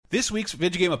This week's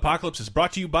Video Game Apocalypse is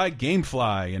brought to you by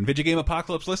GameFly, and Video Game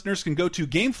Apocalypse listeners can go to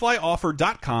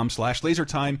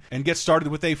GameFlyOffer.com/lasertime and get started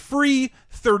with a free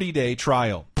 30-day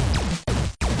trial.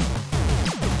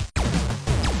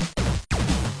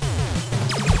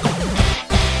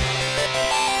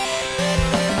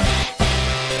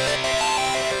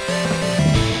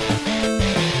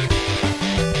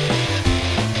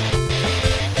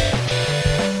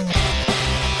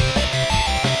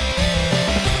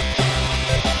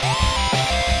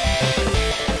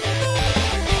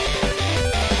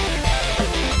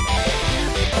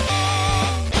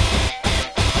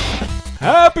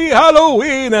 Happy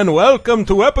Halloween and welcome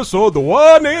to episode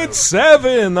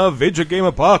 187 of Video Game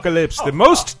Apocalypse, the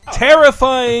most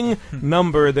terrifying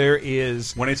number there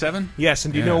is. 187? Yes,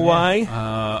 and do you know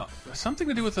why? Something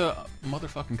to do with a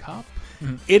motherfucking cop?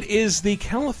 It is the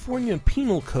California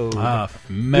Penal Code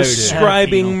Murder.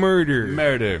 describing murder.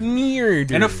 Murder.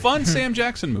 And a fun Sam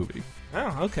Jackson movie.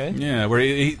 Oh, okay. Yeah, where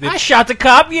I shot the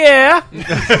cop, yeah.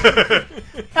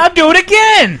 I'll do it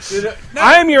again.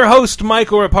 I'm your host,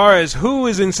 Michael Raparez, who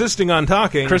is insisting on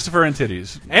talking. Christopher and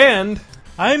Titties. And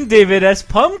I'm David S.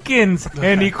 Pumpkins.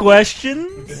 Any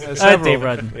questions? Dave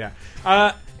Rudden.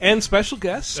 Yeah. And special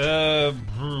guest,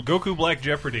 Goku Black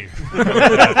Jeopardy.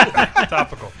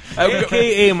 Topical.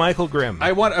 a.k.a. Michael Grimm.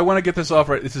 I want to get this off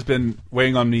right. This has been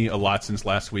weighing on me a lot since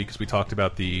last week, as we talked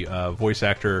about the voice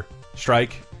actor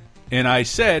strike. And I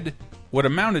said what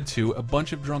amounted to a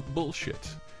bunch of drunk bullshit.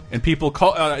 And people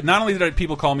call. Not only did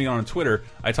people call me on Twitter,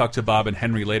 I talked to Bob and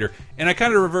Henry later, and I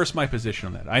kind of reversed my position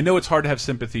on that. I know it's hard to have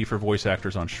sympathy for voice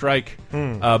actors on strike,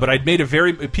 but I'd made a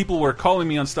very. People were calling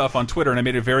me on stuff on Twitter, and I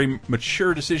made a very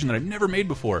mature decision that I've never made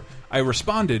before. I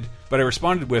responded, but I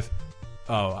responded with,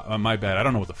 "Oh, my bad. I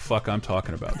don't know what the fuck I'm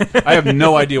talking about. I have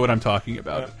no idea what I'm talking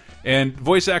about." And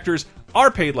voice actors are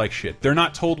paid like shit. They're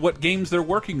not told what games they're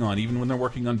working on, even when they're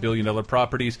working on billion-dollar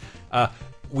properties. I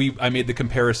made the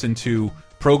comparison to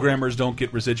programmers don't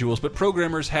get residuals, but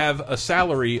programmers have a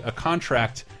salary, a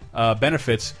contract,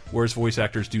 benefits, whereas voice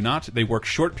actors do not. They work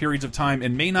short periods of time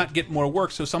and may not get more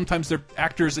work, so sometimes their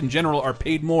actors in general are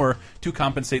paid more to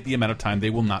compensate the amount of time they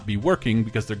will not be working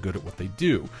because they're good at what they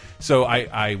do. So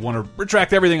I want to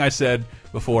retract everything I said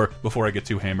before I get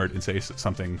too hammered and say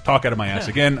something, talk out of my ass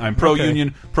again. I'm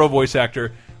pro-union, pro-voice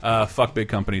actor, fuck big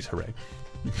companies, hooray.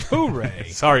 Hooray.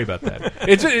 Sorry about that.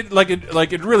 It's it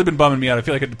really been bumming me out. I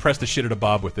feel like I depressed the shit out of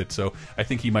Bob with it, so I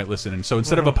think he might listen. And so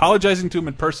instead of apologizing to him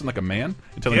in person like a man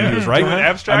and telling him he was right, do it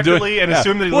abstractly and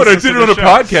assume that he what, I listens did to it on the a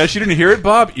show. podcast. You didn't hear it,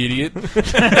 Bob? Idiot.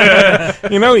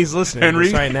 You know he's listening Henry?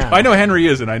 to this right now. I know Henry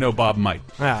is, and I know Bob might.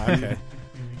 Ah, okay.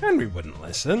 Henry wouldn't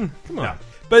listen. Come on.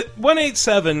 But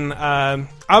 187,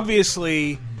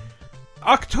 obviously,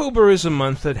 October is a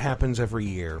month that happens every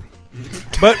year.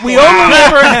 But we only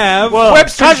ever have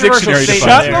Webster's Dictionary.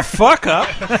 Shut the fuck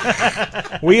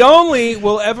up. We only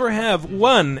will ever have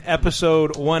one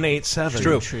episode 187.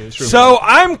 True. So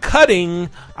I'm cutting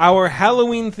our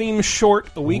Halloween theme short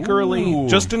a week early,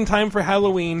 just in time for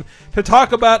Halloween, to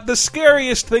talk about the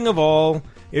scariest thing of all,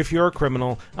 if you're a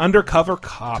criminal, Undercover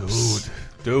Cops.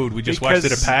 Dude, we just watched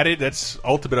it at Padded. That's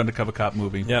ultimate Undercover Cop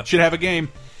movie. Yep. Should have a game.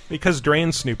 Because Dre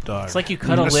and Snoop Dogg. It's like you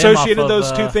cut a limb associated off of, those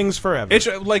two things forever. It's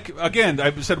like, again, I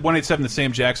said 187, the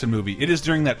Sam Jackson movie. It is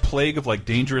during that plague of like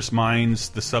Dangerous Minds,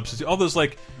 The Substitute, all those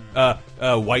like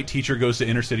white teacher goes to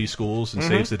inner city schools and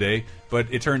saves the day. But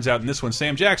it turns out in this one,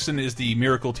 Sam Jackson is the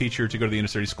miracle teacher to go to the inner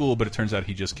city school, but it turns out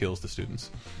he just kills the students.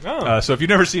 So if you've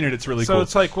never seen it, it's really cool. So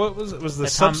it's like, what was it? Was the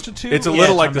Substitute? It's a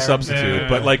little like Tom The Barron. Substitute,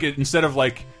 but like instead of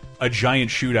like a giant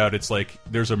shootout, it's like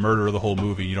there's a murder of the whole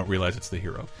movie. You don't realize it's the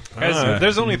hero. Guys,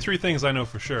 there's only three things I know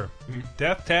for sure: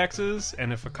 death, taxes,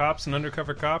 and if a cop's an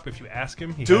undercover cop, if you ask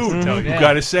him, he has to tell you. You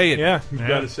got to say it. Yeah. You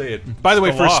got to say it. By the way,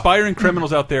 the for law. aspiring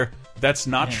criminals out there, that's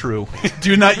not true.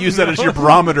 Do not use that as your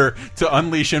barometer to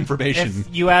unleash information.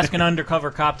 If you ask an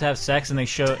undercover cop to have sex and he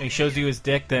shows you his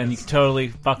dick, then you can totally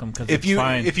fuck him because If it's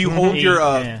fine. you hold your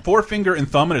Yeah. forefinger and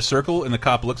thumb in a circle and the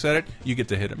cop looks at it, you get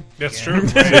to hit him. That's true.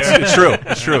 It's true.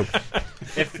 It's true.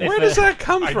 If Where does that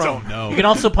come I from? don't know. You can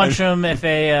also punch him if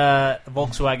a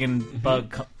Volkswagen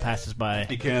Bug passes by.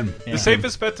 He can. Yeah. The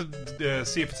safest bet to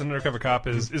see if it's an undercover cop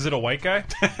is it a white guy?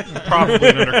 Probably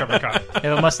an undercover cop. You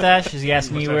have a mustache? Is he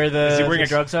asking you where Is he the wearing a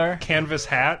drugs are? Canvas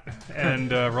hat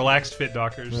and relaxed fit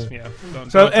Dockers. Yeah. So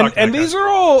don't talk to and that these guy. are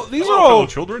all Fellow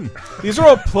children. these are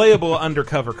all playable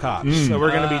undercover cops that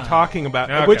we're going to be talking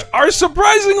about, Okay. which are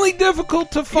surprisingly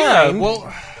difficult to find.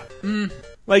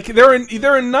 Like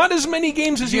there are not as many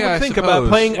games as you Yeah, would I think suppose. about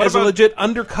playing What as a about- legit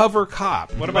undercover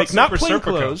cop. What about like not Super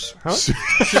plainclothes? Huh? Super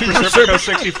Serpico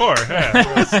 64.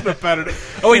 Yeah.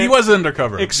 Oh, wait, he was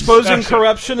undercover. Exposing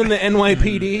corruption in the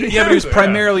NYPD. Yeah, but he was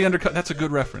primarily undercover. That's a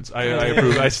good reference. I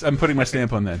approve. I'm putting my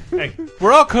stamp on that.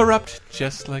 We're all corrupt,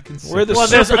 just like in We're the Well,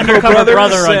 there's Serpico Undercover brothers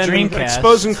Brother on and Dreamcast.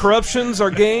 Exposing corruption's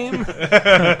our game.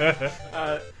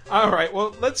 All right,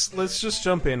 well let's just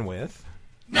jump in with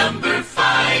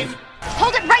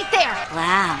Hold it right there!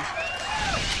 Wow.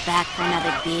 Back for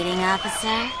another beating,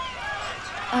 officer?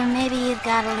 Or maybe you've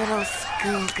got a little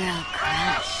schoolgirl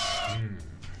crush.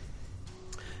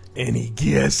 any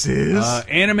guesses.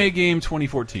 Anime Game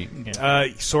 2014.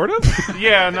 Sort of.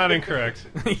 Yeah, not incorrect.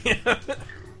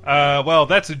 Well,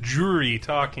 that's a jury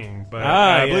talking, but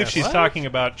I believe yes. she's What? talking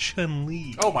about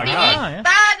Chun-Li. Oh my god. Oh, yeah.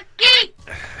 Bad geek!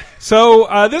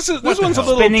 So this one's a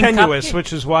little Spinning tenuous, cupcake.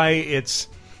 which is why it's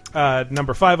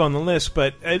number 5 on the list.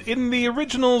 But in the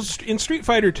originals, in Street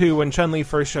Fighter 2, when Chun-Li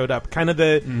first showed up, kind of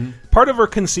the part of her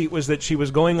conceit was that she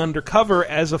was going undercover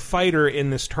as a fighter in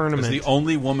this tournament. Is the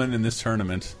only woman in this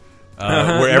tournament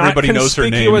Uh-huh. where everybody Not knows her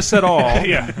name. conspicuous at all.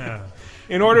 Yeah.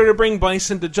 In order to bring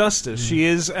Bison to justice, she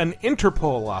is an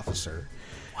Interpol officer.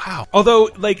 Wow. Although,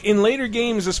 like in later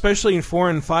games, especially in 4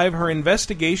 and 5, her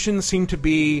investigations seem to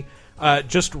be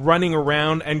just running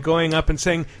around and going up and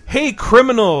saying, "Hey,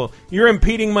 criminal, you're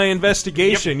impeding my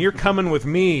investigation. You're coming with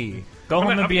me." Go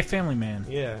home and be a family man.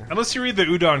 Yeah. Unless you read the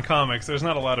Udon comics, there's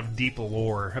not a lot of deep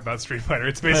lore about Street Fighter.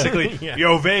 It's basically, Yeah.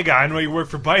 yo, Vega, I know you work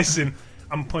for Bison.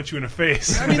 I'm gonna punch you in the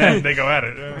face. And then they go at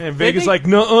it. And Vega's like,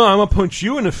 "No, I'm gonna punch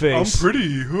you in the face.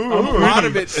 pretty. A lot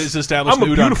of it is established I'm a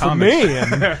in Udon beautiful comics.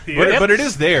 man." But it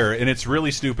is there, and it's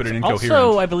really stupid and incoherent.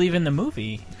 Also, I believe in the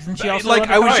movie. Isn't she also like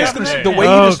I was undercover? just yeah. gonna say, Yeah. the way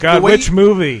Oh you just, God, the way which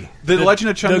movie? the Legend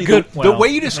of Chun-Li, good- the well, way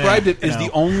you described it is no.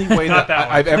 the only way Not that that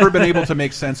one. I've ever been able to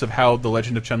make sense of how the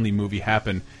Legend of Chun-Li movie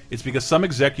happened. It's because some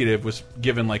executive was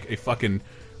given like a fucking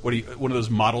one of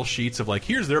those model sheets of like,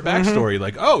 here's their backstory.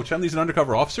 Like, oh, Chun-Li's an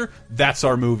undercover officer. That's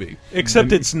our movie. Except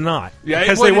And- it's not. Yeah,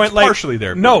 because well, they went it's like partially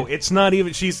there, No, but- it's not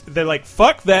even. They're like,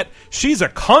 fuck that. She's a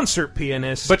concert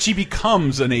pianist. But she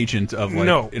becomes an agent of like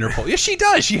No. Interpol. Yes, she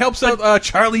does. She helps out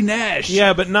Charlie Nash.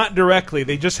 yeah, but not directly.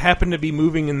 They just happen to be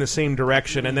moving in the same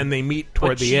direction, and then they meet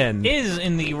toward But the she end. is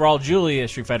in the Raul Julia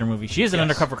Street Fighter movie. She is an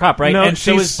undercover cop, right? No, and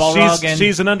so is Balrog. And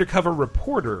she's an undercover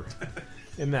reporter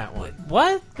in that one.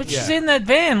 what? But she's Yeah. in that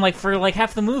van like for like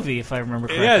half the movie, if I remember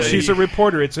correctly. Yeah, she's a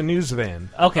reporter. It's a news van.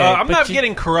 Okay, I'm but not she-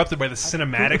 getting corrupted by the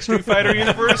cinematic Street Fighter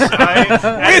universe. I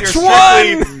Which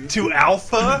adhere strictly to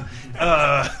Alpha.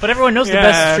 But everyone knows the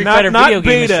best Street not, Fighter not video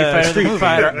game is beta Street Fighter. the movie.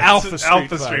 Fighter, Alpha Alpha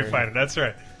Street Street Fighter. Fighter. That's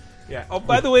right. Yeah. Oh,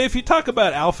 by the way, if you talk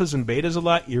about alphas and betas a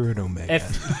lot, you're an omega.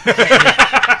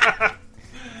 If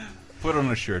Put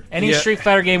on a shirt. any Yeah. Street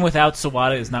Fighter game without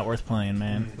Sawada is not worth playing,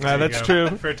 man. That's There you true.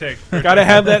 go. Fair take. Got to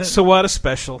have that Sawada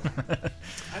special.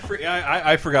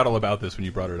 I forgot all about this when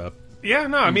you brought it up. Yeah,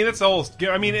 no, I mean that's the whole.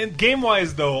 I mean, game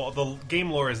wise though, the game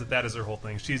lore is that is her whole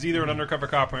thing. She's either an undercover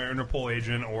cop or an Interpol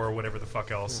agent or whatever the fuck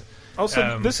else.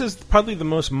 Also, this is probably the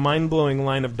most mind-blowing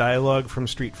line of dialogue from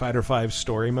Street Fighter V's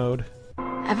story mode.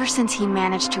 Ever since he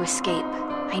managed to escape,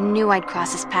 I knew I'd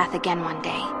cross his path again one day.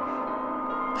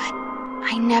 But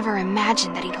I never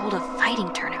imagined that he'd hold a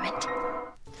fighting tournament.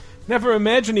 Never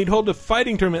imagined he'd hold a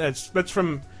fighting tournament. That's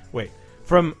from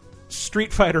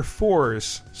Street Fighter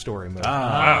 4's story mode.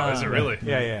 Wow, is it really?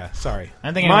 Yeah. Sorry,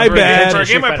 I think I my remember it bad. For a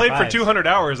Street game I Fighter played for V. 200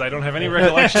 hours, I don't have any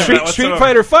recollection of that Street whatsoever.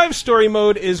 Fighter 5 story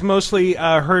mode is mostly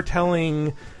her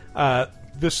telling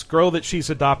this girl that she's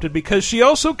adopted because she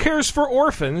also cares for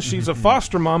orphans. She's a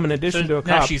foster mom in addition to a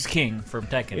Now cop. she's King from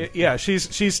Tekken. Yeah,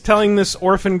 she's telling this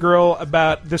orphan girl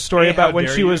about this story Hey, how about when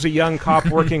dare she you. was a young cop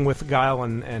working with Guile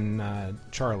and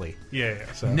Charlie. Yeah.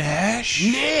 Nash.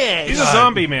 He's a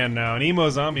zombie man now, an emo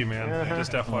zombie man.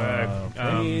 Just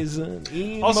FYI. He's an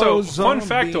emo Also, fun zombie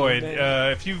factoid: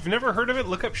 man. if you've never heard of it,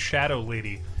 look up Shadow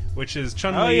Lady, which is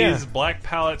Chun Oh, Li's yeah. black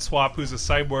palette swap, who's a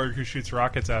cyborg who shoots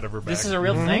rockets out of her back. This is a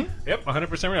real thing? Yep,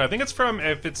 100% real. I think it's from.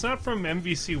 If it's not from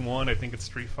MVC1, I think it's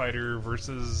Street Fighter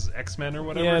versus X-Men or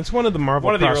whatever. Yeah, it's one of the Marvel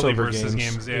one of the early crossover versus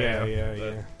games.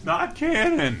 Yeah. Not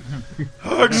canon.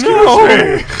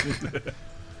 No!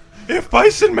 If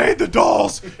Bison made the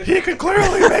dolls, he could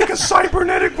clearly make a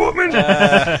cybernetic woman.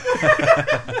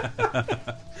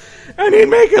 And he'd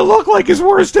make it look like his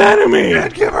worst enemy.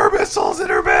 And give her missiles in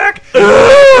her back.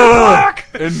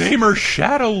 And name her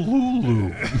Shadow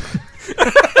Lulu.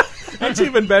 That's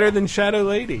even better than Shadow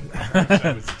Lady.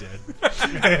 I was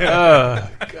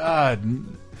dead. God.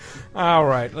 All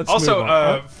right, let's Also, move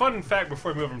on. fun fact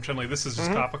before we move from Chun-Li, this is just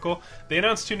topical. They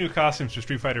announced 2 new costumes for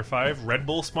Street Fighter V, Red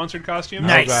Bull sponsored costumes.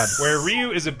 Nice. God. Where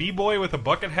Ryu is a b-boy with a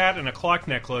bucket hat and a clock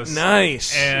necklace.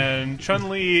 Nice. And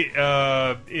Chun-Li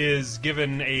is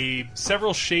given a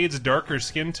several shades darker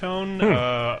skin tone,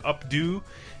 updo,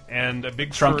 and a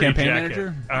big Trump furry campaign jacket.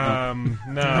 manager?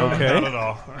 No, Okay. not at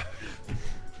all.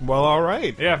 Well, all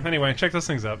right. Yeah, anyway, check those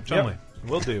things out. Chun-Li.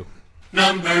 Will do.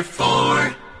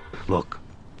 Look,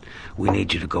 we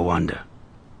need you to go under.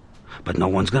 But no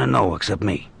one's gonna know except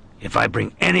me. If I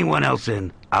bring anyone else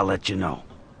in, I'll let you know.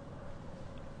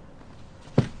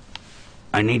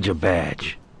 I need your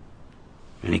badge.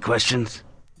 Any questions?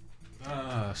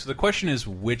 So the question is,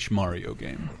 which Mario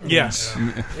game? Yes,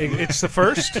 it's the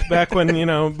first. Back when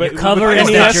but Your cover with is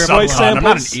NES that voice you're- I'm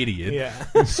not samples. an idiot.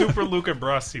 Yeah. Super Luca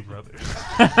Brasi brothers.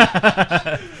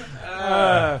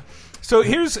 So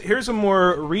here's a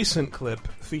more recent clip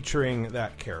featuring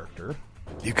that character.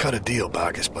 You cut a deal,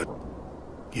 Bacchus, but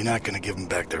you're not going to give them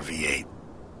back their V8.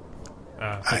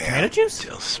 Tomato juice?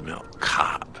 Still smell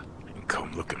cop and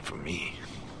come looking for me.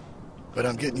 But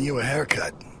I'm getting you a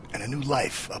haircut and a new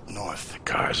life up north.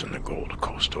 Cars in the Gold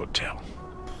Coast Hotel.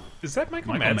 Is that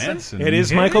Michael Michael Madsen? Madsen. It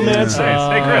is Michael Nice.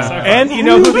 Madsen. Hey, Chris. high five. And you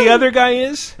know who the other guy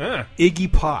is? Huh.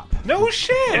 Iggy Pop. No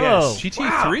shit. Whoa.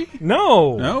 GTA 3?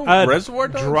 No. No? Reservoir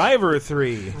Dogs? Driver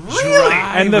 3. Really?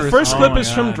 And the first Oh clip my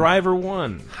is from God. Driver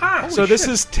 1. Ha. So this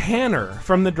is Tanner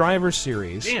from the Driver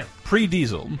series. Damn.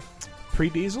 Pre-Diesel.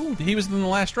 Pre-Diesel? He was in the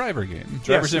last Driver game.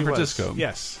 Driver Yes, San he was. Francisco.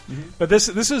 Yes. But this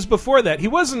is before that. He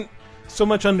wasn't so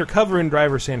much undercover in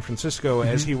Driver San Francisco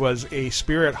as he was a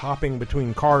spirit hopping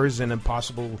between cars in a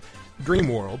possible dream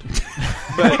world.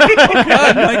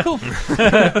 God, Michael.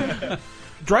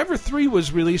 Driver 3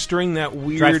 was released during that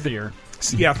weird... Drive Fear.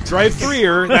 Yeah, Drive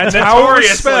 3er. That's how it's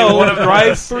Notoriously spelled. one of those.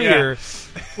 Drive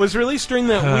 3er. Was released during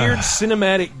that weird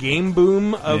cinematic game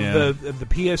boom of Yeah. the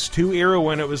PS2 era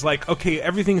when it was like, okay,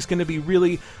 everything's going to be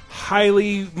really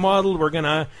highly modeled. We're going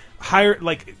to hire,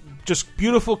 like, just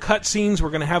beautiful cutscenes. We're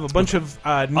going to have a bunch of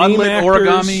name Unlit actors.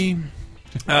 origami.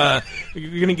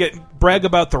 You're going to brag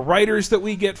about the writers that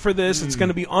we get for this. It's going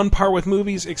to be on par with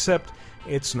movies, except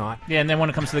it's not. Yeah, and then when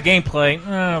it comes to the gameplay,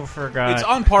 oh, forgot. It's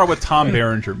on par with Tom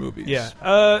Berenger movies. Yeah.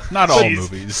 Not all Jeez.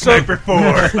 movies. Sniper 4.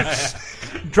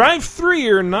 Drive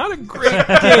 3er, not a great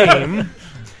game.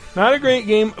 Not a great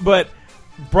game, but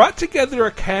brought together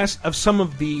a cast of some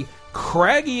of the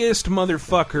craggiest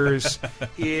motherfuckers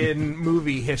in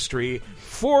movie history.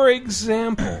 For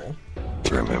example...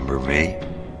 Remember me?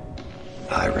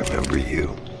 I remember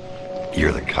you.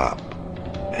 You're the cop,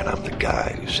 and I'm the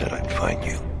guy who said I'd find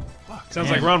you. Sounds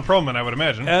like Ron Perlman, I would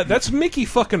imagine. that's Mickey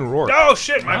fucking Rourke. Oh,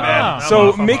 shit, my bad. I'm So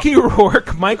off, I'm Mickey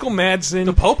Rourke, Michael Madsen,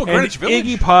 The Pope of and Greenwich Village.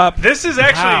 Iggy Pop. off. This is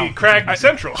actually Crag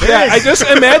Central. Yeah, I just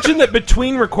imagine that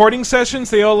between recording sessions,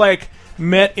 they all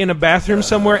met in a bathroom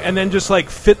somewhere and then just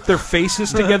fit their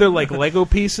faces together like Lego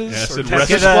pieces. Yes, or and Tetris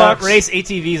Get blocks. race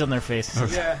ATVs on their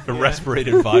faces. The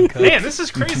respirated vodka. Man, this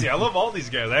is crazy. I love all these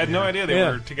guys. I had no idea they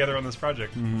Yeah. were together on this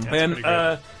project. That's And pretty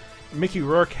great. Mickey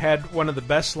Rourke had one of the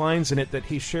best lines in it that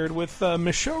he shared with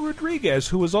Michelle Rodriguez,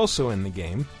 who was also in the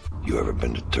game. You ever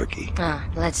been to Turkey?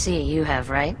 Let's see, you have,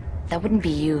 right? That wouldn't be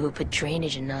you who put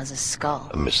drainage in Naz's skull.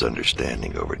 A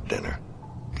misunderstanding over dinner.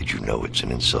 Did you know it's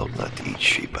an insult not to eat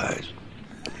sheep eyes?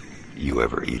 You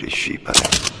ever eat a sheep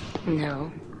eye? No.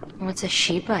 What's a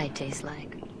sheep eye taste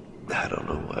like? I don't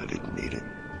know. I didn't eat it.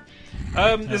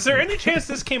 Is there any chance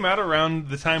this came out around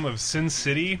the time of Sin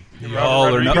City? All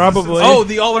or nothing. Probably. Oh,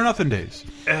 the All or Nothing days.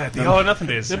 The All or Nothing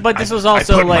days. But this was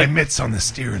also mitts on the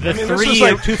steering. the This was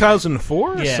 3-year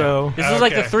 2004, Yeah. so... This was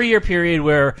like the Okay. 3-year period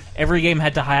where every game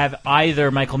had to have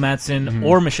either Michael Madsen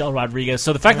or Michelle Rodriguez.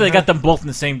 So the fact that they got them both in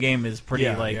the same game is pretty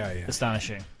Yeah,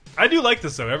 astonishing. I do like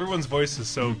this though. Everyone's voice is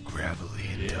so gravelly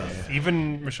and tough.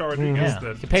 Even Michelle Rodriguez, Yeah,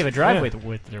 you could pave a driveway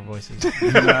with their voices.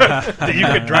 that you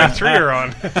could drive 3er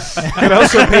on. could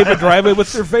also pave a driveway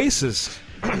with their faces.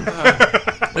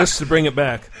 Just to bring it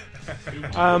back.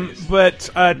 But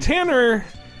Tanner,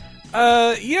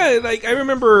 I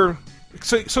remember.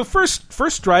 So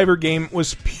first driver game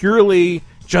was purely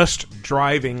just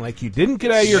driving. Like, you didn't get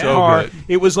out of your So car. good.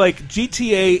 It was like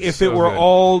GTA if So it were good.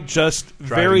 all just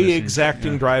very missions,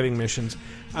 exacting yeah. driving missions.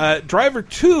 Driver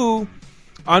 2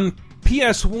 on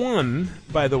PS1,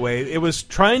 by the way, it was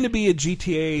trying to be a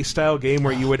GTA style game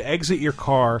where you would exit your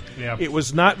car. Yeah. It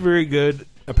was not very good.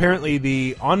 Apparently,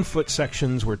 the on-foot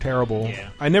sections were terrible. Yeah.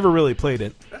 I never really played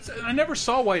it. I never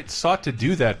saw why it sought to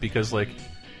do that because,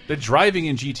 The driving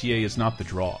in GTA is not the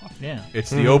draw. Yeah. It's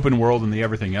the open world and the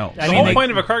everything else. The whole point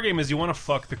of a car game is you want to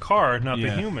fuck the car, not the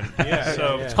human. Yeah,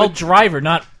 so It's called Driver,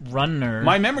 not Runner.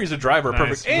 My memories of Driver are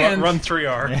perfect. And Run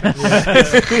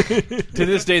 3R. to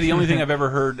this day, the only thing I've ever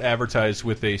heard advertised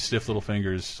with a Stiff Little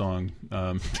Fingers song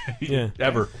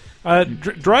ever.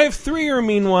 Drive 3er,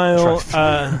 meanwhile,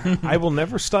 I will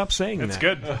never stop saying That's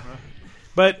that. good.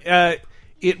 But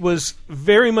it was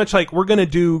very much like, we're going to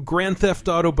do Grand Theft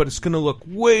Auto, but it's going to look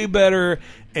way better,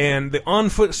 and the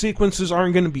on-foot sequences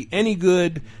aren't going to be any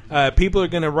good. People are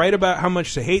going to write about how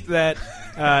much they hate that.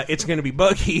 It's going to be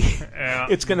buggy. Yeah.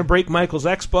 It's going to break Michael's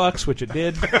Xbox, which it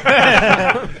did.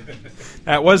 That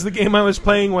was the game I was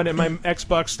playing when my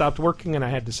Xbox stopped working and I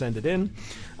had to send it in.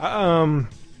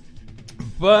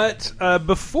 But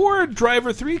before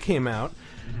Driver 3 came out,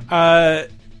 Tanner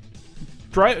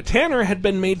had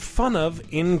been made fun of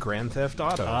in Grand Theft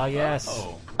Auto. Ah, yes.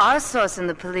 Our source in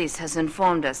the police has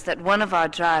informed us that one of our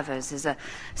drivers is a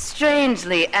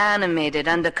strangely animated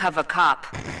undercover cop.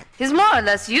 He's more or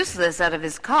less useless out of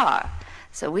his car,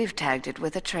 so we've tagged it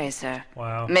with a tracer.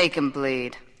 Wow. Make him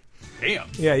bleed. Damn.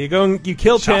 Yeah, you go and you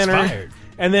kill Shots Tanner, fired.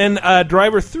 and then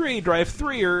Drive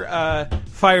 3er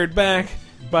fired back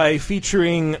by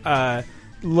featuring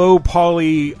low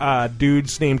poly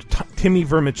dudes named Timmy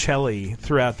Vermicelli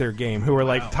throughout their game, who were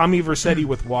like Tommy Vercetti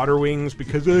with water wings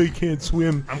because he can't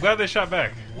swim. I'm glad they shot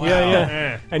back.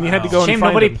 Yeah. And you had to go Shame and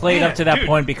find nobody him. played up to that dude.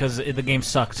 point because the game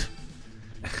sucked.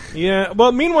 Yeah.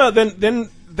 Well, meanwhile, then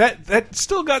that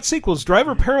still got sequels.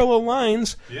 Driver Parallel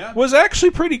Lines was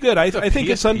actually pretty good. I think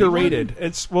it's PSP underrated. one?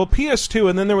 It's PS2,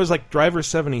 and then there was like Driver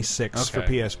 76 for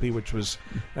Okay. PSP, which was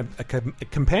a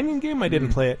companion game. I didn't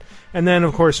play it, and then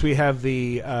of course we have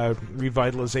the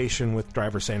revitalization with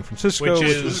Driver San Francisco, Which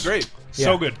This is is great.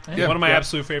 so Yeah. good. Yeah. One of my Yeah.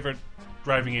 absolute favorite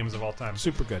driving games of all time.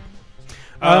 super good.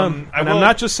 I And will- I'm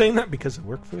not just saying that because I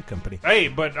work for the company. Hey,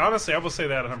 but honestly, I will say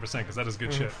that 100% because that is good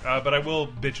Mm-hmm. shit. But I will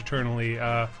bitch eternally.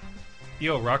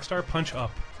 Yo, Rockstar, punch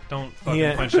up. Don't fucking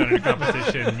Yeah. punch down your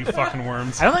competition, you fucking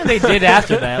worms. I don't think they did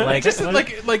after that. Like, Just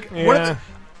like what are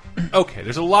okay,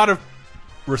 there's a lot of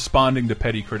responding to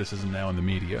petty criticism now in the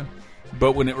media.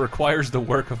 But when it requires the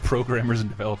work of programmers and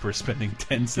developers spending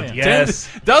Yes.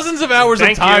 dozens of hours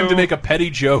Thank of time you. to make a petty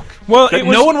joke Well, that it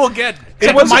was- no one will get It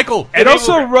except wasn't- Michael. It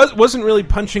also wasn't really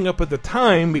punching up at the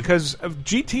time because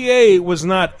GTA was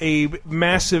not a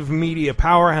massive media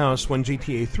powerhouse when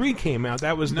GTA 3 came out.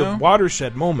 That was the No.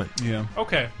 watershed moment. Yeah.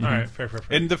 Okay, all right, fair.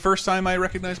 And the first time I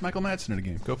recognized Michael Madsen in a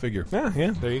game. Go figure.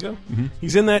 Yeah, there you go.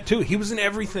 He's in that too. He was in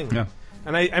everything. Yeah.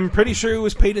 And I'm pretty sure he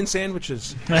was paid in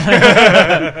sandwiches.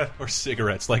 Or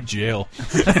cigarettes like jail.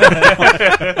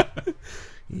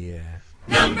 Yeah.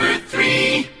 Number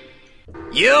 3.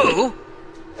 You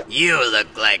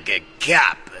look like a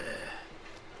cop.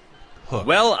 Hook.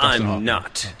 Well, Dustin I'm Hoffman.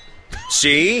 not.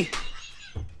 See?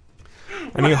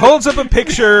 And he holds up a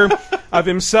picture of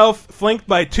himself flanked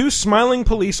by two smiling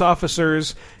police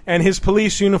officers, and his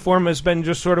police uniform has been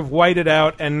just sort of whited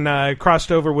out and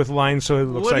crossed over with lines so it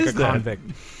looks What like is a that?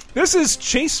 convict. This is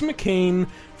Chase McCain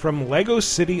from Lego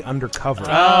City Undercover.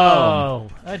 Oh,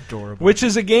 adorable. Which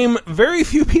is a game very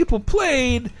few people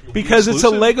played because it's a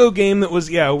exclusive? Lego game that was,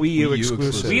 Wii U Wii U exclusive.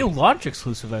 exclusive. Wii U launch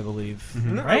exclusive, I believe.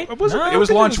 Right? It wasn't. No? I It don't was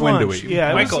think launch launched. windowy.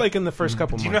 Yeah, it was Michael, like in the first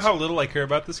couple Do you months. know how little I care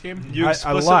about this game? You A lot.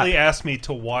 explicitly asked me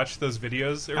to watch those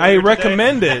videos. I earlier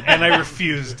recommend today, it. and I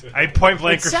refused. I point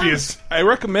blank It sounds- refused. I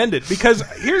recommend it because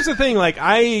here's the thing: like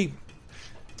I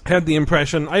had the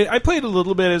impression I played a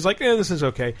little bit. It's like, this is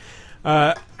okay.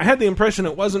 I had the impression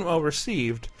it wasn't well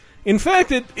received. In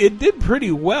fact, it did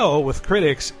pretty well with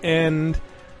critics, and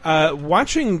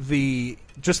watching the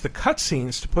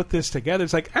cutscenes to put this together,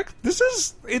 it's like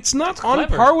it's not on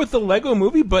clever. par with the Lego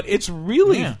Movie, but it's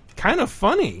really Yeah. kind of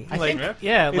funny. I like, think,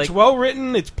 yeah, it's like well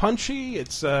written, it's punchy,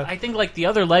 it's I think like the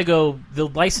other the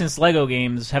licensed Lego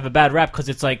games have a bad rap because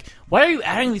it's like, why are you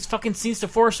adding these fucking scenes to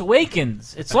Force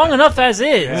Awakens? It's long enough as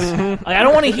is. Like, I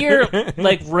don't want to hear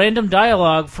like random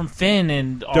dialogue from Finn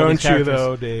and all don't these you characters.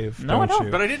 though, Dave? No, I don't don't.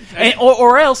 you? But I didn't. And,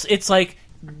 or else it's like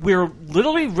we're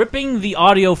literally ripping the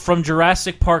audio from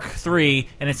Jurassic Park 3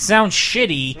 and it sounds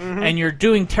shitty and you're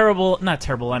doing not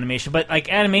terrible animation, but like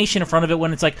animation in front of it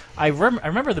when it's like, I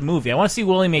remember the movie. I want to see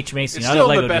William H. Macy. It's not still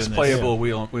Lego the best doing this. playable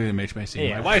William H. Macy.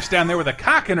 Yeah. My wife's down there with a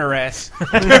cock in her ass.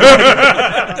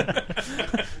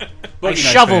 I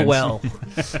shovel well.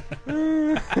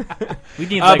 We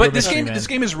need Lego but this Mystery game, Man. this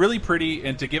game is really pretty,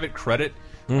 and to give it credit,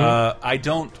 I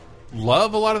don't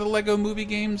love a lot of the Lego Movie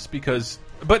games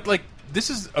but like this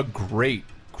is a great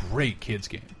kids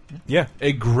game. Yeah,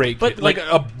 a great, But, kid, like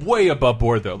a way above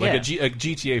board though, like Yeah. a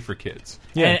GTA for kids.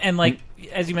 Yeah. And like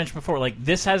as you mentioned before, like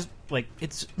this has like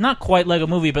it's not quite Lego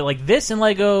Movie, but like this and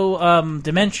Lego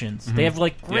Dimensions, they have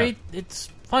like great. It's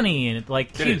funny and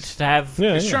like cute to have.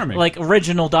 It's charming, like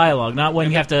original dialogue, not when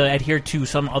you have to adhere to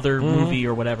some other movie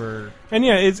or whatever. And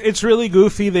yeah, it's really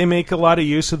goofy. They make a lot of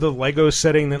use of the Lego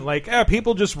setting that, like,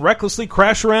 people just recklessly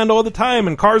crash around all the time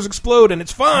and cars explode and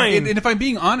it's fine. And if I'm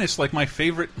being honest, like my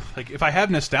favorite, like if I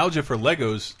have nostalgia for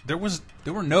Legos,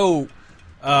 there were no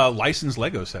licensed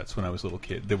Lego sets when I was a little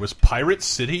kid. There was Pirate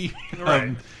City,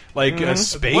 Right.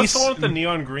 Space. What's the one with the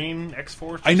neon green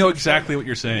X-Force? I know exactly what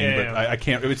you're saying, Yeah, but I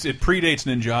can't. It predates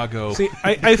Ninjago. See,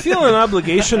 I feel an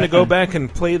obligation to go back and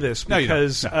play this No, you don't.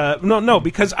 because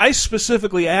because I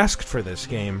specifically asked for this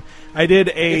game. I did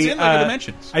It's in Lego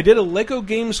Dimensions. I did a Lego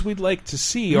Games We'd Like to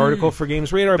See article for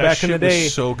Games Radar That back in the shit was day.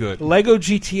 so good. Lego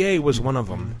GTA was one of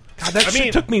them. God, that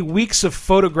shit took me weeks of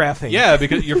photographing. Yeah,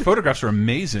 because your photographs are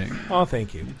amazing. Oh,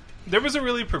 thank you. There was a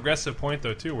really progressive point,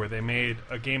 though, too, where they made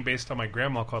a game based on my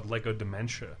grandma called Lego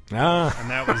Dementia. Ah. And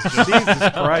that was just Jesus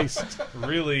Christ.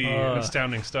 really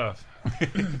astounding stuff.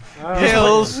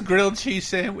 Hills, grilled cheese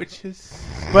sandwiches.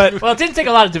 But well, it didn't take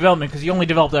a lot of development because you only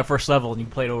developed that first level and you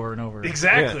played over and over.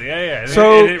 Exactly, yeah.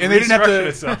 So it and they didn't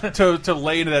restructured have to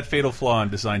lay into that fatal flaw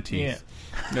and design teeth.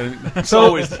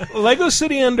 So, Lego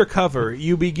City Undercover,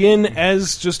 you begin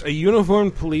as just a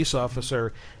uniformed police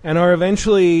officer and are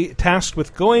eventually tasked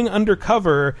with going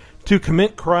undercover to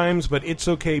commit crimes, but it's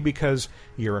okay because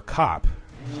you're a cop.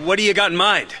 What do you got in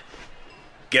mind?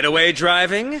 Getaway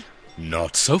driving?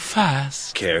 Not so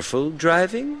fast. Careful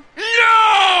driving?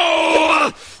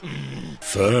 No!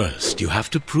 First, you have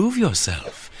to prove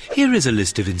yourself. Here is a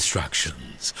list of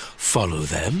instructions. Follow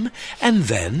them, and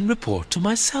then report to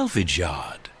my salvage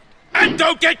yard. And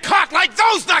don't get caught like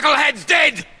those knuckleheads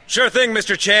did! Sure thing,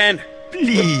 Mr. Chan.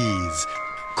 Please,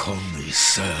 call me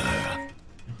sir.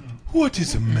 What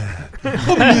is a man?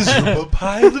 A miserable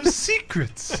pile of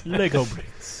secrets. Lego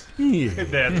bricks.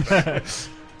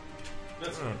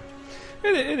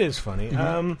 It is funny.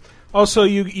 Also,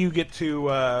 you get to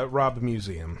rob a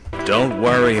museum. Don't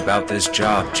worry about this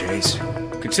job, Chase.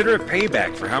 Consider it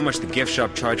payback for how much the gift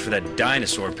shop charged for that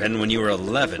dinosaur pen when you were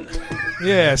 11.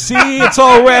 Yeah, see, it's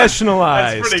all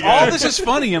rationalized. All this is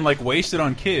funny and like wasted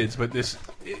on kids, but this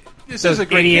is a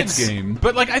great idiots. kids game.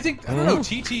 But like I don't know,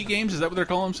 TT Games, is that what they're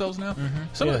calling themselves now?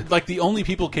 Some like the only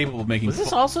people capable of making. Was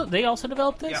this also? They also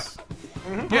developed this?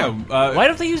 Yeah. Why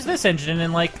don't they use this engine?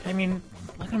 And like, I mean,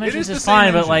 Lego Dimensions the is same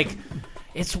fine, but engine. like,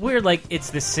 it's weird. Like, it's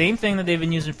the same thing that they've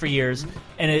been using for years,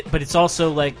 but it's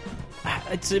also like,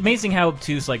 it's amazing how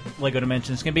obtuse like Lego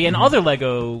Dimensions can be, and other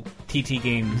Lego TT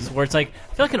games where it's like,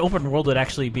 I feel like an open world would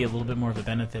actually be a little bit more of a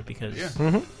benefit because.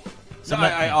 So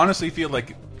I honestly feel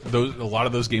like a lot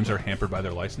of those games are hampered by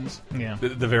their license. Yeah.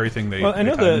 The very thing they. Well, I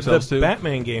know tie themselves the to.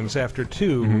 Batman games after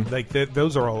 2, like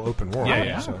those are all open world.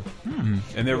 Yeah. So.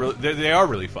 And they are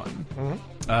really fun.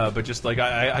 But just like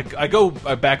I go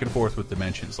back and forth with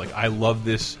Dimensions. Like I love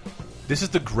this. This is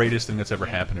the greatest thing that's ever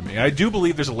happened to me. I do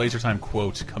believe there's a Laser Time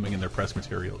quote coming in their press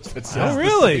materials. That says Oh,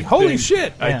 really? the same Holy thing.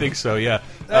 shit. I think so. Yeah.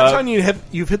 That's when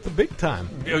you've hit the big time.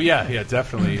 Oh yeah,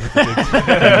 definitely. Hit the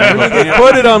big When you get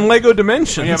quoted on Lego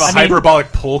Dimensions. You have a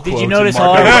hyperbolic pull quote. Did you notice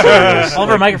all of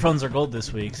our microphones are gold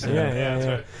this week? So.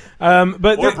 Yeah.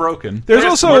 But Or broken. There's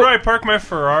also where do I park my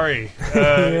Ferrari?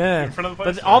 Yeah. In front of the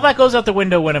place? But all that goes out the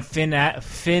window when a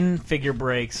Finn figure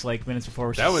breaks like minutes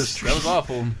before. That was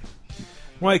awful.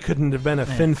 Why couldn't it have been a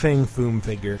Fin Fang Foom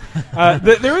figure?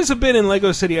 There is a bit in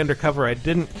Lego City Undercover I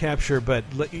didn't capture, but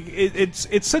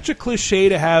it's such a cliche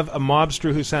to have a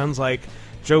mobster who sounds like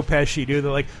Joe Pesci do.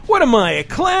 They're like, "What am I, a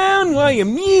clown? Why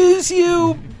amuse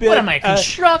you? What am I,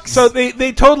 constructs?" So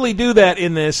they totally do that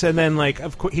in this, and then like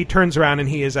of course he turns around and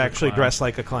he is actually dressed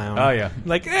like a clown. Oh yeah,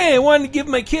 like hey, I wanted to give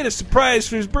my kid a surprise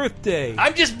for his birthday.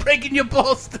 I'm just breaking your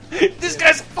balls. This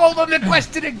guy's full on the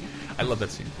questioning. I love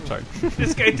that scene. Sorry.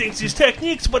 This guy thinks he's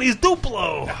techniques, but he's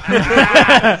Duplo.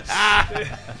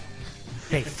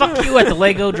 Hey, fuck you at the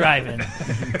Lego drive-in.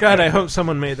 God, I hope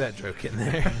someone made that joke in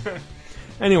there.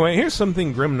 Anyway, here's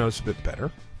something Grim knows a bit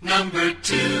better. Number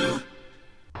 2.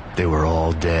 They were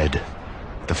all dead.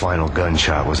 The final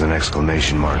gunshot was an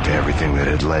exclamation mark to everything that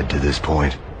had led to this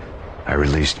point. I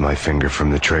released my finger from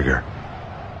the trigger,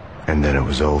 and then it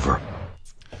was over.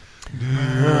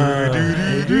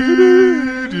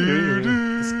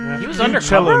 He was undercover?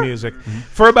 Cello music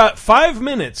for about 5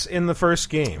 minutes in the first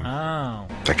game. Oh.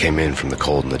 I came in from the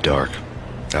cold and the dark.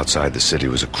 Outside the city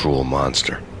was a cruel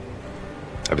monster.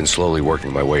 I've been slowly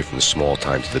working my way from the small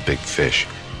time to the big fish,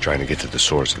 trying to get to the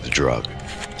source of the drug.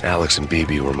 Alex and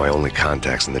BB were my only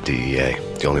contacts in the DEA,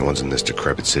 the only ones in this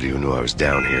decrepit city who knew I was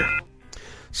down here.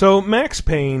 So Max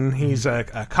Payne, he's a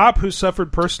cop who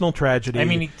suffered personal tragedy. I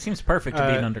mean, he seems perfect to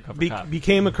be an undercover cop.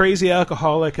 Became a crazy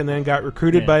alcoholic and then got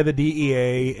recruited by the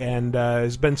DEA and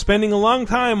has been spending a long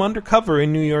time undercover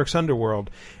in New York's underworld.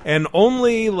 And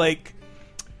only, like,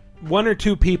 one or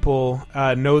two people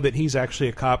know that he's actually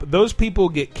a cop. Those people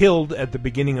get killed at the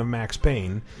beginning of Max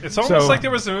Payne. It's almost like there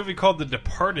was a movie called The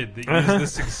Departed that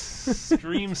used this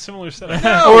extreme similar setup.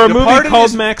 No, or a movie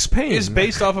called Max Payne. Is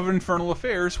based off of Infernal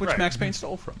Affairs, which Max Payne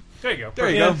stole from. There you go. There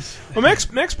you go. Well,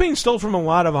 Max Payne stole from a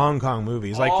lot of Hong Kong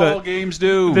movies. Like All games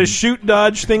do. The shoot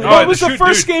dodge thing. Oh, Well, it was the shoot,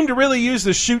 first dude. game to really use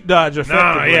the shoot dodge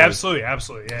effectively. Yeah, absolutely.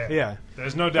 Yeah.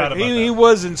 There's no doubt about He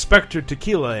was Inspector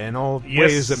Tequila in all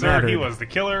ways that sir, mattered. he was the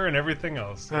killer and everything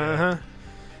else. But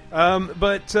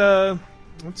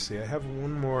let's see. I have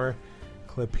one more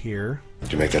clip here.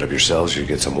 Did you make that up yourselves, or you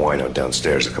get some wino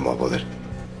downstairs to come up with it?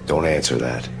 Don't answer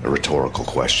that. A rhetorical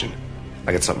question.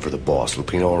 I got something for the boss.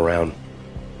 Lupino around?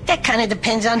 That kind of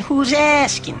depends on who's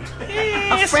asking.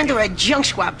 A friend or a junk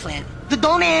squad plan.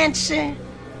 Don't answer.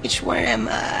 It's one of them,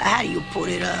 how do you put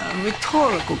it,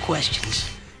 rhetorical questions.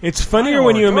 It's funnier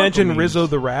when you imagine Rizzo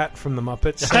the Rat from the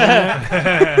Muppets.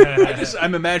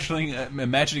 I'm imagining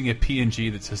a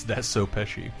PNG that says "That's so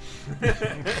Pesci."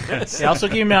 Yeah, also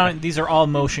keep in mind these are all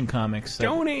motion comics. So.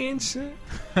 Don't answer.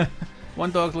 One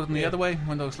dog's looking the other way.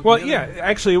 One dog's looking. Well, the other way.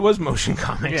 actually, it was motion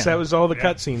comics. Yeah. That was all the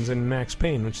cutscenes in Max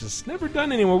Payne, which is never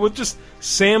done anymore. With just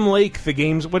Sam Lake, the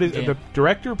game's the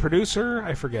director, producer.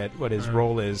 I forget what his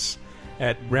role is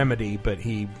at Remedy, but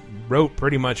he wrote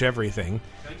pretty much everything.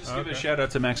 Can I just give a shout out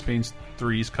to Max Payne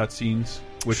 3's cutscenes,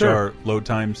 which Sure. are load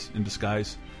times in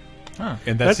disguise. Huh.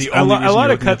 And that's the only reason a lot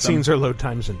you're of looking at them. cutscenes are load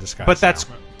times in disguise. But that's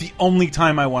the only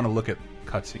time I want to look at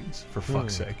cutscenes, for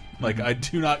fuck's Hmm. sake. Like, I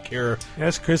do not care.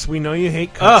 Yes, Chris, we know you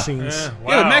hate cutscenes.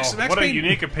 Wow, Max what Payne- a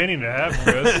unique opinion to have,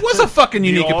 Chris. It was a fucking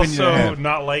unique you opinion to also have.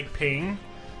 not like pain?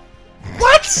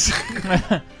 What?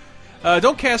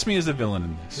 Don't cast me as a villain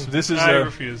in this. This is. I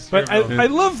refuse. But You're a villain. I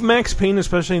love Max Payne,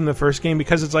 especially in the first game,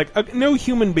 because it's like no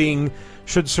human being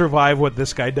should survive what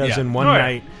this guy does in one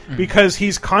night, because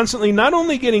he's constantly not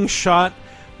only getting shot,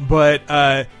 but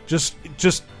just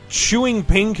chewing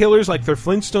painkillers like they're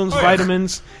Flintstones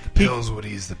vitamins. Pills would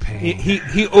ease the pain. He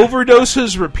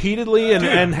overdoses repeatedly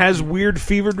and has weird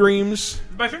fever dreams.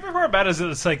 My favorite part about it is that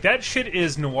it's like that shit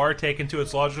is noir taken to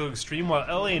its logical extreme, while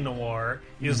LA Noir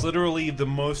is literally the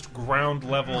most ground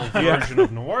level version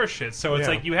of noir shit. So it's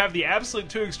like you have the absolute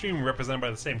two extreme represented by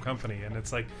the same company, and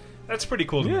it's like that's pretty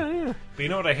cool to me. Yeah. But you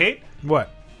know what I hate? What?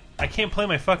 I can't play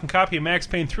my fucking copy of Max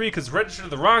Payne 3 because it's registered to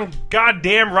the wrong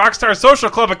goddamn Rockstar Social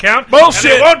Club account.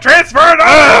 Bullshit! And they won't transfer it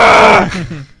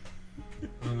over!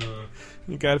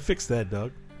 You gotta fix that,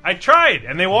 Doug. I tried,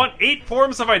 and they want 8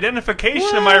 forms of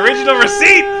identification in my original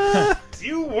receipt.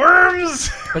 You worms!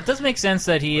 But it does make sense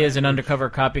that he is an undercover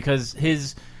cop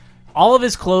because all of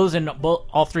his clothes in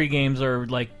all 3 games are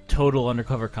like total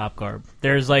undercover cop garb.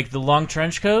 There's like the long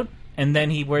trench coat, and then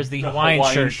he wears the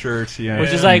Hawaiian shirt,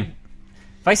 which is like.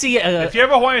 If I see if you have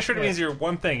a Hawaiian shirt, it means you're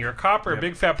one thing. You're a cop or a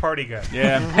big fat party guy.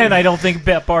 Yeah. And I don't think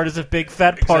Bart is a big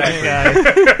fat party guy.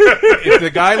 If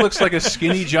the guy looks like a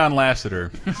skinny John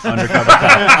Lasseter, undercover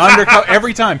cop. Undercover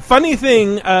every time. Funny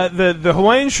thing, the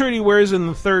Hawaiian shirt he wears in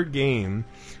the 3rd game,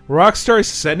 Rockstar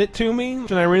sent it to me,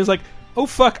 and I was like, oh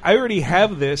fuck, I already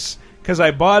have this, because I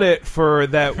bought it for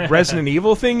that Resident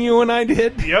Evil thing you and I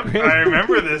did. Yep, I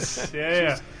remember this.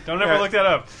 Yeah. Don't ever look that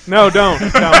up. No, don't.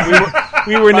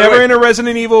 We were never in a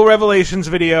Resident Evil Revelations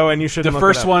video, and you shouldn't The look it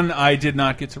first up. one I did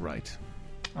not get to write.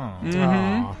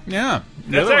 Yeah.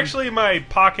 That's actually my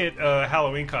pocket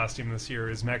Halloween costume this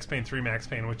year is Max Payne 3 Max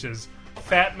Payne, which is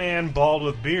fat man bald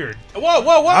with beard. Whoa!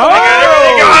 I got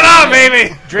everything going on,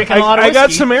 baby! Drinking a lot of I got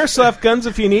whiskey. some airsoft guns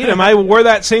if you need them. I wore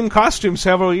that same costume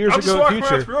several years I'll just ago walk at around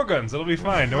Future. with real guns. It'll be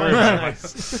fine. Don't worry about it.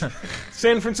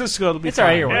 San Francisco, it'll be It's all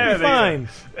right, fine. you're It'll right. be Yeah, there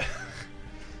fine.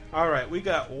 All right, we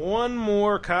got one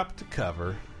more cop to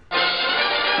cover.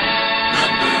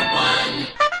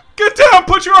 Get down!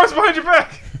 Put your arms behind your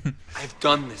back! I've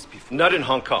done this before. Not in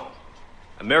Hong Kong.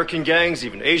 American gangs,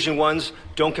 even Asian ones,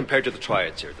 don't compare to the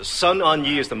triads here. The Sun On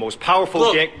Yee is the most powerful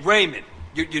Look, gang. Raymond.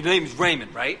 Your name's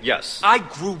Raymond, right? Yes. I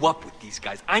grew up with these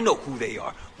guys. I know who they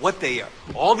are, what they are.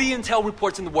 All the intel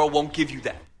reports in the world won't give you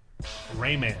that.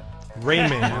 Rayman.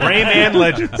 Rayman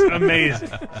Legends. Amazing.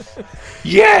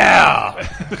 Yeah!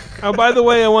 Oh, by the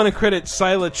way, I want to credit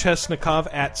Sila Chesnikov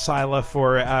at Sila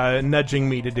for nudging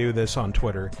me to do this on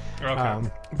Twitter. Okay.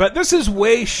 But this is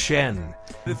Wei Shen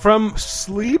from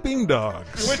Sleeping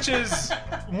Dogs. Which is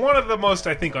one of the most,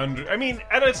 I think, I mean,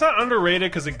 and it's not underrated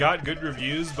because it got good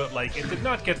reviews, but like it did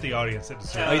not get the audience it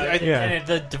deserved. And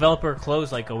the developer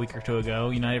closed like a week or two ago,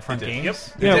 United Front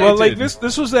Games. Yeah, well, like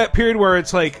this was that period where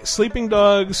it's like Sleeping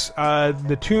Dogs,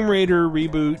 the Tomb Raider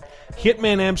reboot,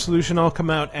 Hitman Absolution all come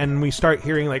out, and we start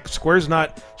hearing like Square's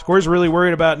really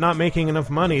worried about not making enough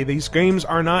money. These games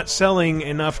are not selling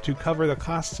enough to cover the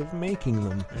costs of making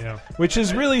them. Yeah. Which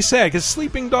is really sad, because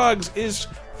Sleeping Dogs is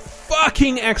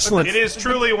fucking excellent. It is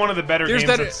truly one of the better There's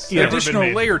games that that's ever additional been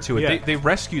made. layer to it. Yeah. They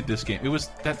rescued this game. It was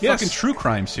that Yes. fucking True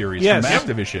Crime series Yes.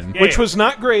 from Activision. Which was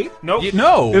not great. Nope.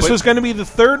 No. This but- was going to be the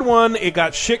third one. It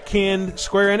got shit canned.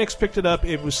 Square Enix picked it up.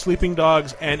 It was Sleeping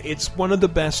Dogs, and it's one of the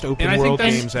best open and I world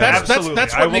think games that's ever.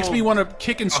 that's what makes me want to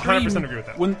kick and scream 100% agree with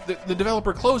that. when the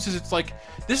developer closes. It's like,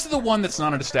 this is the one that's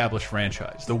not an established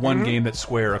franchise. The one game that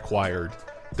Square acquired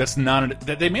that's not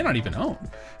that they may not even own,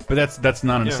 but that's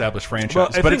not an established franchise. Well,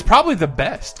 I but think it's probably the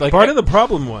best. Like part of the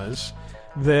problem was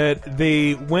that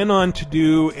they went on to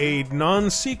do a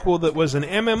non-sequel that was an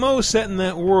MMO set in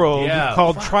that world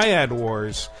called Triad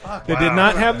Wars that did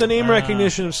not have the name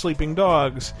recognition of Sleeping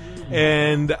Dogs,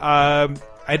 and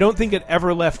I don't think it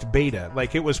ever left beta.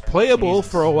 Like, it was playable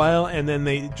for a while, and then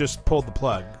they just pulled the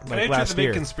plug. Can I Like enter last the big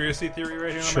year. conspiracy theory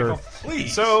right here, Sure. Michael?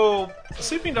 Please. So,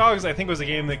 Sleeping Dogs, I think, was a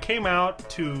game that came out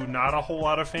to not a whole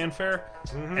lot of fanfare,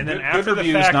 and then Good after the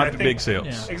reviews, fact, not I the think, big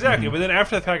sales. Exactly, but then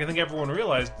after the fact, I think everyone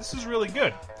realized this is really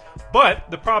good. But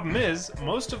the problem is,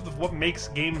 most of what makes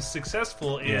games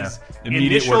successful is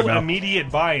Immediate word of mouth.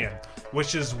 immediate buy-in,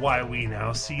 which is why we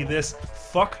now see this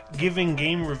fuck giving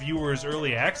game reviewers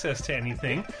early access to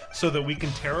anything so that we can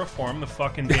terraform the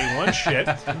fucking day one shit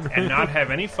and not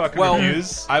have any fucking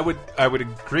reviews. I would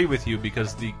agree with you,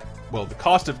 because the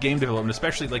cost of game development,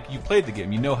 especially like you played the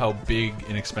game, you know how big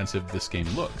and expensive this game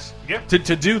looks. Yeah.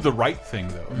 To do the right thing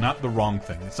though, not the wrong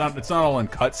thing. It's not all in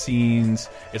cutscenes.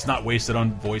 It's not wasted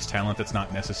on voice talent that's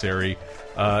not necessary.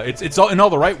 It's all in all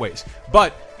the right ways.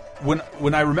 But when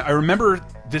I remember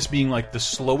this being like the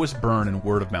slowest burn in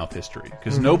word of mouth history,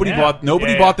 because nobody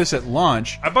bought this at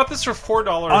launch. I bought this for $4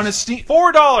 on a Steam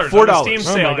 $4 on a Steam Oh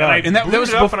sale, my God. and I that was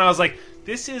booted it up and I was like,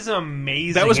 "This is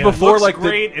amazing." That was and before, it looks like, the-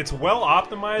 great. It's well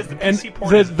optimized. The And PC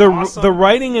port is the awesome. the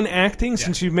writing and acting,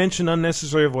 since you mentioned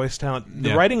unnecessary voice talent,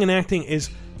 the writing and acting is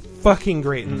fucking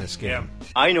great in this game.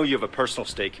 I know you have a personal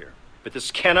stake here, but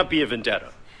this cannot be a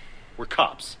vendetta. We're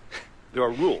cops. There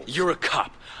are rules. You're a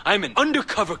cop. I'm an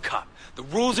undercover cop. The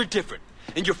rules are different.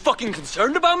 And you're fucking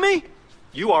concerned about me?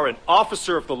 You are an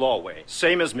officer of the law, Wei,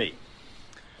 same as me.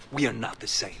 We are not the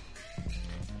same.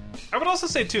 I would also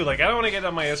say too, like, I don't want to get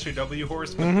on my SJW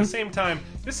horse, but at the same time,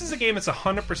 this is a game that's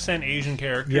 100% Asian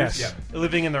characters, Yes.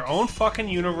 living in their own fucking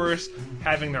universe,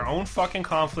 having their own fucking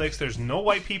conflicts. There's no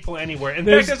white people anywhere. In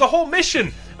fact, there's a whole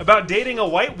mission about dating a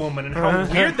white woman and how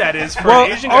weird that is for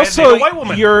an Asian guy to date a white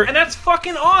woman, and that's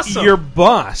fucking awesome. Your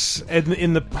boss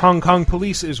in the Hong Kong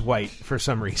police is white for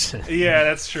some reason. Yeah,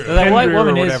 that's true. So that white Henry or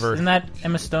woman whatever. isn't that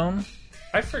Emma Stone?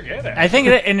 I forget it. I think,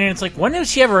 and it's like, when was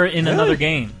she ever in another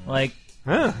game? Like,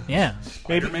 yeah,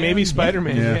 maybe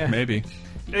Spider-Man. Yeah, maybe.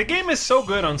 The game is so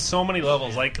good on so many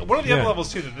levels. Like, one of the other Yeah.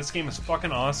 levels, too, that this game is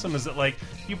fucking awesome is that, like,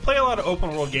 you play a lot of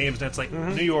open world games and it's like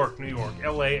New York,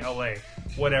 LA,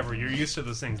 whatever. You're used to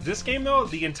those things. This game, though,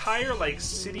 the entire, like,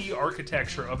 city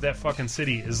architecture of that fucking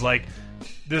city is like,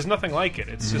 there's nothing like it.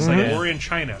 It's just like we're in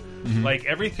China. Like,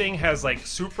 everything has, like,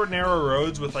 super narrow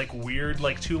roads with, like, weird,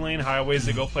 like, 2-lane highways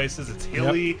that go places. It's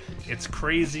hilly. It's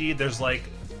crazy. There's, like,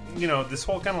 you know, this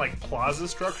whole kind of like plaza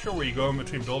structure where you go in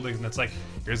between buildings and it's like,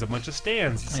 here's a bunch of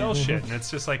stands that sell shit, and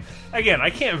it's just like, again, I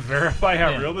can't verify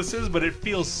how real this is, but it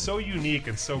feels so unique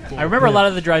and so cool. I remember a lot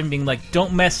of the driving being like,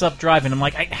 "Don't mess up driving." I'm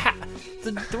like,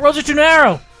 the roads are too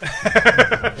narrow.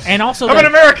 And also, I'm an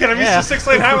American. I'm used to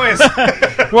 6-lane highways.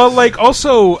 Well, like,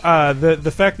 also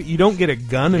the fact that you don't get a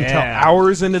gun until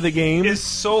hours into the game is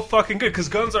so fucking good, because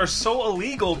guns are so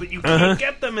illegal that you can't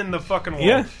get them in the fucking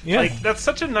world. Yeah. Like, that's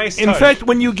such a nice In touch. fact,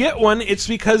 when you get one, it's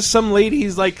because some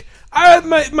lady's like,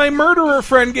 My murderer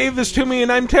friend gave this to me,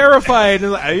 and I'm terrified.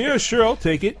 And yeah, sure, I'll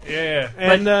take it. Yeah,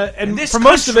 and this for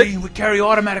most of it, we carry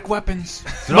automatic weapons.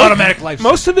 It's an automatic life.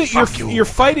 Most of it, Fuck you're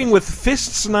fighting with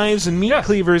fists, knives, and meat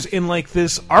cleavers in like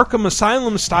this Arkham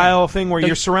Asylum style thing where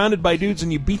you're surrounded by dudes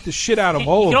and you beat the shit out of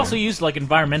all of them. You can also use like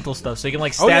environmental stuff, so you can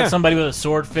like stab somebody with a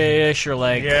swordfish or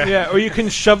like or you can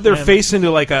shove their face into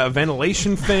like a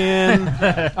ventilation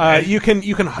fan. You can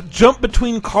jump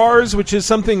between cars, which is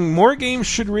something more games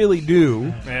should really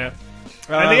do. Yeah.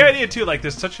 And the idea too, like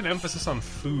there's such an emphasis on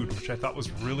food, which I thought was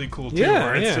really cool too.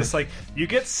 Where it's just like you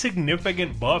get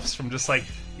significant buffs from just like,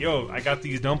 yo, I got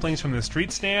these dumplings from the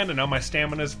street stand, and now my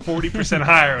stamina's 40%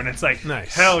 higher, and it's like,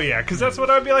 nice. Hell yeah, because that's what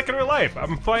I'd be like in real life.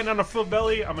 I'm fighting on a full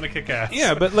belly, I'm gonna kick ass.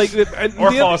 Yeah, but like, or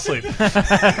fall asleep.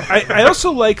 I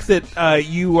also like that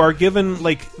you are given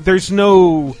like there's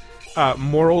no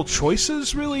moral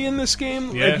choices really in this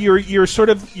game. Yeah. Like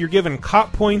you're given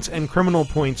cop points and criminal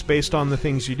points based on the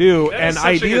things you do, and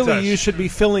ideally you should be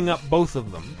filling up both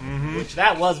of them. Mm-hmm. Which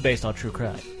that was based on True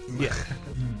Crime. Yeah.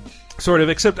 Sort of,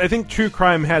 except I think True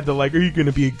Crime had the like, are you going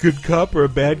to be a good cop or a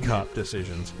bad cop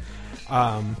decisions.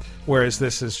 Whereas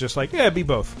this is just like, yeah, be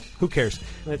both. Who cares?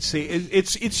 Let's see.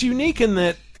 It's unique in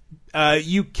that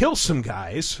you kill some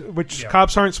guys, which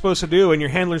cops aren't supposed to do, and your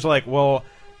handler's like, well,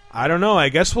 I don't know, I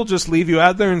guess we'll just leave you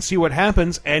out there and see what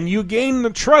happens, and you gain the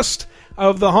trust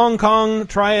of the Hong Kong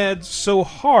triads so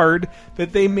hard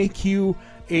that they make you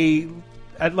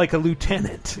like a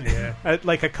lieutenant,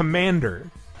 like a commander.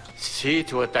 See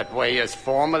to it that Wei is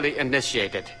formally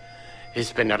initiated.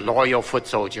 He's been a loyal foot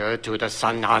soldier to the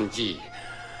Sun Han Ji.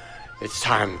 It's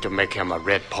time to make him a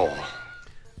Red Pole.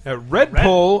 Red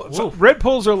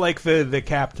Poles are like the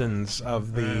captains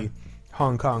of the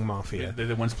Hong Kong Mafia. They're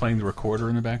the ones playing the recorder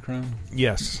in the background?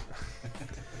 Yes.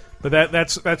 But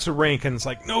that's a rank, and it's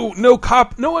like, no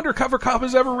undercover cop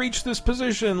has ever reached this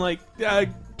position. Like,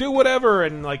 do whatever,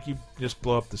 and like you just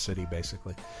blow up the city,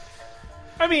 basically.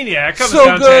 I mean, yeah, it comes So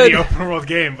down good. to any open world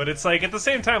game, but it's like at the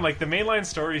same time, like the mainline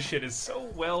story shit is so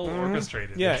well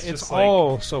orchestrated. Yeah, it's it's just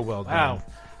all so well done. Wow.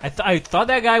 I thought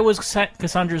that guy was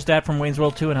Cassandra's dad from Wayne's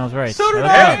World 2, and I was right. So did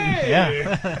I.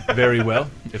 Yeah. Very well,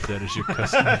 if that is your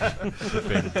custom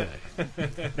faded day.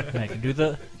 I can do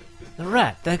the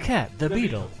rat, the cat, the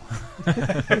beetle.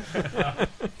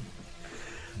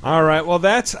 All right, well,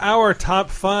 that's our top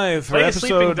 5 for Play episode.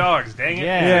 Sleeping Dogs, dang it.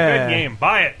 Yeah. It's a good game.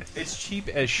 Buy it. It's cheap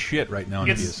as shit right now on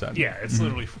the PS7. Yeah, it's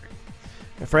literally free.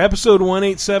 For episode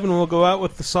 187, we'll go out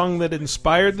with the song that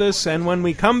inspired this, and when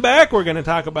we come back, we're going to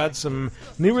talk about some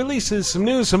new releases, some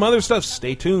news, some other stuff.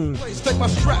 Stay tuned. Take my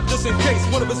strap just in case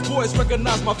one of his boys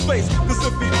recognize my face. Cause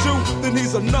if he do, then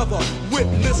he's another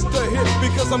witness to hit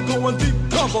because I'm going deep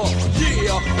cover.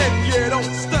 Yeah, and yeah,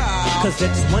 don't stop. Cause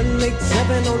it's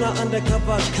 187 on an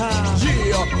undercover car.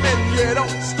 Yeah, and yeah, don't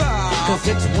stop. Cause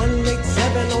it's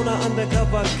 187 on an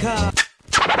undercover car.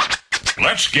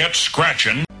 Let's get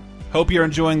scratching. Hope you're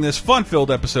enjoying this fun-filled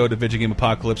episode of Video Game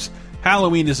Apocalypse.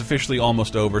 Halloween is officially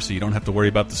almost over, so you don't have to worry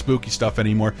about the spooky stuff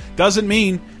anymore. Doesn't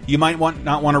mean you might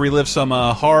not want to relive some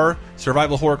horror,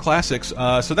 survival horror classics.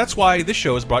 So that's why this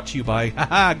show is brought to you by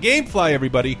GameFly,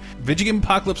 everybody. Video Game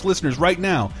Apocalypse listeners right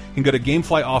now can go to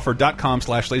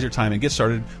GameFlyOffer.com/lasertime and get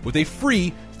started with a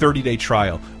free 30-day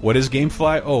trial. What is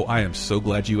GameFly? Oh, I am so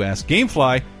glad you asked.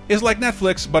 GameFly is like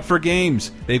Netflix, but for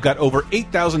games. They've got over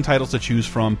 8,000 titles to choose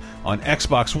from on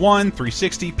Xbox One,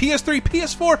 360, PS3,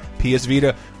 PS4, PS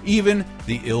Vita, even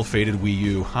the ill-fated Wii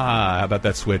U. How about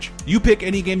that Switch? You pick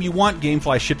any game you want,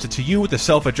 GameFly ships it to you with a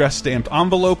self-addressed stamped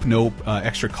envelope, no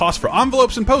extra cost for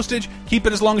envelopes and postage. Keep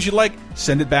it as long as you like,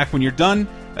 send it back when you're done.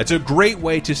 It's a great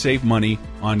way to save money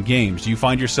on games. Do you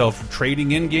find yourself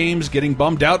trading in games, getting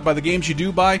bummed out by the games you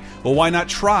do buy? Well, why not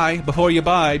try before you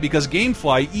buy? Because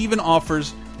GameFly even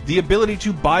offers the ability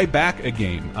to buy back a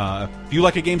game. If you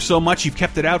like a game so much you've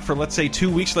kept it out for, let's say,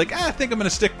 2 weeks, like, I think I'm going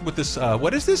to stick with this,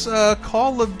 what is this,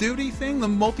 Call of Duty thing? The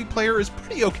multiplayer is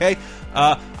pretty okay.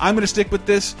 I'm going to stick with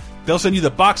this. They'll send you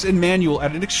the box and manual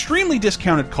at an extremely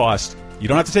discounted cost. You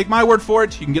don't have to take my word for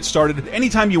it. You can get started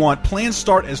anytime you want. Plans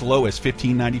start as low as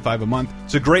 $15.95 a month.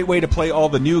 It's a great way to play all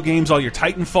the new games, all your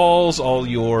Titanfalls, all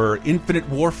your Infinite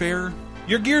Warfare,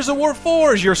 your Gears of War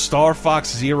 4s, your Star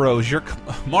Fox Zeros, your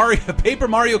Paper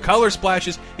Mario Color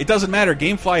Splashes. It doesn't matter.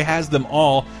 GameFly has them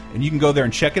all, and you can go there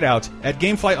and check it out at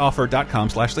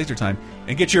GameFlyOffer.com/lasertime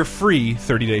and get your free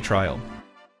 30-day trial.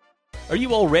 Are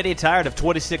you already tired of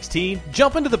 2016?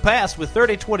 Jump into the past with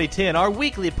 30-2010, our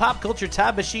weekly pop culture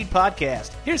time machine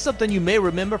podcast. Here's something you may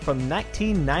remember from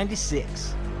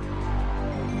 1996.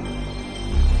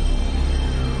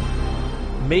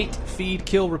 Mate, feed,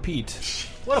 kill, repeat.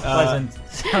 What a pleasant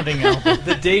sounding album.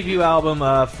 The debut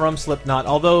album from Slipknot,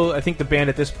 although I think the band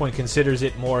at this point considers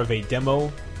it more of a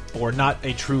demo or not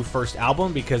a true first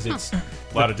album because it's a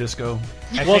lot of disco.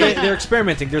 Well, they're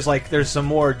experimenting. There's some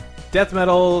more death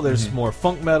metal, there's more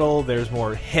funk metal, there's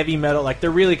more heavy metal. Like, they're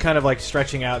really kind of like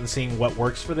stretching out and seeing what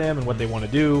works for them and what they want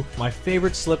to do. My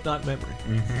favorite Slipknot memory.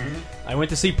 I went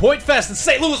to see Point Fest in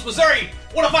St. Louis, Missouri.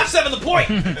 105.7 The Point.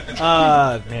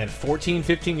 Man, 14,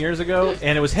 15 years ago,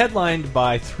 and it was headlined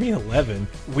by 311.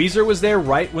 Weezer was there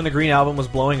right when the Green Album was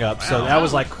blowing up, so that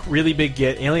was like really big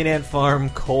get. Alien Ant Farm,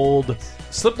 Cold.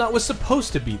 Slipknot was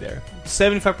supposed to be there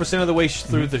 75% of the way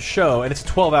through the show, and it's a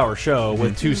 12-hour show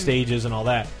with 2 stages and all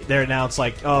that. They're announced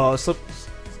like, oh,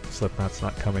 Slipknot's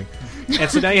not coming.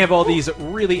 And so now you have all these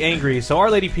really angry. So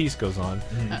Our Lady Peace goes on,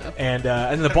 and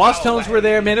the Boss Tones were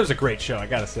there. Man, it was a great show, I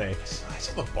gotta say. I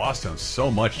saw the Boss Tones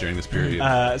so much during this period.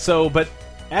 But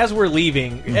as we're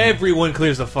leaving, everyone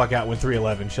clears the fuck out when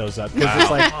 311 shows up. Because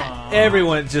it's like,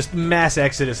 everyone, just mass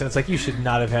exodus. And it's like, you should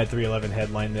not have had 311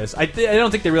 headline this. I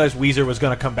don't think they realized Weezer was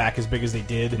going to come back as big as they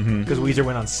did. Because Weezer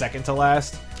went on second to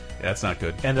last. Yeah, that's not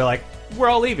good. And they're like, we're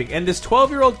all leaving. And this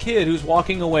 12-year-old kid who's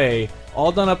walking away,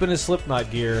 all done up in his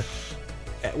Slipknot gear,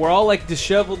 we're all like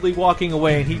disheveledly walking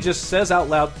away, and he just says out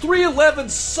loud, 311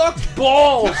 sucks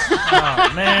balls!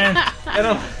 Oh, man.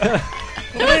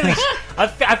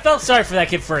 I felt sorry for that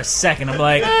kid for a second. I'm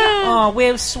like, oh, we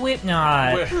have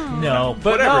Slipknot. No,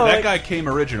 but whatever. That guy came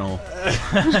original.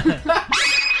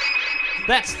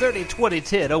 That's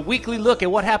 30-20-10, a weekly look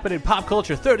at what happened in pop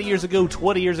culture 30 years ago,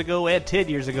 20 years ago, and 10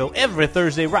 years ago, every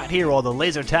Thursday right here on the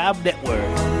Laser Time Network.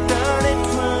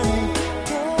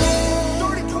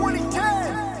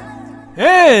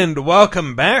 And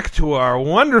welcome back to our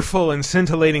wonderful and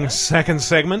scintillating second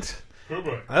segment.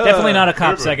 Definitely not a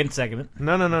cop second segment.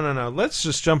 No. Let's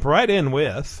just jump right in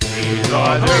with... These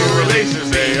are the new releases,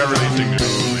 they are releasing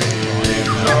newly. These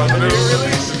are the new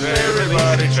releases,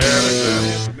 everybody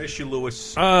cherishes them. Miss you, Lewis.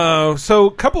 So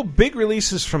a couple big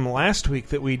releases from last week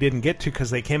that we didn't get to because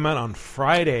they came out on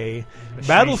Friday.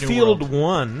 Battlefield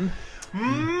 1...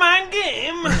 My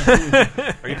game.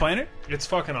 Are you playing it? It's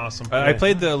fucking awesome. I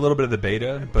played a little bit of the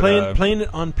beta. But, playing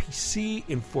it on PC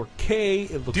in 4K.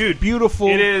 It looks beautiful.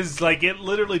 It is like it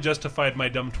literally justified my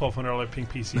dumb $1,200 pink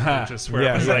PC purchase.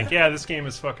 Where I was like, this game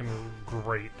is fucking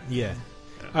great. Yeah.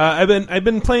 I've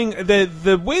been playing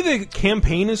the way the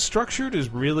campaign is structured is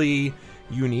really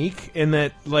unique in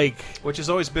that which has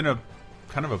always been a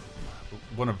kind of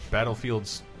one of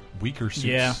Battlefield's weaker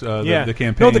suits. The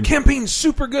campaign. No, the campaign's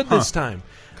super good this time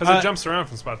because it jumps around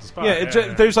from spot to spot.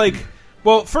 There's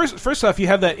first off, you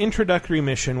have that introductory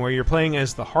mission where you're playing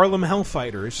as the Harlem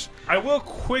Hellfighters. I will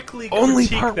quickly only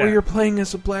critique part that. where you're playing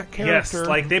as a black character. Yes,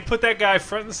 like they put that guy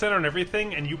front and center and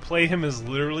everything, and you play him as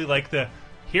literally like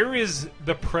here is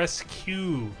the press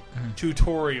Q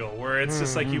tutorial where it's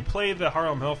just like you play the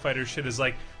Harlem Hellfighters shit is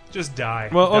like. Just die.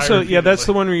 Well, die also, repeatedly. That's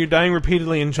the one where you're dying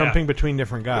repeatedly and jumping between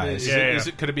different guys.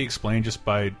 Could it be explained just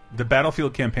by the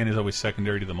Battlefield campaign is always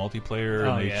secondary to the multiplayer,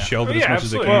 and they shelve it as much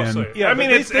as they can. Absolutely. I mean,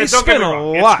 they spend a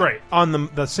lot on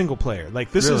the single player.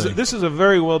 Like this is a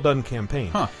very well done campaign.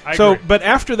 Huh. But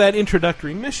after that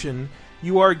introductory mission,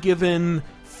 you are given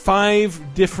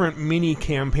 5 different mini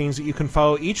campaigns that you can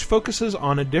follow. Each focuses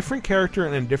on a different character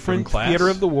and a different theater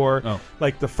of the war. Oh.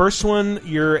 Like the first one,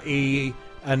 you're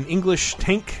an English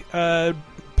tank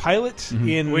pilot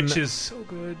which is so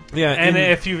good. Yeah, and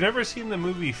if you've never seen the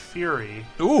movie Fury,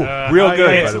 real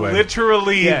good. It's by the way.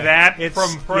 literally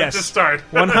from front to start,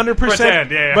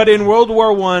 100%. But in World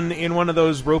War I, in one of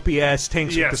those ropey ass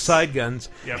tanks with the side guns.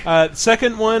 Yep.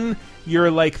 Second one,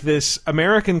 you're like this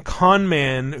American con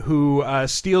man who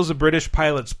steals a British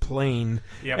pilot's plane,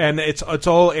 and it's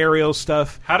all aerial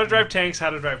stuff. How to drive tanks,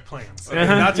 how to drive planes. Okay,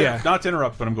 not to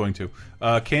interrupt, but I'm going to.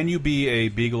 Can you be a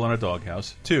beagle on a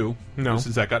doghouse? 2. No.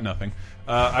 Since that got nothing.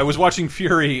 I was watching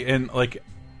Fury, and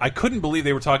I couldn't believe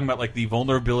they were talking about the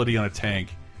vulnerability on a tank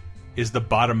is the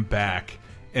bottom back.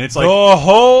 And it's like the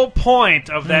whole point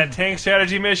of that tank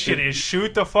strategy mission is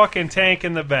shoot the fucking tank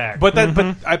in the back. But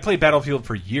I played Battlefield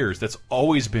for years. That's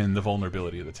always been the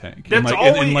vulnerability of the tank. That's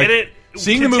always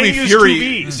seeing the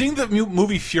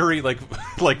movie Fury,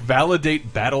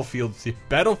 validate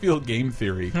Battlefield game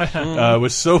theory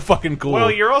was so fucking cool. Well,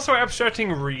 you're also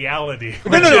abstracting reality.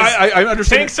 No, I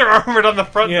understand. Tanks are armored on the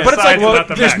front, but it's sides, not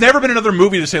the there's back. never been another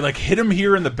movie to say hit them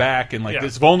here in the back and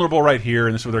it's vulnerable right here,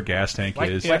 and this is where their gas tank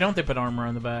is. Why don't they put armor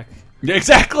on the back? Yeah,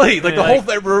 exactly. The whole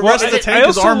rest of the tank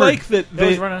is armored. I also like that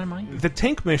the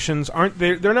tank missions aren't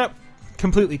they're not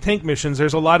completely tank missions.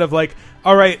 There's a lot of like,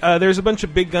 all right, there's a bunch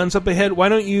of big guns up ahead. Why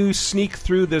don't you sneak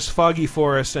through this foggy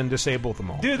forest and disable them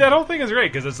all? Dude, that whole thing is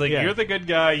great because it's like Yeah. you're the good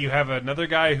guy. You have another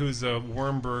guy who's a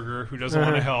wormburger who doesn't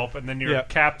want to help, and then your Yeah.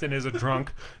 captain is a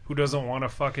drunk who doesn't want to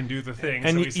fucking do the thing.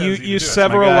 And so he you sends you you to do it.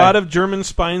 sever a lot of German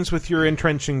spines with your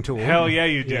entrenching tool. Hell yeah,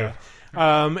 you do.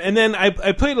 And then I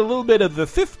played a little bit of the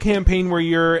 5th campaign where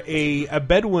you're a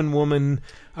Bedouin woman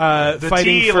fighting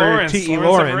T.E. for Lawrence, T.E. Lawrence of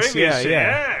Lawrence. Arabia Yeah, shit.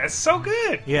 yeah. It's so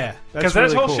good. Yeah, because that's that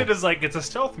really whole cool. shit is like it's a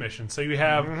stealth mission. So you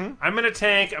have Mm-hmm. I'm in a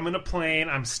tank, I'm in a plane,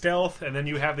 I'm stealth, and then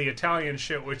you have the Italian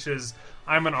shit, which is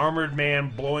I'm an armored man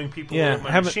blowing people Yeah, with my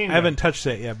I machine gun. haven't touched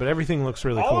that yet, but everything looks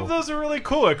really All cool. of those are really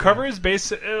cool. It covers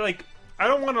basic like I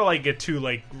don't want to like get too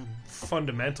like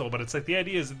fundamental, but it's like the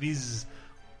idea is that these.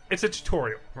 It's a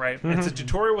tutorial, right? Mhm. It's a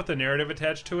tutorial with a narrative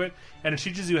attached to it, and it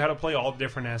teaches you how to play all the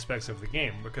different aspects of the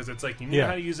game. Because it's like you know Yeah.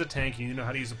 how to use a tank, you know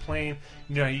how to use a plane,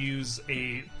 you know how to use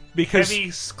a Because heavy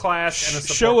class and a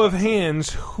support show of class.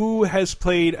 hands, who has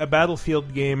played a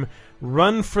Battlefield game,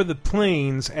 run for the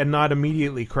planes, and not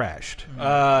immediately crashed?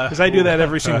 Because I do that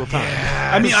every single time.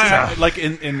 I mean, I, like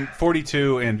in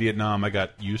 42 and Vietnam, I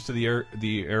got used to the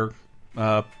air.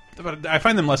 But I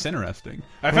find them less interesting.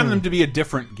 I find them to be a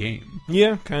different game.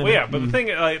 Yeah, kind of. Well, yeah, but the thing,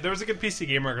 there was a good PC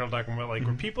game article talking about like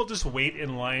when people just wait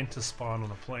in line to spawn on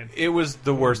a plane. It was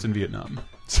the worst in Vietnam.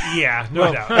 Yeah, no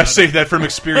Well, doubt. I say that from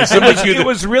experience. It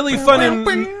was really fun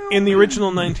in the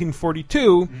original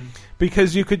 1942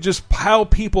 because you could just pile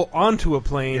people onto a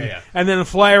plane and then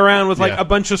fly around with like Yeah. a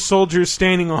bunch of soldiers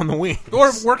standing on the wing.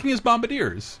 Or working as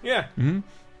bombardiers. Yeah.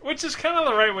 Which is kind of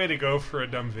the right way to go for a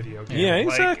dumb video game. Yeah, Like,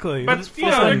 exactly. but It's you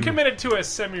know, fun. they're committed to a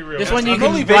semi-real. This one you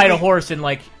can ride a horse and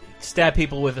like stab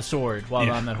people with a sword while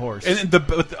Yeah. on that horse. And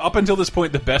up until this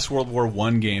point, the best World War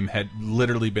I game had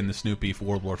literally been the Snoopy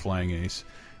World War Flying Ace,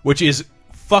 which is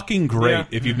fucking great Yeah.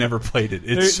 if you've never played it.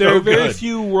 It's there so are very good.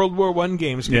 few World War I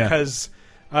games Yeah. because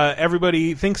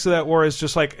everybody thinks of that war as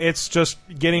just like it's just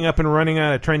getting up and running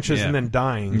out of trenches Yeah. and then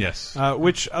dying. Yes.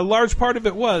 Which a large part of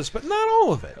it was, but not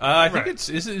all of it. I think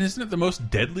isn't it the most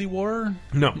deadly war?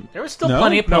 No. There was still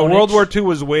plenty of No, ponage. World War II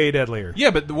was way deadlier. Yeah,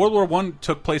 but the World War I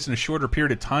took place in a shorter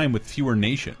period of time with fewer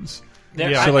nations.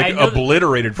 There- So like I know that-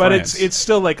 obliterated But France. it's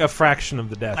still like a fraction of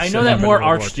the deaths. I know that more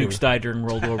archdukes died during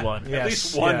World War One. Yes, At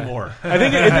least one yeah. more. I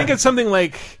think it's something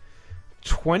like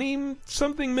 20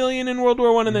 something million in World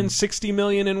War One and then 60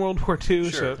 million in World War Two.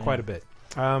 Sure. So quite a bit.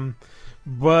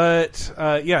 But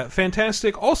yeah,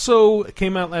 fantastic. Also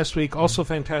came out last week. Also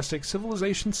fantastic.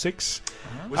 Civilization 6.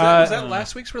 Was that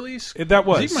last week's release? That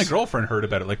was. Even my girlfriend heard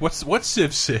about it. Like, what's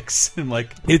Civ 6? And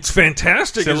like, It's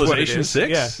fantastic. is what it Civilization is.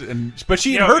 6. Yeah. And but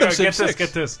she had Yo, heard yo, of Civ get 6. this,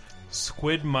 get this.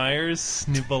 Squid Myers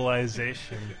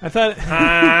Snivelization. I thought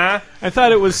Huh? I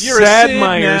thought it was You're a Sad Sid now.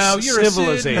 Myers You're a Sid.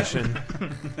 Civilization.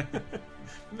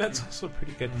 That's also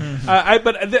pretty good.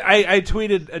 I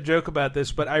tweeted a joke about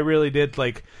this, but I really did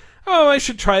like. Oh, I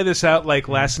should try this out like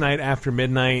last night after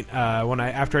midnight.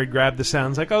 After I grabbed the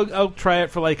sounds, like I'll try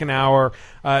it for like an hour.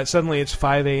 Suddenly it's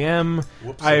 5 a.m.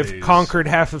 Whoopsies. I've conquered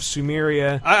half of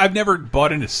Sumeria. I've never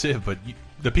bought into Civ, but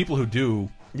the people who do,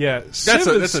 Yeah,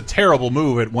 that's a terrible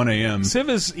move at 1 a.m. Civ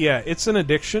is it's an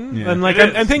addiction, Yeah. and like It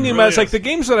is. I'm thinking It about really it's like is. the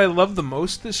games that I love the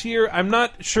most this year. I'm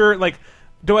not sure like.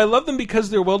 Do I love them because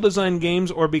they're well-designed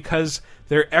games or because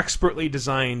they're expertly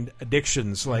designed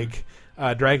addictions like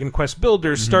Dragon Quest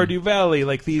Builders, Stardew Valley,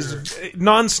 like these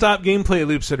non-stop gameplay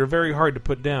loops that are very hard to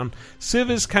put down?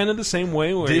 Civ is kind of the same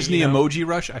way. Where, Disney you know, Emoji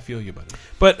Rush, I feel you, buddy.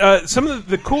 But some of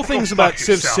the cool things about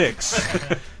Civ 6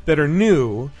 that are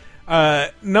new,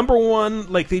 number one,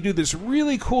 like they do this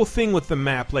really cool thing with the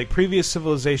map. Like previous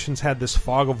civilizations had this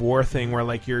fog of war thing where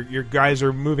like your guys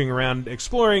are moving around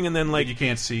exploring and then like You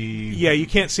can't see. yeah, you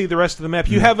can't see the rest of the map.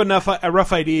 You have a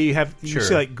rough idea. You Sure.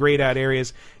 see like grayed out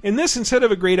areas. In this, instead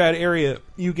of a grayed out area,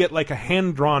 you get like a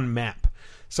hand drawn map.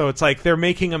 So it's like they're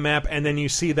making a map, and then you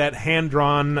see that hand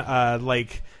drawn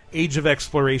like Age of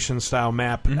Exploration style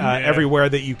map everywhere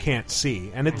that you can't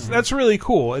see, and that's really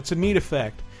cool. It's a neat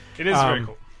effect. It is very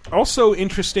cool. Also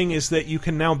interesting is that you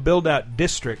can now build out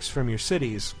districts from your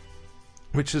cities,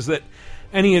 which is that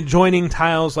any adjoining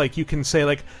tiles, like you can say,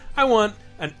 like I want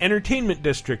an entertainment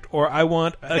district, or I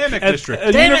want Hammock district.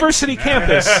 a Damn it. university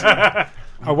campus.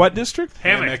 A what district?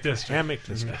 Hammock District. Hammock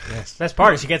district. Yes. Best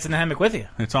part is she gets in the hammock with you.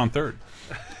 It's on third.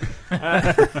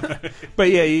 But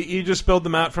yeah, you just build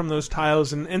them out from those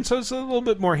tiles, and so it's a little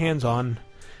bit more hands-on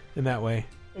in that way.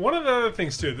 One of the other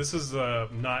things too, this is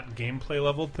not gameplay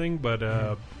level thing, but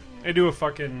I do a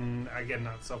fucking, again,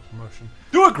 not self-promotion.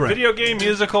 Do it, Greg. Video game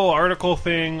musical article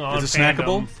thing on Is it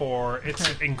Fandom snackable?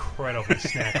 it's incredibly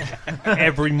snackable.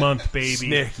 Every month, baby.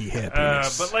 Snacky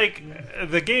happiness. But, like,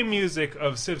 the game music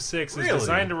of Civ 6 is Really?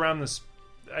 designed around this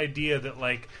idea that,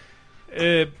 like,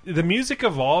 the music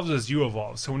evolves as you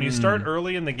evolve. So when you start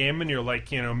early in the game and you're,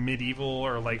 like, you know, medieval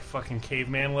or, like, fucking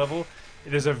caveman level,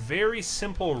 there's a very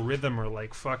simple rhythm or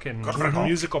like fucking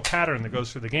musical pattern that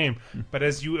goes through the game. But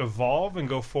as you evolve and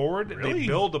go forward, they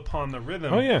build upon the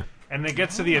rhythm. Oh, yeah. And it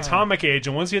gets to the atomic age,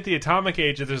 and once you hit the atomic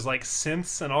age, there's like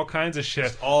synths and all kinds of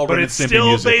shit. all but Ren it's and Stimpy still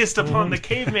music. based upon the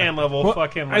caveman level. Well,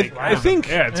 Fucking like I think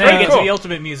yeah, it's And then very you get cool. to the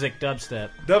ultimate music, dubstep.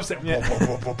 Dubstep.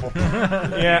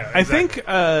 Yeah, I think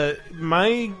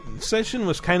my session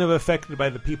was kind of affected by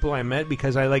the people I met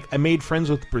because I made friends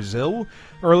with Brazil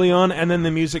early on, and then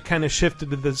the music kind of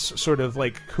shifted to this sort of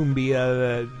like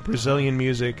cumbia, Brazilian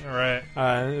music. All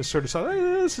right. Sort of thought,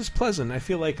 this is pleasant. I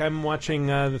feel like I'm watching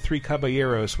the Three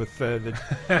Caballeros with the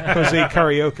Jose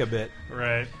Carioca bit.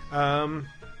 Right.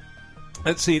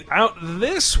 Let's see. Out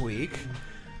this week,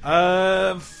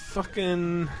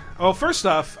 fucking. Oh, first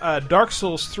off, Dark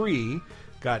Souls 3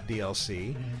 got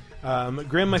DLC.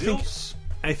 Grim,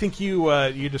 I think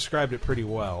you described it pretty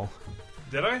well.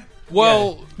 Did I?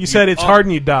 Well, you said it's hard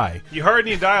and you die. You hard and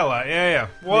you die a lot. Yeah.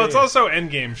 Well, Yeah, it's yeah. also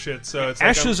endgame shit. So it's like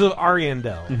Ashes of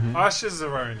Ariandel. Ashes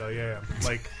of Arendelle. Yeah.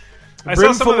 Like I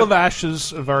Brim saw some full of of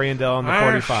ashes of Ariandel on the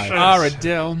 45.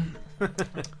 Arendelle.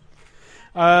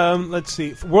 Let's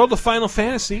see. World of Final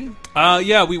Fantasy.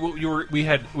 Yeah, we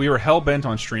were hell bent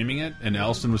on streaming it, and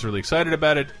Elston was really excited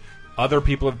about it. Other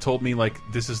people have told me like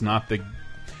this is not the.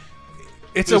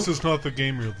 This is not the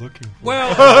game you're looking for. Well,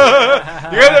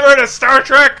 you guys ever heard of Star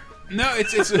Trek? No,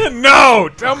 it's no.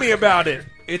 Tell me about it.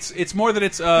 It's more that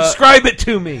it's describe it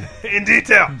to me in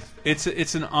detail.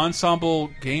 It's an ensemble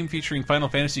game featuring Final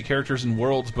Fantasy characters and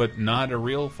worlds, but not a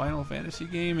real Final Fantasy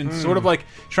game, and sort of like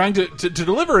trying to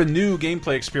deliver a new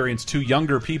gameplay experience to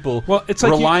younger people. Well, it's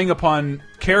like relying upon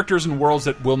characters and worlds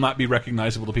that will not be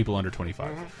recognizable to people under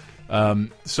 25.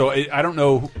 So I don't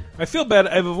know. I feel bad.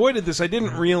 I've avoided this. I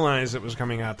didn't realize it was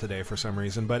coming out today for some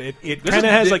reason, but it This kind of is-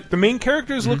 has it- like the main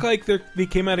characters look like they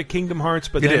came out of Kingdom Hearts,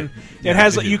 but It then did. it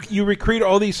has they like you recreate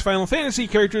all these Final Fantasy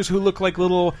characters who look like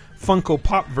little Funko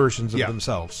Pop versions of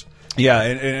themselves. Yeah,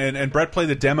 and Brett played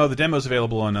the demo. The demo's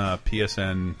available on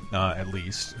PSN at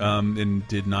least, and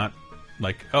did not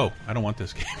like. Oh, I don't want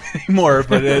this game anymore.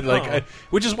 But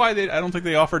which is why I don't think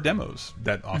they offer demos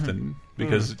that often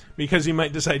because you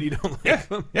might decide you don't like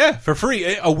them. Yeah, for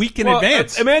free a week in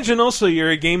advance. Imagine also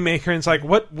you're a game maker and it's like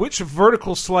which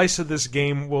vertical slice of this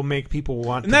game will make people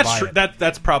want And to that's buy true. it.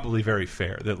 That's probably very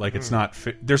fair. That like it's not.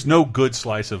 There's no good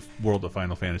slice of World of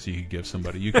Final Fantasy you could give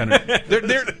somebody. You kind of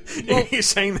You're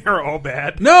saying they're all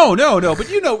bad? No. But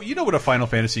you know what a Final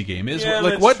Fantasy game is. Yeah,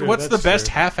 like that's true, what's the that's best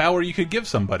true. half hour you could give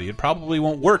somebody? It probably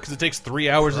won't work because it takes 3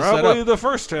 hours to set Probably up. the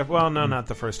first half. Well, no, not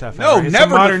the first half. No, hour. It's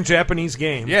never a modern the- Japanese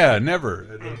game. Yeah, never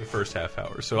the first half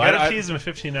hour. So You gotta I tease them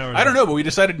 15 hours. I don't know, but we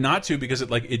decided not to because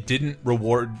it didn't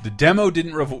reward the demo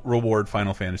didn't reward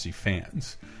Final Fantasy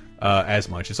fans as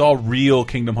much. It's all real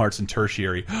Kingdom Hearts and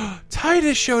tertiary.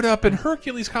 Titus showed up in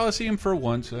Hercules Coliseum for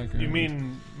 1 second. You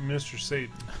mean Mr.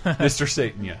 Satan? Mr.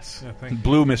 Satan? Yes, Yeah, thank you.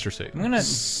 Blue Mr. Satan. I'm gonna.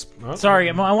 Sorry,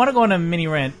 I want to go on a mini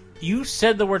rant. You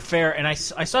said the word fair, and I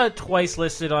saw it twice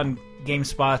listed on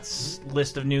GameSpot's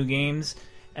list of new games.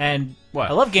 And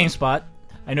I love GameSpot.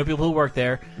 I know people who work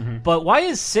there. But why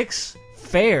is 6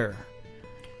 fair?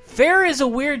 Fair is a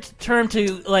weird term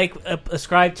to like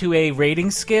ascribe to a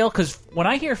rating scale because when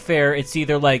I hear fair, it's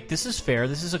either like this is fair,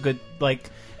 this is a good like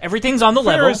everything's on the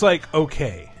Fair level. is like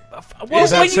okay. Well,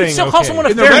 Is that when you saying still call okay? someone a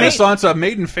In the fair Renaissance,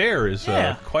 Maiden Fair is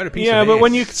quite a piece of Yeah, but ace.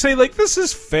 when you say like this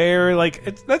is fair,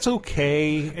 like that's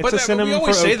okay. It's But a synonym we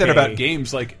always for say that okay. about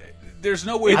games. Like, there's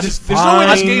no way. It's There's no way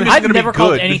this fine. game is I've going to be never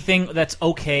called good. anything that's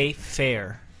okay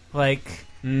fair. Like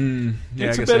yeah, It's I a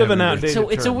guess I bit of haven't an either. outdated so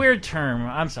it's a term. weird term.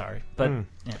 I'm sorry, but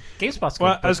yeah. GameSpot's good.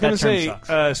 Well, but I was going that to term say,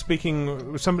 sucks.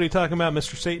 speaking, was somebody talking about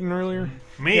Mr. Satan earlier?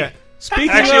 Me. Yeah. Speaking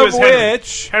Actually, it of was Henry.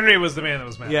 which, Henry was the man that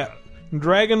was mad. yeah, about it.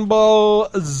 Dragon Ball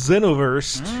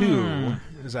Xenoverse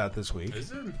 2 is out this week.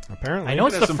 Is it? Apparently, I know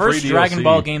it's have the some first free Dragon DLC.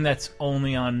 Ball game that's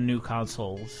only on new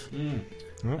consoles.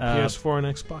 Well, PS4 and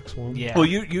Xbox One. Yeah. Well,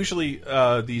 usually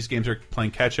these games are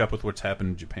playing catch up with what's happened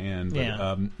in Japan. But,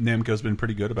 Yeah. Namco's been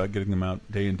pretty good about getting them out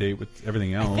day and date with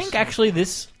everything else. I think actually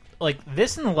this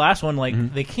and the last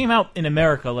one they came out in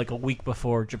America like a week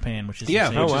before Japan, which is Yeah,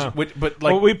 insane. which is- wow. but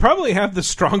like well, we probably have the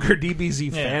stronger DBZ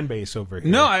Yeah. fan base over here.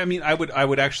 no, I mean I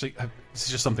would actually. This is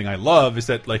just something I love is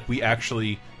that like we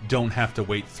actually don't have to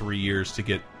wait 3 years to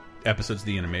get episodes of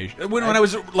the animation. When I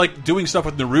was like doing stuff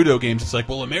with Naruto games, it's like,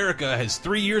 well, America has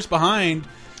 3 years behind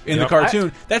in the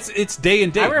cartoon. It's day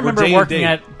and date. I remember working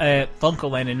at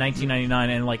Funkoland in 1999,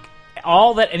 and like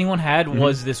all that anyone had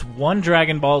was this one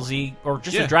Dragon Ball Z or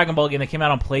just a Dragon Ball game that came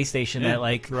out on PlayStation that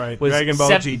like was Dragon Ball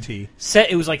GT.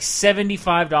 It was like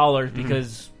 $75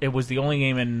 because it was the only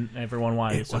game and everyone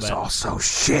wanted it. So was bad. also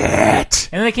shit.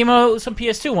 And then they came out with some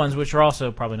PS2 ones, which are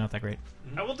also probably not that great.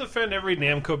 I will defend every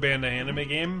Namco Bandai anime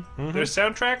game. Their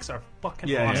soundtracks are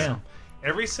fucking awesome. Yeah.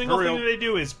 Every single thing that they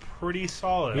do is pretty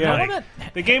solid. Yeah.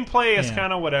 Like, the gameplay is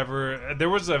kind of whatever. There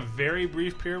was a very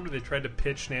brief period where they tried to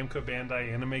pitch Namco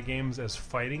Bandai anime games as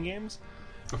fighting games,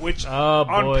 which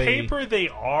on paper they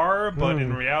are, but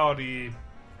in reality,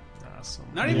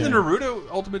 not even the Naruto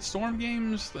Ultimate Storm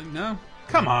games. Like, no,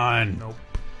 come on. Nope.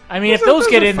 I mean, if those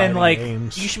get in, then like you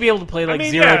should be able to play like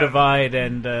Zero Divide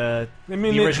and the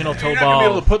original Tobal. You're not gonna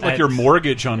be able to put like at- your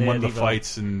mortgage on one of the Evo.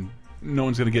 fights, and no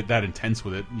one's gonna get that intense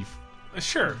with it.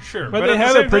 Sure. But they at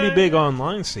have the a same pretty time- big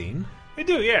online scene. They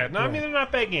do, yeah. No, I mean, they're not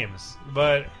bad games.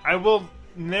 But I will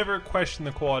never question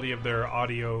the quality of their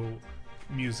audio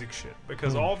music shit.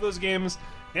 Because all of those games,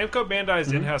 Namco Bandai's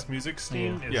in-house music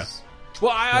scene is... Yeah.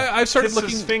 Well, I've started kisses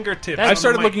looking... fingertips. I've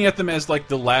started on the looking at them as like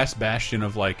the last bastion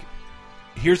of like,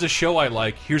 here's a show I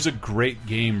like, here's a great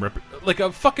game, like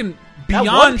a fucking That One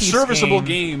beyond Piece serviceable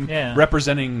game, game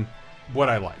representing what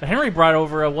I like. Henry brought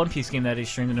over a One Piece game that he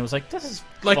streamed, and it was like, this is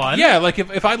Like, fun. yeah, like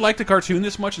if I liked a cartoon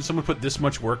this much and someone put this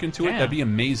much work into it, that'd be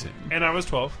amazing. And I was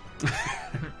 12.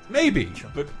 Maybe,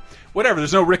 but whatever.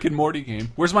 There's no Rick and Morty game.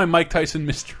 Where's my Mike Tyson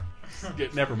mystery?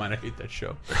 Never mind. I hate that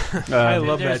show. I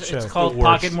love that show. It's called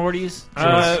Pocket Mortys.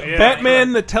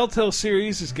 Batman: The Telltale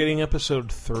series is getting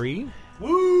episode 3.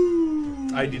 Woo!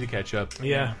 I need to catch up.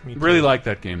 Yeah, me too. Really like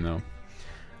that game though.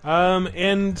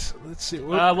 And let's see.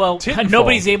 Well, Titanfall.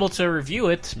 nobody's able to review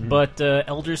it, but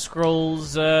Elder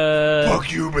Scrolls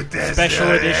Fuck you, Bethesda.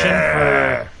 Special Edition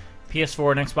for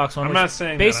PS4 and Xbox One. I'm which not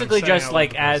saying that, basically I'm saying just I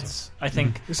like love ads. I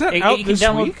think Is that you out can this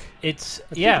download, week? It's I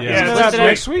think yeah, it's it's out listed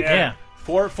next as- week? Yeah.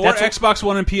 For That's what- Xbox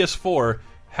One and PS4,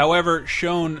 however,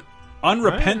 shown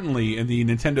unrepentantly in the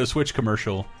Nintendo Switch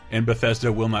commercial, and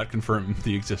Bethesda will not confirm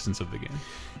the existence of the game.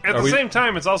 At Are the we- same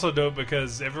time, it's also dope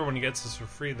because everyone gets this for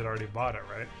free that already bought it,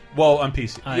 right? Well, on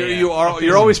PC,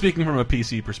 you're always speaking from a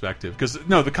PC perspective because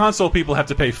no, the console people have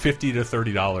to pay $50 to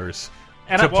 $30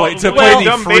 to play the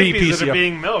dumb free babies that PC. are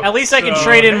being milked. At least I can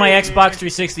trade in my Xbox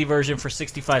 360 version for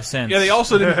 65 cents. Yeah, they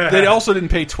also didn't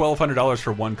pay $1,200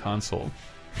 for one console.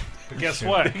 But guess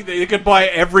what? They could buy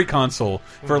every console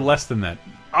for less than that.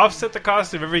 Offset the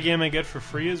cost of every game I get for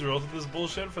free as a result of this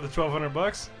bullshit for the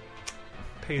 $1,200.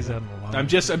 Pays out in the long I'm run.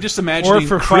 just imagining Or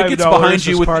for crickets $5 behind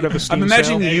you as with part of a Steam I'm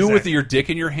imagining sale. you with Exactly. your dick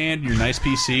in your hand, your nice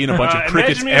PC, and a bunch of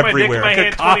crickets imagine me and everywhere. My dick in my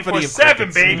hand Cacophony of 24/7,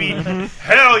 crickets. baby.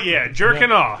 Hell yeah,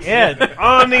 jerking off. Yeah.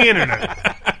 On the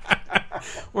internet.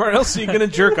 Where else are you going to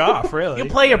jerk off, really? You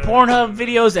play your Pornhub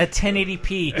videos at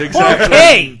 1080p.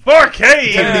 Exactly. 4K!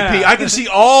 4K! 1080p. I can see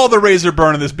all the razor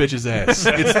burn on this bitch's ass.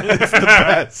 It's the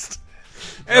best.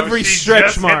 Every she stretch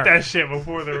just mark. hit that shit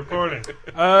before the recording.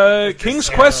 King's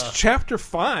Quest Chapter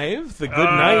 5, The Good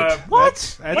Night.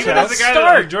 What? That's Even as a guy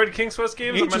that enjoyed King's Quest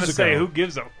games, I'm going to Ages say, ago. who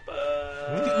gives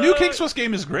a New King's Quest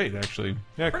game is great, actually.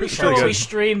 Yeah, Pretty Chris- sure good. when we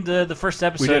streamed the first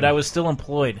episode, did. I was still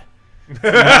employed.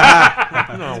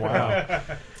 Oh, wow.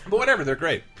 But whatever, they're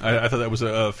great. I thought that was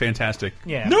a fantastic.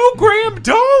 Yeah. No, Graham,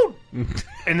 don't.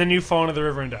 And then you fall into the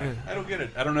river and die. I don't get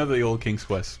it. I don't know the old King's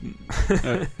Quest.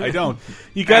 I don't.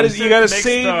 You got to Makes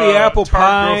save the apple tart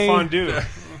pie. girl fondue.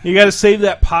 You got to save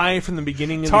that pie from the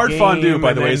beginning of Tart the game. fondue, by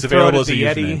and the way, then is throw it available at as a the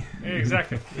username. Yeti. Yeah,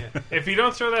 exactly. If you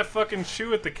don't throw that fucking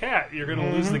shoe at the cat, you're going to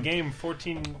lose the game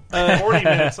 40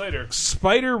 minutes later.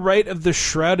 Spider Rite of the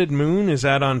Shrouded Moon is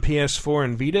out on PS4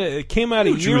 and Vita. It came out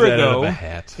a Who drew year that out ago. of a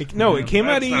hat? It came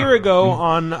out a That's year not- ago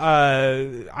on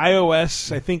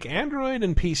iOS, I think Android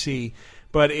and PC.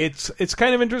 But it's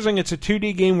kind of interesting. It's a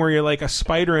 2D game where you're like a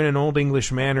spider in an Old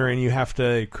English manor, and you have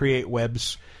to create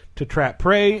webs to trap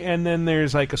prey. And then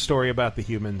there's like a story about the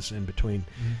humans in between.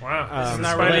 Wow. This is The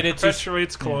not spider related to-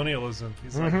 perpetuates colonialism.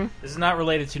 He's like, This is not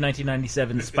related to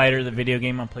 1997 Spider, the video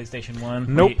game on PlayStation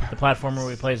 1. Nope. The platform where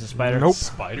we play as a spider. Nope.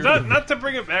 Spider. not to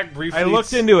bring it back briefly. I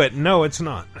looked into it. No, it's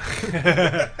not.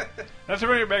 Not to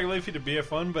bring it back briefly to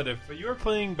BF1, but if you are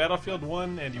playing Battlefield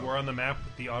 1 and you are on the map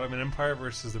with the Ottoman Empire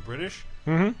versus the British,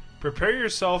 prepare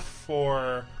yourself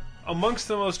for amongst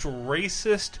the most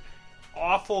racist,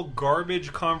 awful,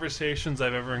 garbage conversations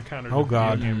I've ever encountered. Oh, in a video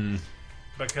God. game.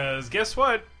 Because guess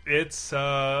what? It's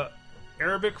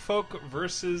Arabic folk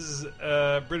versus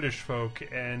British folk,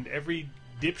 and every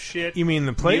dipshit. You mean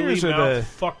the players or mealy-mouthed the-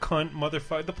 fuck cunt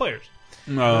motherfucker? The players.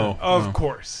 of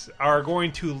course, are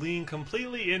going to lean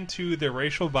completely into their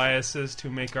racial biases to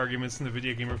make arguments in the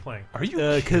video game we're playing. Are you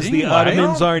because the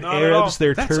Ottomans aren't Arabs,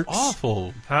 they're That's Turks.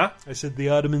 awful. Huh? I said the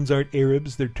Ottomans aren't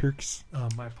Arabs, they're Turks. Oh,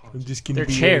 my apologies. I'm just gonna They're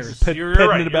be chairs. You're pedant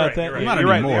right, about that. you're right. Not You're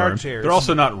right, anymore. they are chairs. They're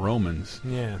also not Romans.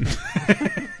 Yeah.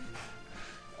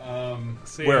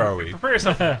 So, Where are we? Prepare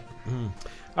yourself.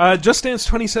 Just Dance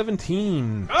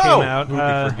 2017 Oh! came out. Who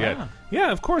could forget?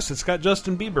 Yeah, of course. It's got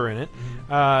Justin Bieber in it,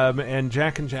 and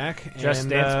Jack and Jack, Just and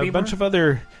Dance a Bieber? bunch of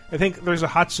other. I think there's a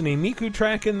Hatsune Miku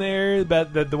track in there.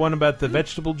 About the one about the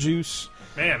vegetable juice.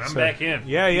 Man, I'm back in.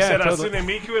 Yeah, You yeah, said totally.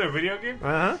 Hatsune Miku in a video game? Uh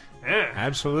huh. Yeah.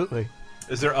 Absolutely.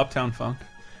 Is there Uptown Funk?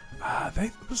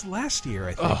 That was last year,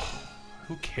 I think. Oh,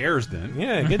 who cares then?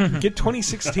 Yeah, get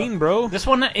 2016, bro. This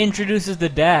one introduces the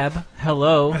dab.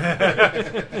 Hello.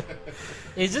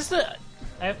 Is this the?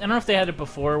 I don't know if they had it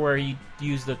before where you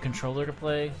use the controller to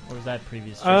play, or was that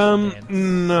previous? Just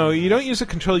No, you don't use a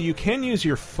controller. You can use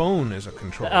your phone as a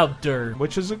controller. Oh, dirt.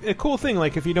 Which is a cool thing.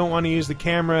 Like if you don't want to use the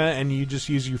camera and you just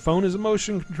use your phone as a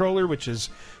motion controller, which is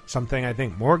something I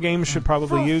think more games should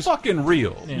probably use. Fucking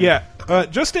real. Yeah.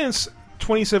 Just Dance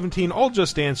 2017, all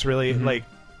Just Dance really, like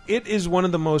it is one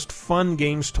of the most fun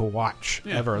games to watch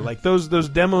ever. Like those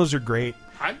demos are great.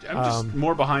 I'm just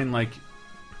more behind, like,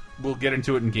 we'll get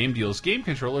into it in game deals. Game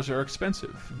controllers are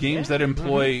expensive. Games that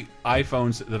employ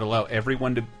iPhones that allow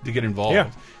everyone to get involved. Yeah.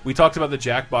 We talked about the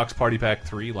Jackbox Party Pack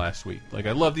 3 last week. Like,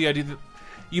 I love the idea that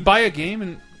you buy a game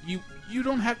and you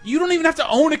don't even have to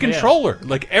own a controller.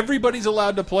 Like, everybody's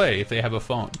allowed to play if they have a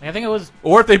phone. I think it was,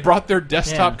 or if they brought their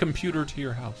desktop computer to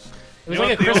your house. It was You know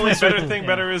like what a the only Christmas better thing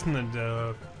better is than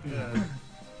the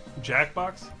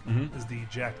Jackbox is the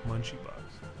Jack Munchie box.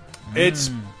 It's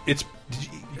You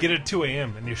get it at 2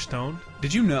 a.m. and you're stoned.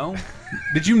 Did you know?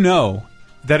 Did you know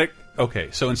that it? Okay,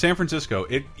 so in San Francisco,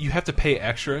 you have to pay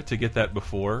extra to get that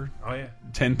before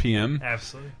 10 p.m.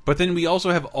 Absolutely. But then we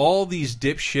also have all these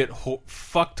dipshit,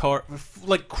 fucktard,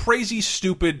 like crazy,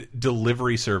 stupid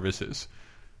delivery services.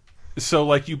 So,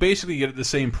 like, you basically get it the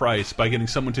same price by getting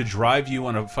someone to drive you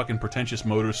on a fucking pretentious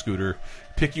motor scooter,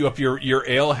 pick you up your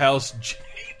Ale House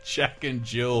Jack and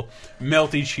Jill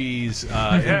melty cheese,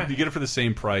 and you get it for the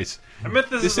same price. I meant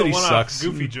this is a city one-off sucks.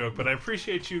 goofy joke, but I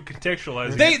appreciate you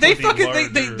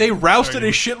contextualizing. They rousted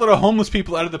a shitload of homeless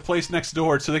people out of the place next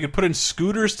door so they could put in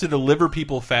scooters to deliver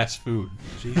people fast food.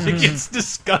 It's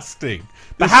disgusting.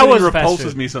 But This how city was fast repulses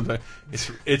food? me sometimes.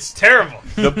 It's terrible.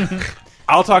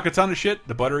 I'll talk a ton of shit.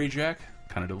 The buttery Jack,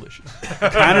 kind of delicious.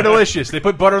 Kind of delicious. They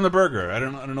put butter on the burger. I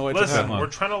don't know why it took that Listen, long. we're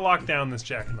trying to lock down this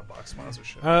Jack in the Box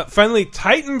sponsorship. Finally,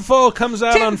 Titanfall comes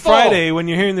out on Friday. When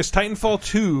you're hearing this, Titanfall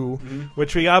 2,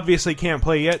 which we obviously can't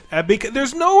play yet because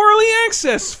there's no early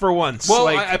access for once. Well,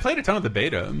 like, I played a ton of the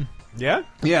beta. Yeah?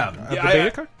 Yeah. The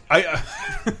beta card?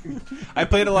 I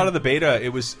played a lot of the beta.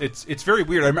 It's very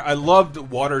weird. I loved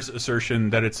Water's assertion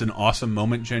that it's an awesome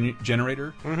moment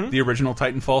generator. The original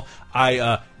Titanfall.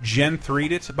 I Gen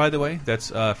 3'd it, by the way. That's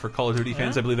for Call of Duty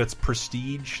fans. I believe that's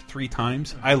Prestige 3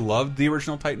 times. I loved the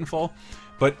original Titanfall,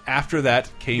 but after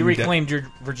that came you reclaimed your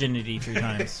virginity 3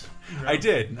 times. I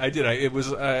did. I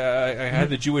had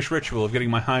the Jewish ritual of getting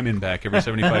my hymen back every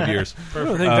 75 years. I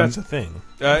don't think that's a thing.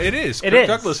 It is. It Kirk is.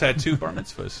 Douglas had 2 bar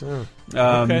mitzvahs.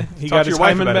 Okay. He Talk got to his your wife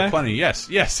hymen about it back? plenty. Yes,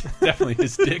 definitely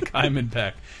his dick hymen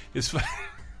back. His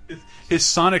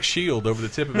sonic shield over the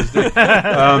tip of his dick.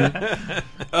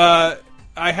 I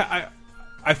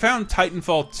found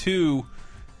Titanfall 2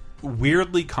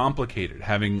 weirdly complicated,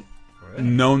 having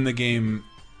known the game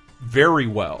very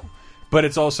well. But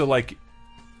it's also like,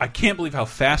 I can't believe how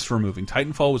fast we're moving.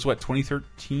 Titanfall was what,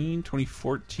 2013,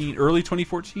 2014, early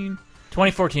 2014?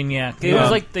 2014, yeah. It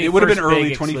was like the it would have been first early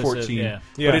big 2014. exclusive,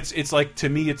 But it's like, to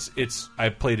me, it's I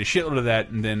played a shitload of that,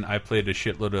 and then I played a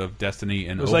shitload of Destiny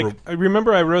and It was like, I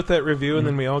remember I wrote that review and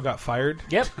then we all got fired.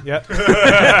 Yep. Yep.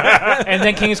 And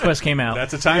then King's Quest came out.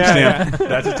 That's a timestamp.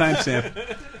 That's a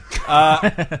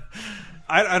timestamp.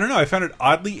 I don't know. I found it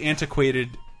oddly antiquated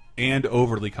and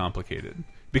overly complicated.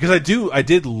 Because I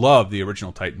did love the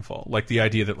original Titanfall, like the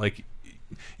idea that like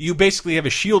you basically have a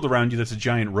shield around you that's a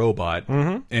giant robot,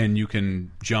 and you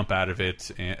can jump out of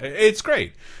it, and it's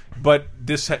great. But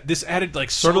this added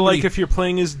like Sort of so like many, if you're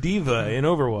playing as D.Va in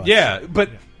Overwatch. yeah. But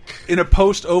in a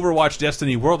post Overwatch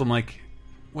Destiny world, I'm like,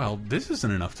 well, this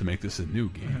isn't enough to make this a new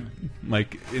game.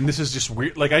 Like, and this is just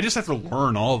weird. Like, I just have to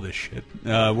learn all this shit.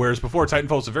 Whereas before,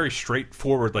 Titanfall was a very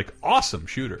straightforward, like, awesome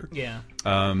shooter. Yeah.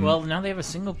 Well, now they have a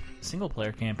single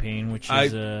player campaign, which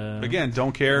is again,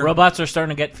 don't care. Robots are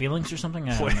starting to get feelings or something.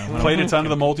 I don't know. Played a ton of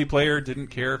the multiplayer. Didn't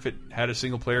care if it had a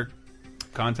single player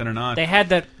content or not. They had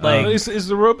that like is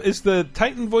the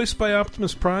Titan voiced by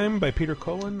Optimus Prime by Peter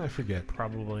Cullen? I forget.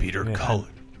 Probably Peter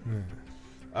Cullen.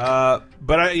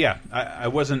 But I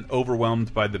wasn't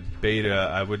overwhelmed by the beta.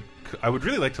 I would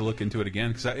really like to look into it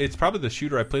again because it's probably the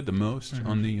shooter I played the most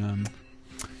on the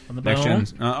next gen.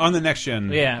 On the next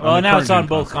gen. Yeah. Well, now it's on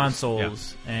both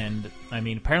consoles, and I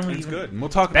mean, apparently it's even good. And we'll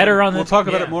talk better about, on the. We'll talk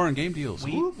about it more in game deals.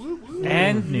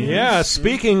 And news. Yeah.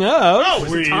 Speaking of,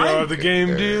 we are the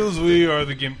game deals. We are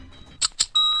the game.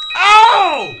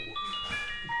 Oh!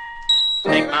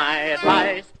 Take my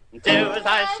advice, do as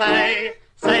I say.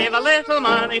 Save a little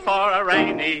money for a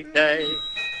rainy day.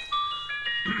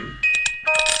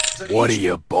 What are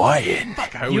you buying?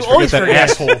 I always forget that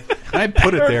asshole. I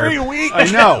put it there. Every week. I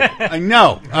know.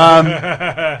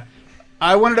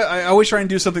 I wanted to. I always try and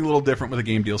do something a little different with a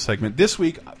game deal segment. This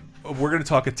week, we're going to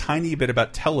talk a tiny bit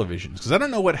about televisions because I don't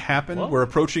know what happened. We're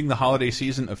approaching the holiday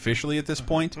season officially at this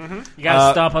point. You got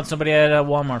to stomp on somebody at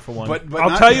Walmart for one. But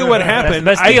I'll tell you what happened.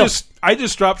 That's the best deal. I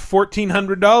just dropped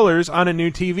 $1,400 on a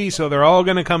new TV, so they're all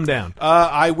going to come down.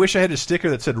 I wish I had a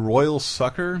sticker that said "Royal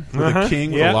Sucker" with a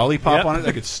king with a lollipop on it.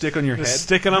 I could stick on your head.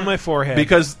 Stick it on my forehead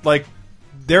because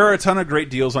there are a ton of great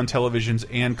deals on televisions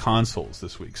and consoles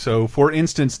this week. So, for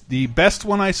instance, the best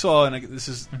one I saw, and this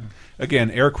is,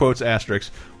 again, air quotes,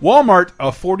 asterisk, Walmart, a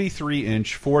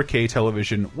 43-inch 4K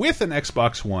television with an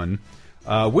Xbox One,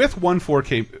 with one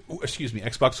 4K, excuse me,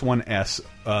 Xbox One S,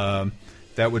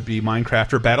 that would be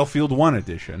Minecraft or Battlefield 1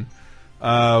 edition,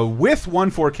 with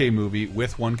one 4K movie,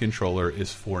 with one controller, is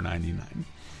 $499.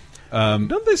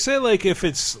 Don't they say like if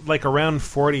it's like around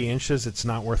 40 inches, it's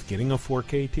not worth getting a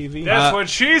 4K TV? That's what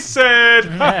she said.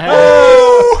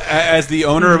 As the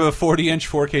owner of a 40-inch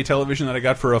 4K television that I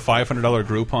got for a $500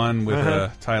 Groupon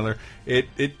with Tyler,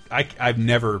 I've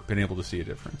never been able to see a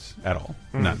difference at all,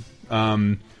 none.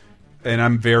 And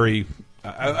I'm very.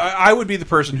 I would be the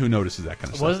person who notices that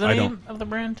kind of stuff. What was the name of the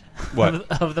brand? What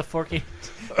of the 4K?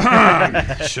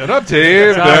 Shut up,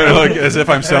 Dave. Like, as if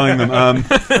I'm selling them.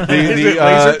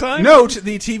 Laser Time? Note: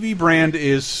 the TV brand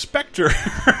is Spectre.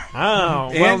 Oh,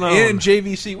 well known. And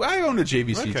JVC. Well, I owned a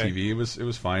JVC TV. It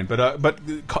was fine. But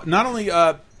not only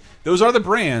those are the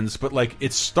brands, but like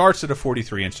it starts at a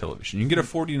 43-inch television. You can get a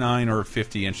 49 or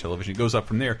 50-inch television. It goes up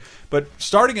from there. But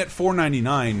starting at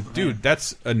 $499, dude,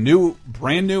 that's a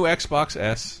brand new Xbox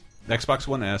S, Xbox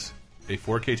One S. A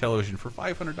 4K television for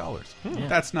 $500.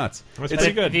 That's nuts. That's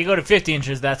pretty good. If you go to 50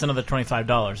 inches, that's another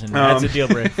 $25, and that's a deal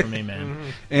break for me, man.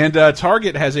 And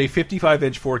Target has a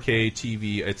 55-inch 4K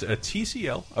TV. It's a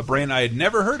TCL, a brand I had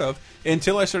never heard of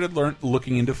until I started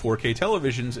looking into 4K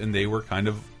televisions, and they were kind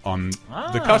of on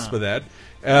the cusp of that.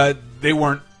 They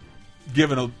weren't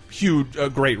given a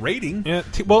great rating. Yeah.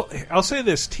 Well, I'll say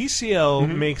this: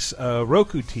 TCL makes a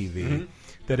Roku TV.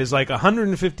 That is like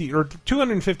 $150 or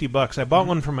 $250. I bought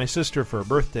one for my sister for her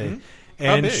birthday,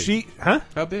 and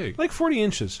How big? Like 40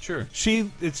 inches. Sure.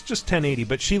 It's just 1080,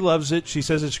 but she loves it. She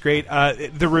says it's great.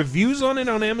 The reviews on it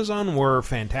on Amazon were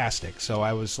fantastic, so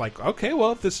I was like, okay,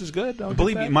 well, if this is good, I'll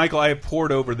believe me, Michael. I have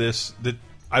poured over this.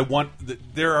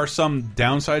 There are some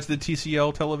downsides to the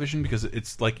TCL television because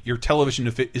it's like your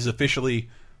television is officially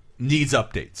needs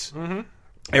updates.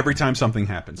 Every time something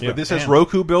happens. But this has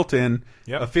Roku built in,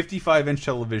 a 55-inch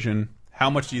television. How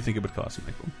much do you think it would cost,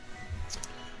 Michael?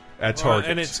 At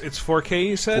Target. And it's 4K,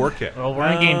 you said? 4K. Well, we're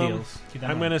in game deals.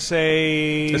 I'm going to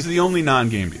say... This is the only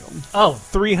non-game deal. Oh.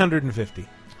 $350.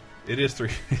 It is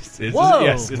Whoa.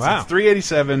 Yes, it's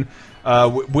 $387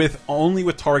 only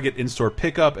with Target in-store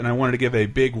pickup, and I wanted to give a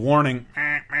big warning.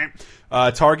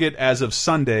 Target, as of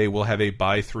Sunday, will have a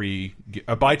buy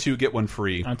two, get one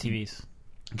free. On TVs.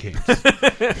 Games.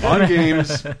 On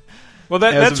games. Well,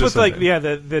 that's with like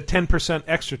the 10%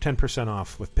 extra 10%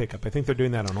 off with pickup. I think they're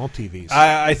doing that on all TVs.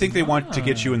 I think they want to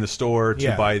get you in the store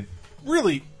to buy.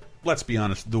 Really, let's be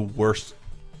honest, the worst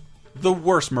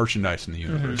merchandise in the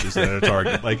universe is at a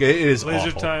Target. Like it is Laser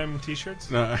awful. Time T-shirts.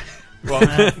 Well,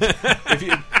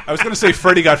 I was going to say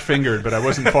Freddy Got Fingered, but I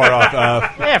wasn't far off.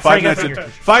 Five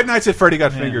Nights at Freddy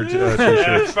Got Fingered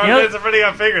T-shirts. Five Nights at Freddy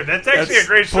Got Fingered. That's actually a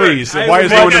great shirt. Please, why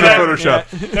is no one in the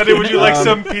Photoshop? Daddy, would you like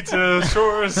some pizza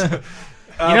shores?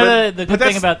 The good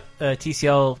thing about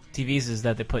TCL TVs is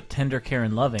that they put tender care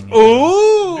and loving.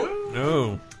 Ooh!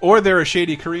 No. Or they're a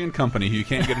shady Korean company who you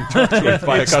can't get in touch with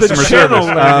via It's customer the channel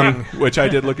service, which I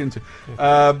did look into.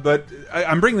 But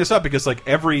I'm bringing this up because like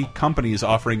every company is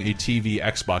offering a TV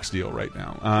Xbox deal right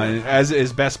now, as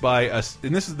is Best Buy.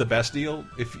 And this is the best deal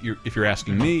if you're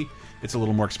asking me. It's a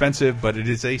little more expensive, but it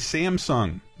is a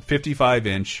Samsung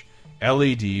 55-inch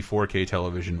LED 4K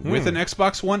television with an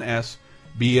Xbox One S,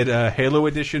 be it a Halo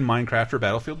Edition, Minecraft, or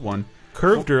Battlefield 1,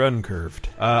 Curved or uncurved?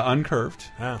 Uncurved,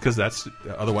 because that's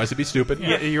otherwise it'd be stupid.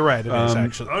 Yeah, you're right. It is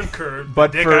actually uncurved.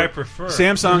 But the dick for I prefer.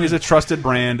 Samsung is a trusted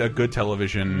brand, a good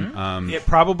television. It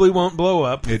probably won't blow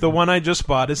up. The one I just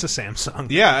bought is a Samsung.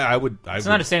 Yeah, I would. It's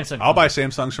not a Samsung I'll buy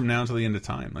Samsungs from now until the end of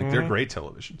time. Like they're great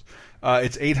televisions.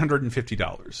 It's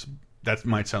 $850. That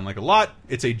might sound like a lot.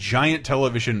 It's a giant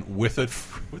television with an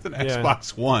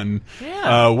Xbox One,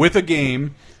 with a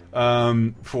game.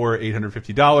 For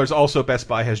 $850. Also, Best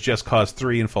Buy has Just Cause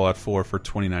 3 and Fallout 4 for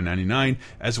 $29.99,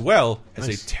 as well as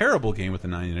a terrible game with a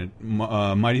 9 in it,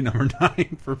 Mighty Number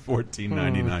 9 for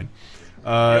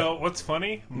 $14.99. What's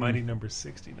funny? Mighty Number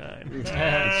 69.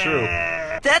 That's true.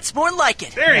 That's more like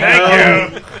it. There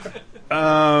you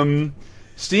go.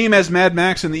 Steam has Mad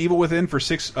Max and The Evil Within for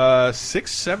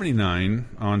 $6.79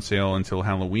 on sale until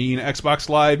Halloween. Xbox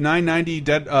Live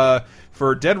 $9.90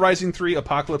 for Dead Rising 3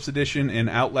 Apocalypse Edition and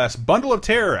Outlast Bundle of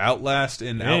Terror, Outlast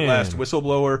and Outlast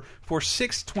Whistleblower for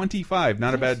 $6.25.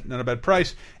 Not a bad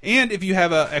price. And if you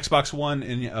have a Xbox One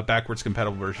and a backwards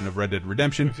compatible version of Red Dead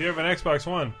Redemption, If you have an Xbox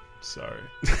One, sorry.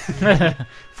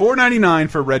 $4.99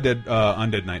 for Red Dead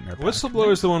Undead Nightmare Pack.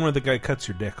 Whistleblower is the one where the guy cuts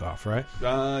your dick off, right?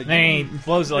 Then he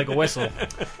blows it like a whistle.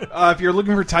 If you're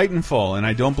looking for Titanfall, and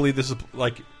I don't believe this is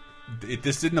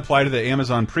this didn't apply to the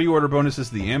Amazon pre-order bonuses,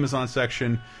 the Amazon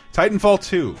section. Titanfall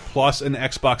 2 plus an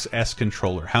Xbox S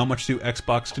controller. How much do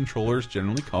Xbox controllers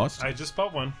generally cost? I just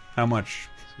bought one. How much?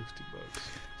 $60.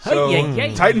 So,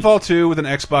 Titanfall 2 with an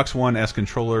Xbox One S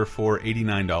controller for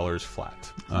 $89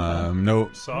 flat.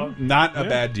 Not a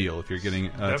bad deal if you're getting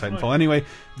Titanfall. Anyway,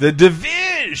 The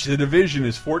Division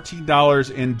is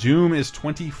 $14 and Doom is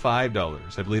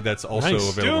 $25. I believe that's also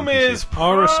available. Doom on PC. is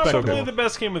probably the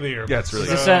best game of the year. Yeah, it's really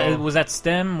good. Was that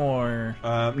STEM or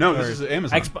no? This is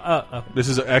Amazon. This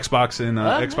is Xbox and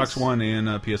Xbox One and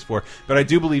PS4. But I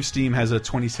do believe Steam has a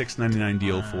 $26.99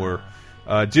 deal for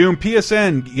Doom.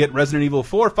 PSN, get Resident Evil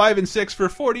 4, 5, and 6 for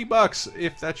 $40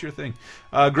 if that's your thing.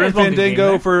 Grim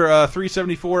Fandango for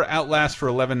 $3.74, Outlast for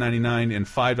 $11.99, and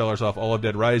 $5 off All of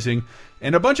Dead Rising,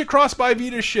 and a bunch of cross-buy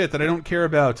Vita shit that I don't care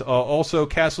about. Also,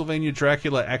 Castlevania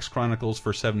Dracula X Chronicles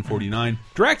for $7.49.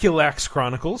 Dracula X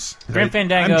Chronicles. Grim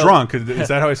Fandango. I'm drunk. Is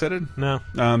that how I said it? No.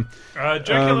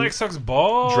 Dracula X sucks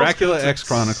balls. Dracula X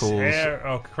Chronicles.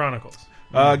 Chronicles.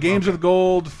 Games with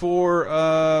Gold for.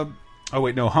 Oh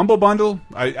wait, no, Humble Bundle.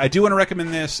 I do want to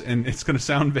recommend this, and it's going to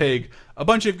sound vague. A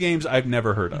bunch of games I've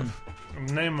never heard of.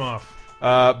 Name them off.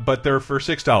 But they're for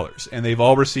 $6, and they've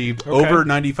all received over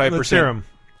 95%. Let's hear 'em.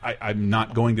 I'm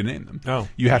not going to name them. Oh.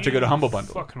 You have to go to Humble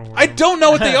Bundle. I don't know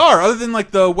what they are, other than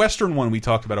like the Western one we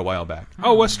talked about a while back.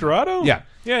 Oh, Westerado? Yeah.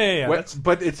 Yeah.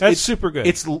 But that's super good.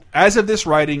 It's as of this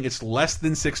writing, it's less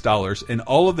than $6, and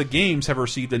all of the games have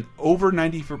received an over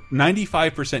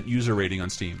 95% user rating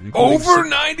on Steam. Over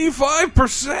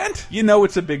 95%? You know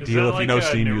it's a big deal if like you know a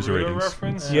Steam Naruto user ratings.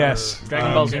 reference? Yes.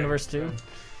 Dragon Ball Universe 2.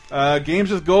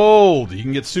 Games with Gold. You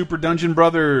can get Super Dungeon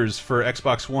Brothers for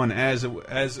Xbox One as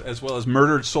well as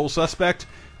Murdered Soul Suspect.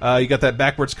 You got that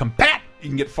backwards compat. You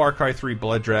can get Far Cry 3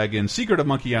 Blood Dragon, Secret of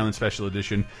Monkey Island Special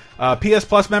Edition. PS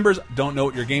Plus members don't know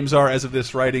what your games are as of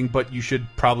this writing, but you should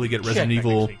probably get Resident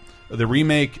Evil, the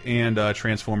remake, and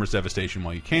Transformers Devastation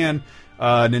while you can.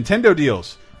 Nintendo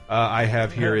deals. I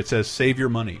have here, it says save your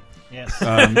money. Yes.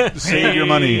 Save your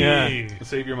money. Yeah.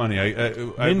 Save your money.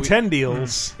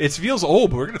 Nintendeals. It feels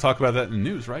old, but we're going to talk about that in the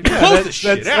news, right? Yeah,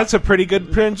 that's a pretty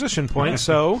good transition point.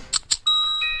 So,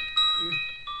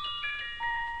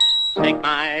 Take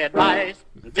my advice,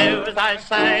 do as I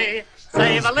say.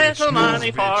 Save a little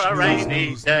money for a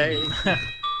rainy day.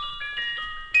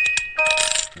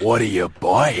 What are you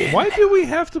buying? why do we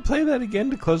have to play that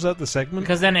again to close out the segment?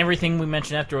 Because then everything we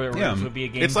mentioned afterwards would be a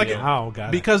game it's like deal.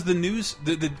 because the news,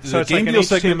 the So it's game like an deal HTML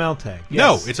segment. tag.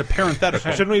 No, Yes. it's a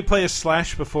parenthetical. Shouldn't we play a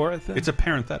slash before it then? It's a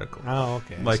parenthetical. Oh,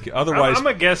 okay. Like otherwise, I'm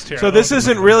a guest here. So this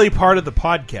isn't really part of the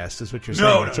podcast, is what you're saying?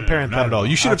 No, it's a not parenthetical. at all.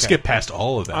 You should have Okay. skipped past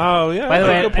all of that. Oh yeah. By the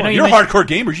way, good I know point. you You're mentioned- hardcore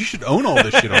gamers. You should own all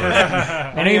this shit already.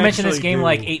 I know you mentioned this actually game do.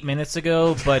 like 8 minutes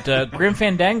ago, but Grim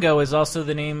Fandango is also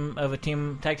the name of a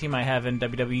tag team I have in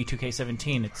WWE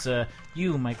 2K17. It's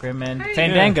you, Mike Grim, and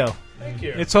Fandango. Thank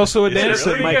you. It's also a Is it dance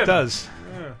really that Mike good? does.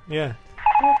 Yeah.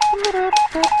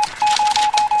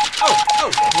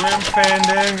 Grim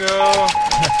Fandango.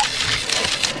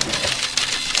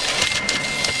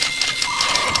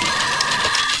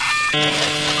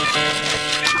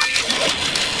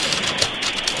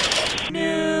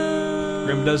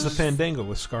 Grim Adam does the Fandango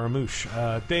with Scaramouche.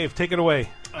 Dave, take it away.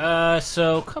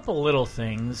 So a couple little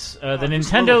things. The little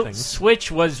Nintendo things.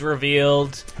 Switch was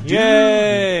revealed.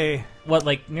 Yay! What,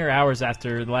 like mere hours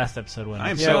after the last episode went?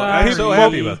 I'm so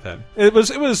happy about that. It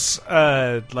was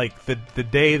like the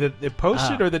day that it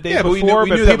posted or the day Yeah, but before, we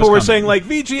knew but that people was were coming. saying like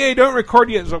VGA don't record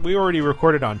yet. So we already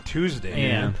recorded on Tuesday.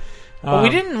 Yeah. But we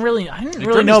didn't really. I didn't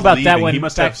really Grim know is about that leaving. when He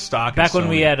must back, have stock in back when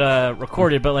we Sony. had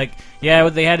recorded. But like, yeah,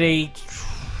 they had a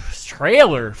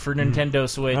trailer for Nintendo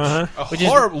Switch, A which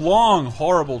long,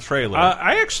 horrible trailer.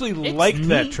 I actually liked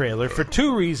that trailer for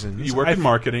two reasons. You work in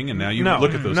marketing, and now you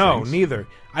look at those things. Neither.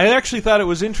 I actually thought it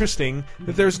was interesting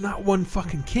that there's not one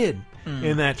fucking kid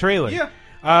in that trailer. Yeah.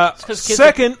 'cause kids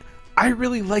Second, I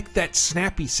really like that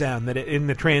snappy sound that in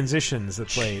the transitions that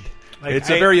played. Like,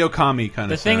 It's a very Okami kind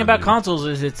the of thing sound, about yeah. consoles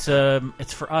is it's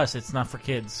for us. It's not for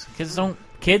kids.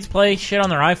 Kids play shit on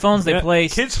their iPhones. They play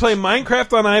kids play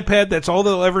Minecraft on iPad. That's all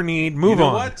they'll ever need. Move you know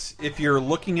on. What? If you're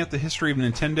looking at the history of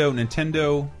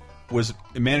Nintendo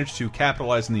managed to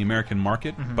capitalize in the American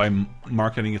market by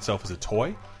marketing itself as a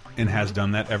toy, and has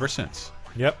done that ever since.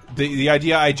 Yep. The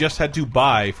idea I just had to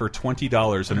buy for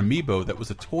 $20 an amiibo that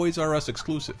was a Toys R Us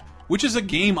exclusive, which is a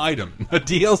game item, a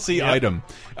DLC item.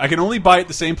 I can only buy it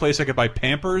the same place I could buy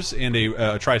Pampers and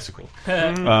a tricycle.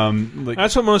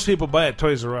 That's what most people buy at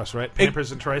Toys R Us, right?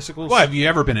 Pampers and tricycles. Well, have you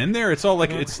ever been in there? It's all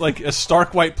like it's like a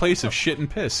stark white place of shit and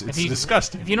piss. It's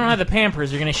disgusting. If you don't have the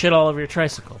Pampers, you're gonna shit all over your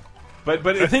tricycle. But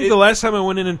I think the last time I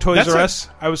went in Toys That's R a- Us,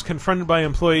 I was confronted by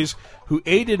employees who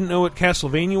A, didn't know what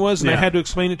Castlevania was, and I Yeah. had to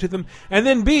explain it to them, and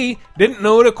then B, didn't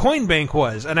know what a coin bank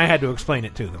was, and I had to explain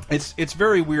it to them. It's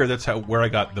very weird. That's where I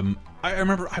got them. I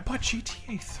remember I bought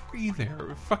GTA 3 there,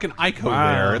 fucking Ico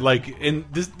Wow. there, like and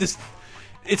this.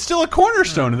 It's still a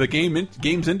cornerstone of the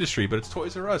games industry, but it's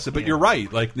Toys R Us. But you're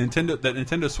right, like that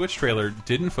Nintendo Switch trailer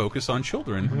didn't focus on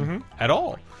children at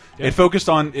all. Yeah. It focused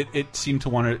on it seemed to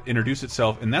want to introduce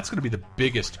itself, and that's going to be the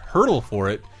biggest hurdle for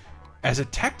it as a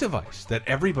tech device that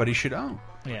everybody should own.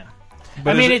 Yeah.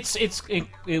 But I mean, is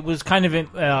it was kind of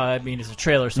I mean, it's a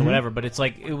trailer, so whatever. But it's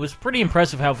like it was pretty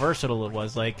impressive how versatile it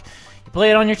was. Like you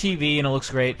play it on your TV and it looks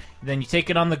great. Then you take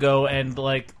it on the go, and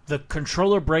like the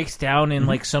controller breaks down in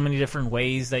like so many different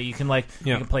ways that you can you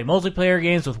can play multiplayer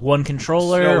games with one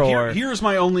controller. So here's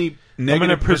my only negative. I'm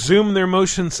going to presume they're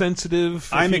motion sensitive.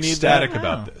 if I'm you need ecstatic that.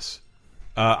 about this.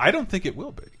 I don't think it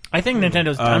will be. I think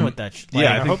Nintendo's done with that.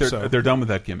 Yeah, I think so. they're done with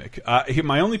that gimmick.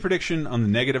 My only prediction on the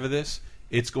negative of this,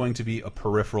 it's going to be a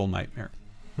peripheral nightmare.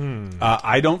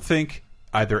 I don't think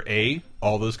either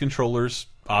all those controllers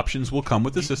options will come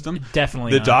with the system.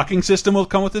 Definitely the not. docking system will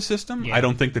come with the system. Yeah. I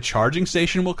don't think the charging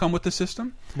station will come with the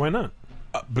system. Why not?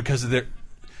 Because of their.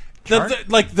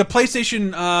 Like the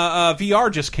PlayStation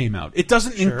VR just came out. It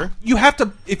doesn't. You have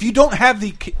to if you don't have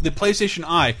the PlayStation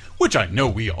Eye, which I know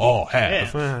we all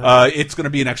have. It's going to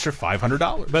be an extra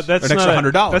 $500. But that's an extra not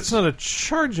 $100. That's not a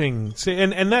charging. See,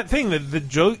 and that thing, the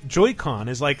Joy-Con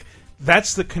is like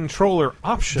that's the controller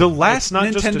option. The last It's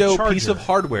not just a Nintendo charger. piece of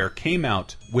hardware came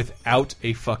out without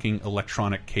a fucking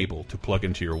electronic cable to plug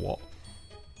into your wall.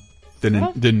 The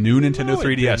new Nintendo No, it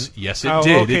 3DS. didn't. Yes, it Oh,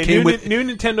 did. okay. It came new, with new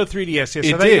Nintendo 3DS. Yes, it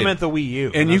I thought did. you meant the Wii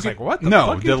U. And I you was could, like, what the no,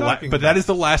 fuck are you talking but about? that is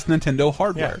the last Nintendo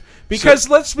hardware. Because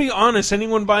let's be honest,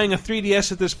 anyone buying a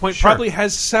 3DS at this point probably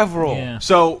has several.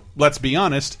 So let's be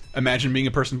honest. Imagine being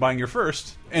a person buying your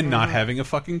first and not having a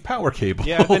fucking power cable.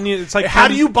 Yeah, then it's like how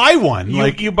do you buy one?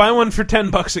 You buy one for $10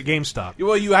 at GameStop.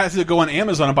 Well, you have to go on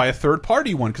Amazon and buy a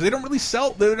third-party one because they don't really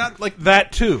sell. They're not like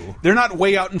that too. They're not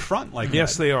way out in front like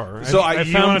Yes, that. they are. So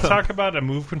you want to talk about a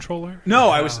Move controller? No,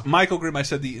 I was Michael Grimm. I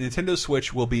said the Nintendo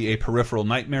Switch will be a peripheral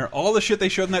nightmare. All the shit they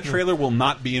showed in that trailer will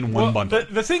not be in one bundle.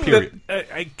 The thing period.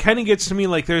 that kind of gets to me,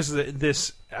 like, there's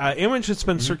this image that's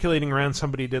been circulating around.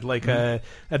 Somebody did like a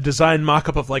design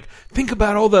mock-up of like, think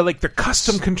about all the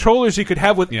custom controllers you could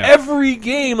have with every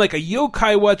game, like a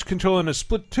Yokai Watch controller and a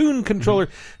Splatoon controller.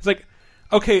 It's like,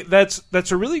 okay, that's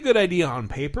a really good idea on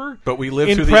paper, But we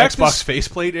lived in through practice, the Xbox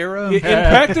faceplate era. In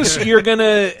practice, you're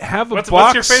gonna have a What's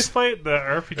box. your faceplate? The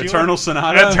RPG Eternal one?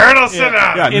 Sonata. Eternal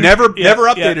Sonata. Yeah, never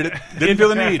updated it. Didn't feel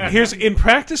the need. In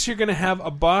practice, you're gonna have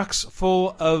a box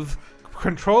full of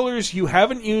controllers you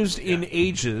haven't used in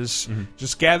ages,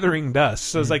 just gathering dust.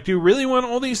 So it's like, do you really want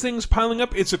all these things piling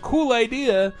up? It's a cool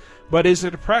idea, but is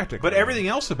it practical? But everything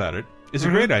else about it is a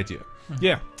great idea.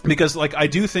 Yeah. Because, I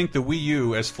do think the Wii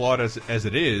U, as flawed as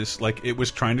it is, it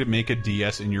was trying to make a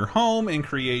DS in your home and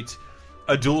create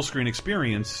a dual screen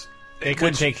experience. They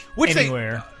couldn't take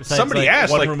anywhere. Besides, Somebody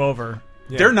asked, one room over.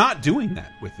 They're not doing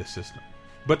that with this system,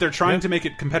 but they're trying to make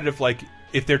it competitive. Like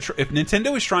if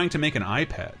Nintendo is trying to make an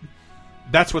iPad,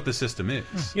 that's what the system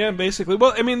is. Yeah, basically.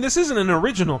 Well, I mean, this isn't an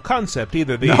original concept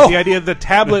either. The idea of the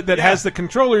tablet that has the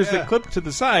controllers that clip to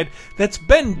the side, that's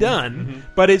been done,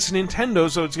 but it's Nintendo,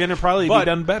 so it's going to probably be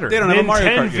done better. They don't have a Mario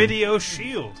Kart game. Video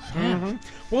Shield.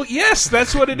 Well, yes,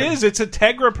 that's what it is. It's a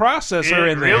Tegra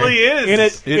processor in there. It really is. And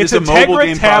It it's is a mobile Tegra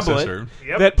game tablet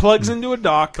processor. that plugs into a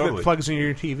dock Totally. that plugs into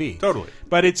your TV. Totally.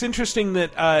 But it's interesting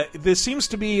that this seems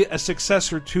to be a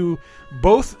successor to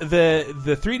both the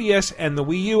 3DS and the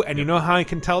Wii U, and you know how I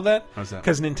can tell that? How's that?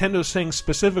 Because Nintendo's saying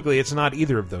specifically it's not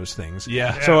either of those things.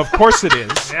 Yeah. So of course it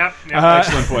is. Yep.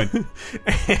 Excellent point.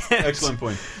 Excellent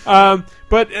point.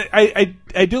 But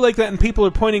I do like that, and people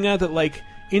are pointing out that, like,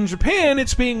 in Japan,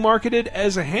 it's being marketed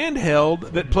as a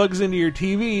handheld that plugs into your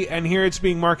TV, and here it's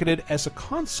being marketed as a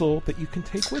console that you can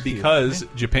take with you. Because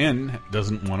Japan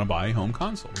doesn't want to buy home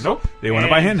consoles. Nope. They want to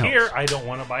buy handhelds. Here, I don't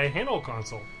want to buy a handheld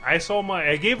console. I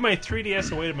gave my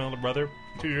 3DS away to my older brother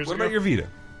 2 years What ago. about your Vita?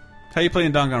 How you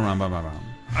playing Danganronpa?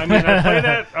 I mean, I play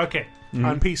that. Okay.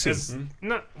 On PC. It's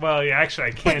not, well, yeah, actually,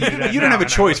 I can't do that. You didn't now, have a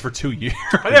and I choice would- for 2 years.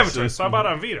 I didn't have a choice, so I bought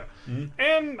it on Vita.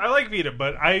 And I like Vita,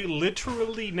 but I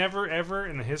literally never, ever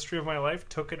in the history of my life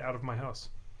took it out of my house.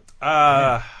 If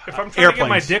I'm trying to get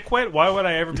my dick wet, why would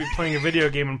I ever be playing a video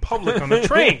game in public on the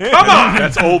train? Come on!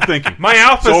 That's old thinking. My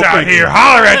alpha's It's old out thinking. here.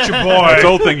 Holler at your boy! That's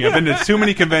old thinking. I've been to too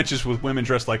many conventions with women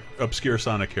dressed like obscure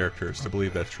Sonic characters to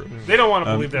believe that's true. They don't want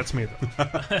to believe that's me,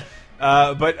 though.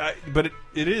 But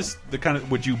it is the kind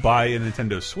of, would you buy a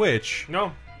Nintendo Switch?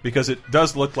 No. Because it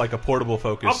does look like a portable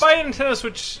Focus. I'll buy a Nintendo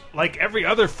Switch like every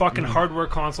other fucking hardware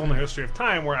console in the history of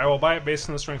time, where I will buy it based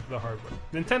on the strength of the hardware.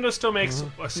 Nintendo still makes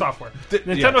software.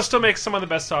 Nintendo still makes some of the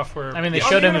best software. I mean, they on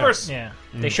showed the him. universe. Yeah,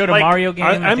 they showed a Like, Mario game.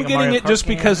 I'm a getting Mario it Kart just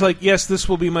game. because, like, yes, this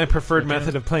will be my preferred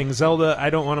method of playing Zelda. I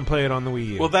don't want to play it on the Wii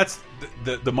U. Well, that's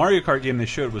the Mario Kart game they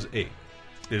showed was 8.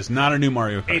 It is not a new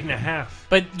Mario Kart. 8.5.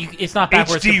 But it's not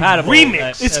backwards HD compatible.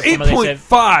 remix. It's from what they said.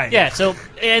 8.5. Yeah, so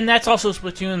and that's also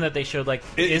Splatoon that they showed. Like,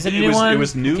 is it a new one? It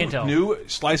was new, Can't tell. new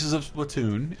slices of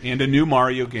Splatoon and a new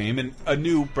Mario game and a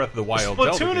new Breath of the Wild.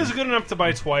 Zelda Splatoon game. is good enough to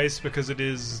buy twice because it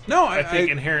is. No, I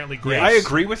think inherently great. I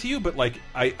agree with you, but like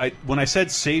I when I said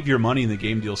save your money in the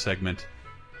game deal segment,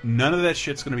 none of that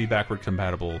shit's going to be backward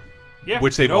compatible. Yeah.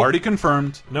 Which they've already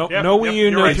confirmed. Nope. Yep, No Wii U,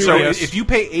 you're no right. 3DS. So if you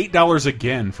pay $8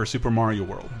 again for Super Mario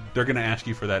World, they're going to ask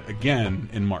you for that again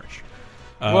in March.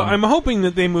 Well, I'm hoping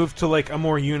that they move to, like, a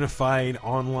more unified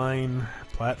online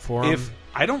platform.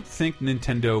 I don't think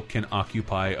Nintendo can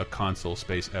occupy a console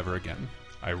space ever again.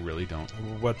 I really don't.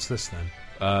 What's this then?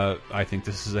 I think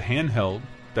this is a handheld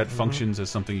that functions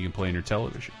as something you can play on your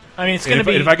television. I mean, it's going to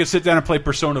be. If I could sit down and play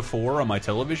Persona 4 on my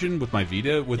television with my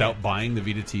Vita without buying the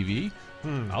Vita TV,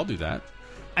 I'll do that.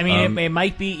 I mean, it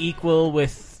might be equal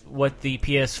with what the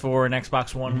PS4 and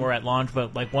Xbox One were at launch,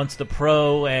 but like once the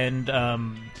Pro and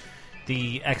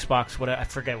the Xbox, what I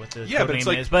forget what the code name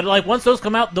is, but like once those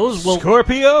come out, those will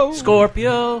Scorpio.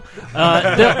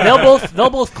 They'll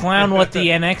both clown what the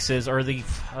NX is or the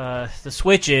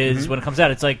Switch is when it comes out.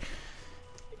 It's like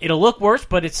it'll look worse,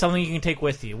 but it's something you can take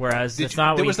with you. Whereas it's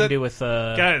not what you can do with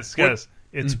guys.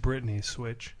 It's Britney's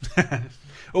Switch.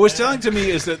 What was telling to me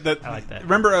is that I like that.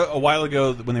 Remember a while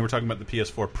ago when they were talking about the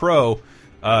PS4 Pro,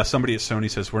 somebody at Sony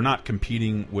says we're not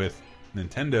competing with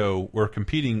Nintendo, we're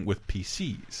competing with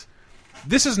PCs.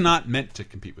 This is not meant to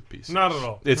compete with PCs. Not at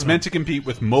all. It's meant to compete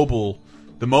with the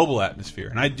mobile atmosphere,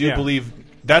 and I do believe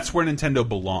that's where Nintendo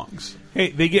belongs.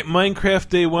 Hey, they get Minecraft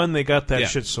day one. They got that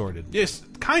shit sorted. Yes,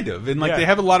 kind of, and like they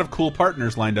have a lot of cool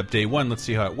partners lined up day one. Let's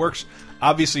see how it works.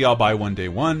 Obviously, I'll buy one day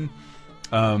one.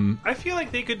 I feel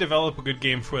like they could develop a good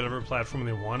game for whatever platform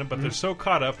they wanted, but they're so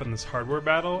caught up in this hardware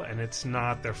battle, and it's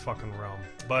not their fucking realm.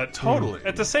 But Totally.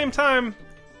 at the same time,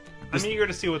 I'm eager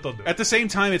to see what they'll do. At the same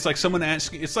time, it's like someone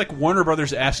asking. It's like Warner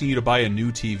Brothers asking you to buy a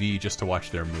new TV just to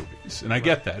watch their movies, and I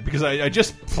get that because I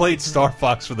just played Star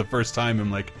Fox for the first time. And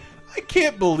I'm like, I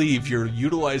can't believe you're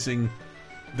utilizing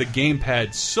the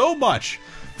gamepad so much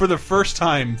for the first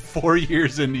time 4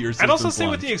 years into your system. I'd also say,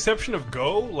 launch. with the exception of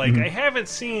Go, like I haven't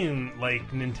seen like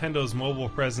Nintendo's mobile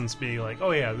presence be like, oh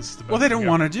yeah, this is the best. Well, they don't thing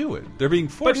want ever. to do it. They're being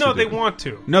forced. But no, to they do it. want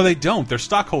to. No, they don't. Their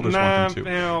stockholders want them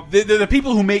to. No. The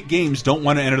people who make games don't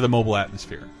want to enter the mobile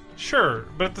atmosphere. Sure,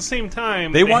 but at the same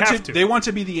time, They want have to. They want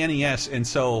to be the NES and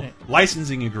sell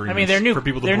licensing agreements. I mean, their for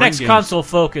people to their bring next games. console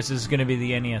focus is going to be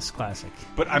the NES Classic.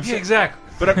 But I'm saying, exactly.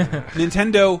 But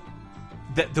Nintendo,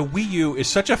 the Wii U is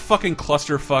such a fucking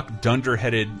clusterfuck,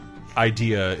 dunderheaded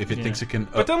idea if it thinks it can.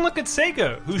 But then look at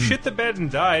Sega, who shit the bed and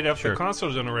died after Sure.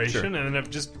 console generation, Sure. and then have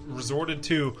just resorted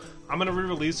to, I'm going to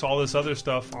re-release all this other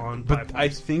stuff on But platforms. I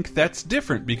think that's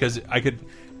different because I could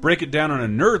break it down on a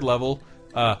nerd level.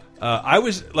 I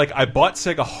was like, I bought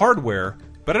Sega hardware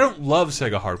but I don't love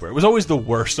Sega hardware. It was always the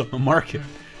worst on the market.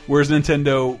 Whereas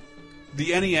Nintendo,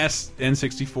 the NES,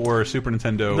 N64, Super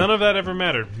Nintendo, none of that ever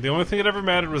mattered. The only thing that ever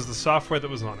mattered was the software that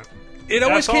was on it. It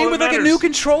always came with like a new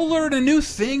controller and a new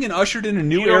thing, and ushered in a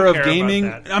new era of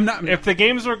gaming. I'm not. If the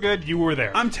games were good, you were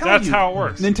there. I'm telling that's you, how it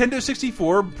works. Nintendo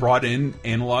 64 brought in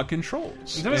analog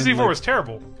controls. Nintendo 64 was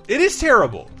terrible. It is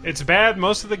terrible. It's bad.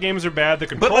 Most of the games are bad. The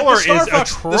But controller like the is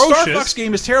atrocious. The Star Fox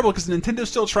game is terrible because Nintendo's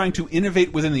still trying to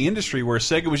innovate within the industry, where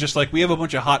Sega was just like, we have a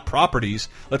bunch of hot properties,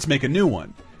 let's make a new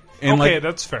one. And okay, like,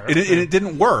 that's fair. It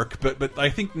didn't work, but I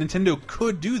think Nintendo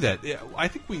could do that. I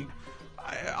think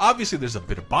obviously there's a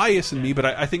bit of bias in me, but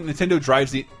I think Nintendo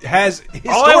has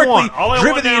historically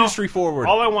driven the industry forward.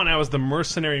 All I want now is the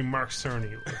mercenary Mark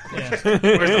Cerny.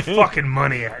 Where's the fucking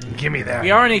money at? Give me that. We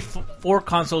are in a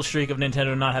 4-console streak of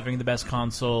Nintendo not having the best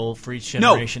console for each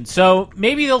generation. So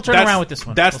maybe they'll turn around with this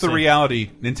one. That's the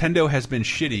reality. Nintendo has been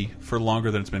shitty for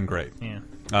longer than it's been great. Yeah.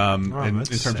 In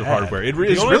terms of hardware, The only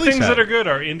really things sad. that are good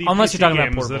are indie Unless PC you're talking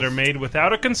about games that are made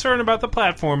without a concern about the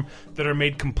platform, that are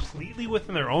made completely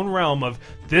within their own realm of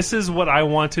this is what I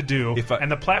want to do,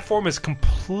 and the platform is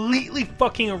completely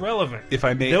fucking irrelevant. If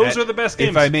I may, those are the best games.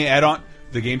 If I may add on,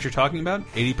 the games you're talking about,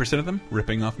 80% of them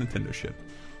ripping off Nintendo shit.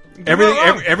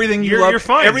 Everything you love, you're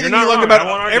fine. everything You're you not love wrong. I won't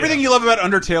about argue everything that. you love about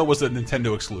Undertale was a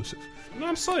Nintendo exclusive. No,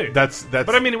 absolutely. That's.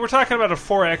 But I mean, we're talking about a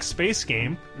 4X space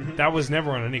game that was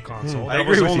never on any console. I That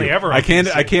agree was with only you. ever. On I can't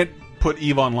PC. put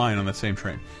EVE Online on that same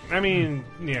train. I mean,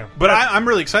 yeah. But I'm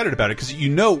really excited about it because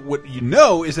what you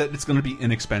know is that it's going to be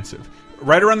inexpensive.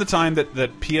 Right around the time that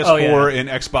PS4 and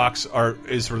Xbox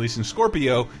is releasing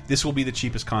Scorpio, this will be the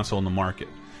cheapest console in the market.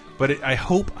 But I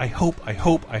hope that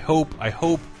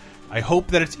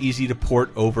it's easy to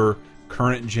port over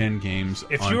current gen games.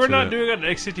 If you are not doing an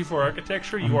x64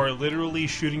 architecture, you are literally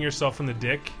shooting yourself in the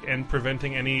dick and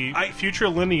preventing any future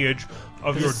lineage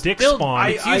of your dick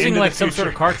spawn. It's using like some sort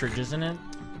of cartridge, isn't it?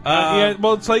 Yeah,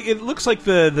 well, it looks like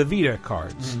the Vita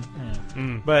cards,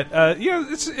 but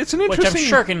it's an interesting. Which I'm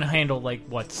sure can handle like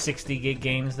 60 gig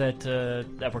games that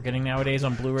we're getting nowadays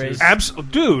on Blu-rays.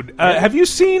 Dude, have you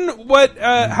seen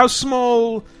how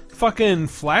small fucking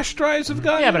flash drives have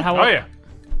gotten? Yeah, but how? Oh yeah.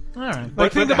 All right.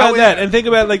 Like, think about that, and think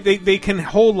about they can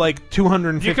hold like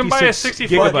 256 You can buy a 64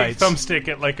 gig gigabytes. thumbstick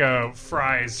at like a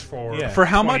Fry's for For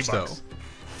how 20 much bucks. though?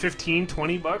 15,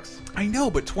 20 bucks? I know,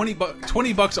 but 20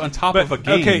 bucks on top of a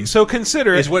game. Okay, so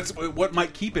consider is what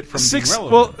might keep it from being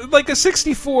relevant. Well, like a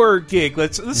 64 gig,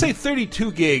 let's say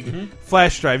 32 gig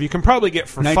flash drive, you can probably get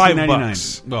for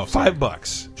 $5. Well,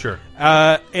 $5. Sure.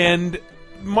 And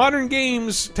modern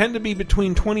games tend to be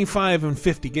between 25 and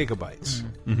 50 gigabytes.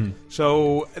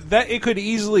 So that it could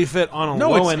easily fit on a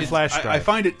low-end flash drive. I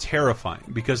find it terrifying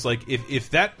because, like, if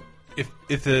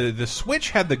the Switch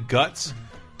had the guts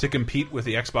to compete with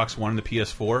the Xbox One and the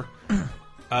PS4,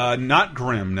 not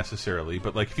grim necessarily,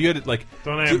 but like if you had like,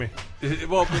 don't at me.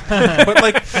 Well, but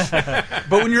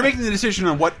when you're making the decision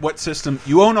on what system,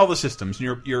 you own all the systems,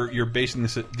 and you're basing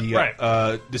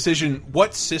the decision.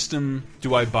 What system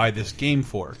do I buy this game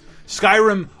for?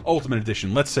 Skyrim Ultimate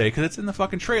Edition, let's say, because it's in the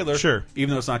fucking trailer. Sure.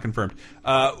 Even though it's not confirmed.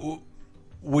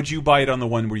 Would you buy it on the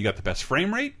one where you got the best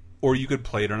frame rate, or you could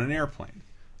play it on an airplane?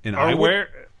 And I would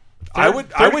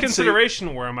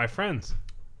consideration. Where are my friends?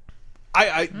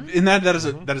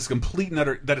 That is complete and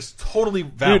utter. That is totally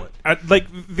valid.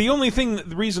 Dude,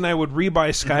 the reason I would rebuy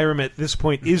Skyrim at this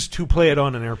point is to play it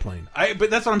on an airplane. But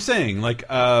that's what I'm saying. Like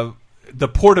the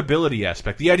portability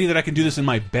aspect, the idea that I can do this in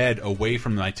my bed away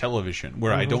from my television,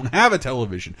 where I don't have a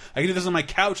television. I can do this on my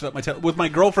couch with my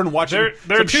girlfriend watching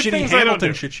there are some two shitty things I don't Hamilton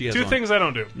do. shit she has Two on. things I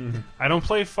don't do. I don't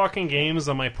play fucking games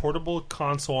on my portable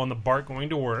console on the BART going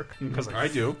to work because I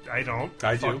do. I don't.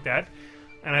 I Fuck do. that.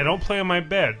 And I don't play on my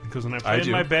bed because when I play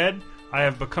in my bed, I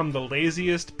have become the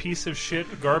laziest piece of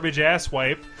shit garbage ass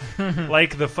wipe,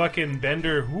 like the fucking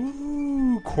Bender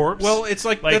corpse. Well, it's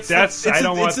like I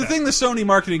don't want it's the that. thing the Sony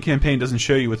marketing campaign doesn't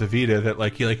show you with the Vita, that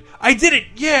like you're like, I did it,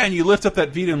 yeah, and you lift up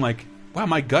that Vita and like, wow,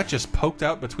 my gut just poked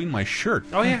out between my shirt.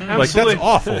 Oh yeah, like absolutely. that's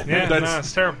awful. Yeah,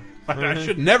 it's terrible. I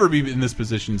should never be in this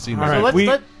position. Seeing All this.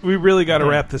 right, we really got to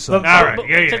wrap this up. All right,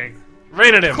 yeah.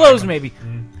 Rate it in. Close maybe.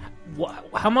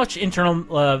 How much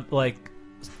internal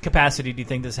capacity do you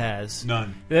think this has?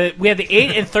 None. We have the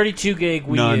 8 and 32 gig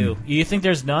Wii U. You think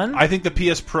there's none? I think the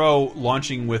PS Pro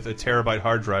launching with a terabyte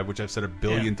hard drive, which I've said a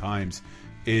billion times,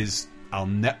 is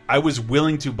I was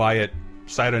willing to buy it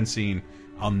sight unseen.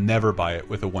 I'll never buy it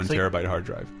with a 1 terabyte hard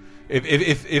drive.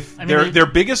 If their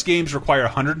biggest games require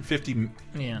 150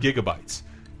 gigabytes,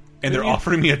 and they're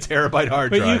offering me a terabyte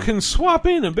hard But drive. you can swap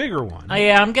in a bigger one.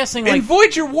 Yeah, I'm guessing and like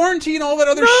void your warranty and all that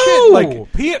other No! shit.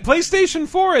 Like, PlayStation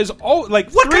 4 is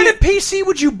like what kind of PC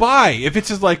would you buy if it's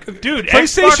just like, Dude,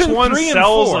 PlayStation Xbox One 3 and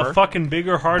sells 4, a fucking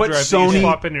bigger hard but drive that you Sony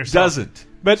swap in yourself. doesn't.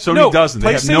 But Sony no, doesn't.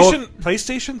 They have no.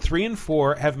 PlayStation 3 and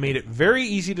 4 have made it very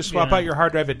easy to swap out your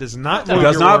hard drive. It does not It void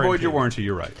does your not warranty. void your warranty.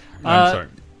 You're right. I'm sorry.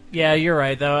 Yeah, you're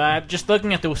right though. Just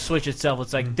looking at the Switch itself,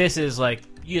 it's like this is like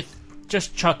you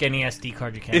just chuck any SD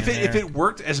card you can. If in it there.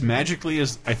 worked as magically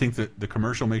as I think the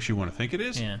commercial makes you want to think it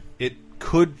is, Yeah.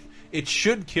 it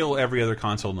should kill every other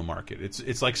console in the market.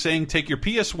 It's like saying take your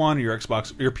PS1 or your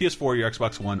Xbox, your PS4 or your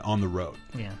Xbox One on the road.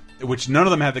 Yeah. Which none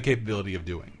of them have the capability of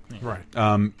doing. Right.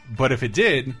 But if it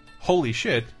did, holy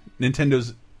shit,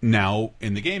 Nintendo's now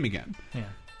in the game again.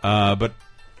 Yeah. But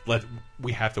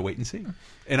we have to wait and see.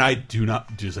 And I do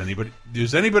not. Does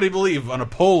anybody believe on a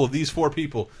poll of these 4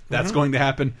 people that's going to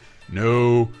happen?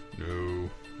 No.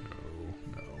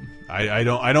 I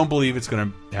don't believe it's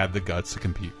going to have the guts to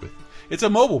compete with. It's a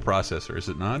mobile processor, is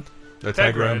it not? The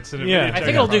Tegra, Tegra. it's an I think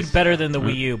it'll do processor. better than the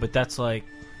Wii U, but that's like.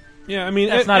 Yeah, I mean,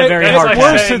 that's not a very It's hard. like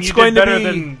test. saying it's you going did to better be-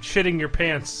 than shitting your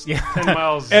pants 10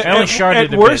 miles. At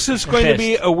worst, it's going to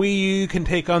be a Wii U you can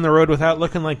take on the road without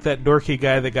looking like that dorky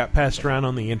guy that got passed around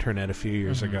on the internet a few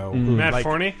years ago. who, Matt like,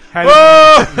 Forney?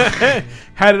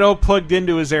 had it all plugged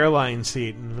into his airline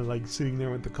seat and was, like sitting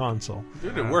there with the console.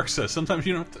 Dude, it works. Sometimes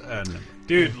you don't have to.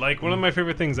 Dude, like one of my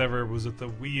favorite things ever was at the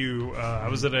Wii U. I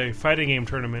was at a fighting game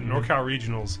tournament, NorCal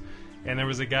Regionals, and there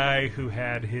was a guy who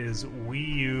had his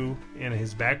Wii U in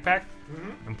his backpack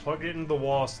and plugged it into the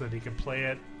wall so that he could play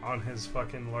it on his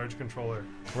fucking large controller.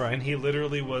 Right. And he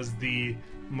literally was the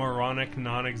moronic,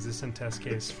 non-existent test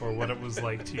case for what it was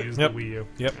like to use Yep. the Wii U.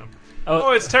 Yep. Yeah. Oh.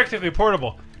 Oh, it's technically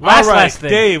portable. Last thing.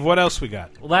 Dave, what else we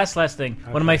got? Last thing.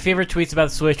 One of my favorite tweets about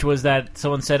the Switch was that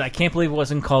someone said, "I can't believe it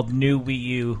wasn't called New Wii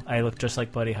U. I look just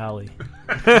like Buddy Holly."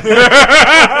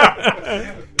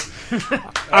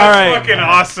 All right, fucking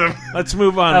awesome. Let's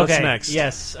move on. Okay, What's next?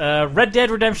 Yes, Red Dead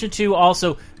Redemption 2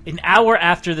 also. An hour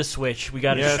after the Switch, we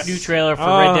got Yes. a new trailer for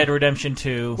Red Dead Redemption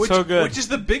 2. Which, So good. Which is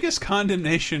the biggest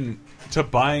condemnation to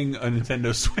buying a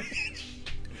Nintendo Switch.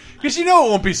 Because you know it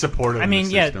won't be supported I mean, in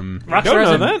the yeah, system.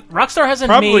 Rockstar hasn't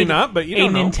Probably made not, but you a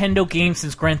don't know. Nintendo game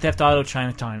since Grand Theft Auto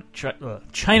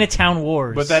Chinatown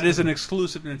Wars. But that is an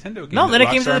exclusive Nintendo game. No, that then it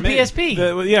came to Rockstar the made.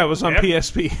 PSP. Yeah, it was on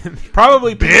PSP.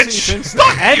 Probably Bitch! PC since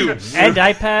Fuck then. you! and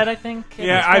iPad, I think. at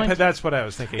Yeah, this point. iPad. That's what I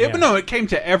was thinking. Yeah, yeah. but no, it came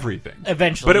to everything.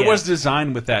 Eventually, But it yeah. was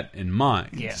designed with that in mind.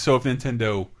 Yeah. So if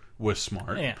Nintendo was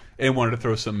smart Yeah. and wanted to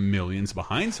throw some millions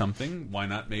behind something, why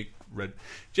not make Red...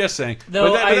 Just saying.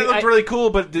 Though but it looked really cool,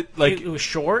 but it was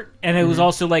short, and it was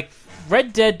also like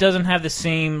Red Dead doesn't have the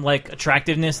same like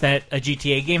attractiveness that a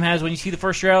GTA game has. When you see the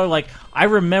first trailer, like I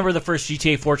remember the first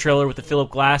GTA 4 trailer with the Philip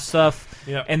Glass stuff,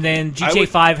 Yep. and then GTA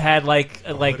 5 had yeah,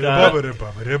 and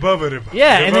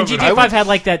then Yeah, GTA 5 had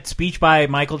like that speech by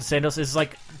Michael DeSantis. It's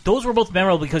like those were both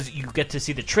memorable because you get to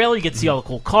see the trailer, you get to see all the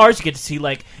cool cars, you get to see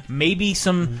like maybe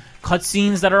some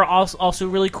cutscenes that are also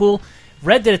really cool.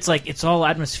 Red Dead, it's like it's all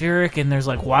atmospheric and there's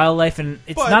like wildlife and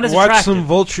it's not as watch attractive. some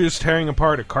vultures tearing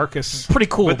apart a carcass. Pretty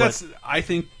cool, But that's... I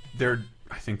think they're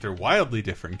wildly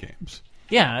different games.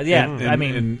 yeah. I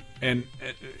mean, and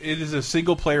it is a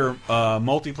single player,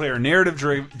 multiplayer, narrative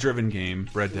driven game.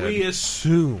 Red Dead. We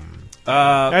assume.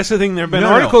 That's the thing. There have been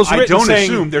articles written I don't saying...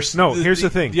 assume. There's here's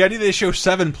the thing. The idea they show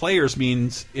 7 players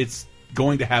means it's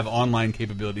going to have online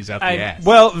capabilities out the ass.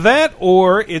 Well, that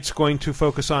or it's going to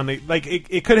focus on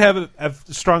it could have a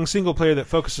strong single player that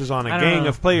focuses on a I don't gang know.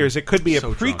 of players. It could be a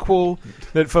So prequel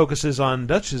that focuses on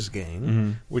Dutch's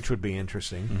gang, which would be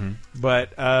interesting.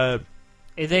 But I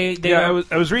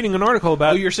was reading an article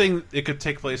about. Oh, you're saying it could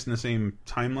take place in the same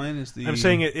timeline as the. I'm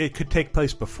saying it could take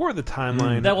place before the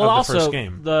timeline that of will the also first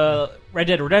game. the Red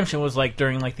Dead Redemption was like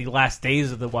during like the last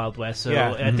days of the Wild West, so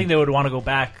Yeah. I think they would want to go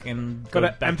back and. Go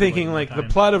But back I'm to, thinking like the time.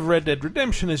 plot of Red Dead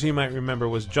Redemption, as you might remember,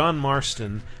 was John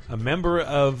Marston, a member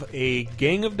of a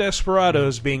gang of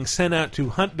desperados, being sent out to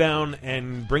hunt down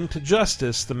and bring to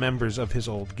justice the members of his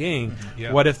old gang.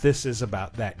 Yeah. What if this is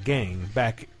about that gang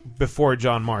back before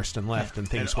John Marston left and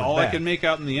things And went all bad? I can make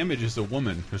out in the image is a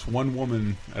woman. There's one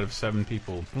woman out of 7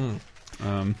 people.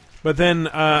 But then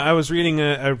I was reading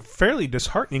a fairly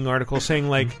disheartening article saying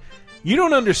like. You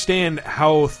don't understand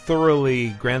how thoroughly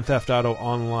Grand Theft Auto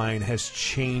Online has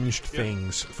changed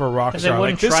things for Rockstar. Because they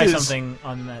wouldn't like, try something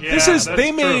on that. This is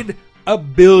they made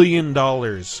 $1 billion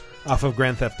off of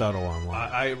Grand Theft Auto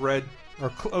Online. I read or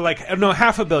no,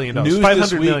 $500 million, news $500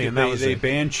 this week. million. That was They it.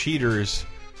 banned cheaters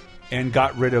and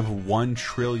got rid of $1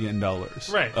 trillion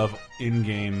of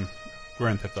in-game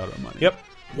Grand Theft Auto money. Yep.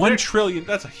 $1 trillion.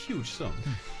 That's a huge sum.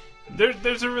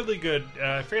 There's a really good,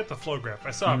 I forget the flow graph,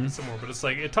 I saw it somewhere, but it's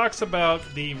like, it talks about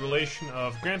the relation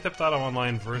of Grand Theft Auto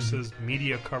Online versus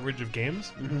media coverage of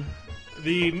games.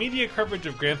 The media coverage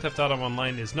of Grand Theft Auto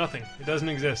Online is nothing. It doesn't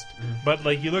exist. But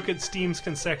like, you look at Steam's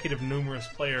consecutive numerous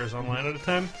players online at a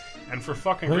time, and for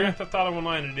fucking Grand Theft Auto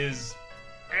Online, it is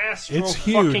It's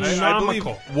huge.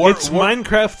 astronomical. It's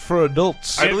Minecraft for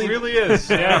adults. It really is.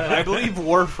 Yeah, I believe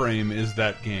Warframe is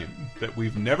that game that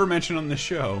we've never mentioned on the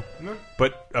show, No.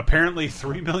 but apparently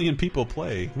 3 million people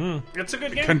play It's a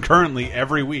good game. concurrently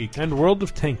every week. And World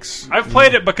of Tanks. I've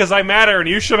played it because I matter, and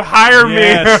you should hire me.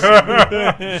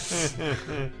 Yes.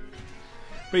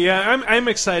 But yeah, I'm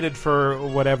excited for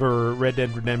whatever Red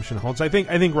Dead Redemption holds. I think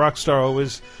Rockstar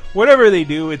always, whatever they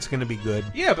do, it's going to be good.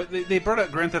 Yeah, but they brought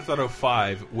out Grand Theft Auto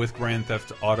 5 with Grand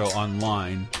Theft Auto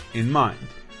Online in mind.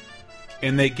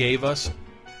 And they gave us...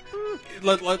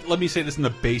 Let me say this in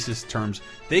the basest terms.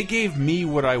 They gave me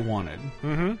what I wanted.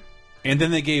 And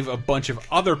then they gave a bunch of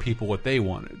other people what they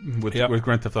wanted with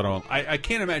Grand Theft Auto. I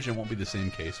can't imagine it won't be the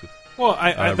same case with... Well,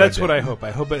 that's what I hope. I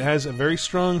hope it has a very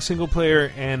strong single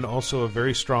player and also a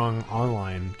very strong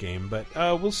online game. But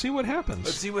we'll see what happens.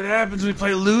 Let's see what happens when we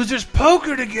play losers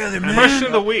poker together, man. Question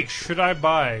of the week: should I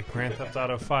buy Grand Theft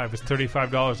Auto 5? It's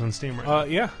 $35 on Steam right now.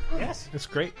 Yeah. Yes. It's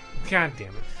great. God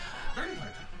damn it!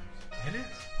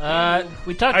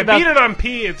 We talked I about beat it on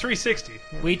P at 360.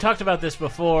 We talked about this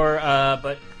before,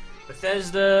 but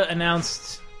Bethesda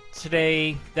announced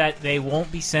today that they won't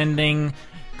be sending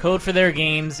code for their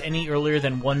games any earlier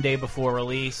than 1 day before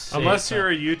release. Unless you're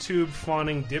a YouTube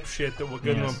fawning dipshit that will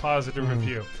give them a positive Mm-hmm.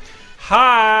 review.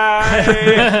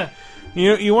 Hi!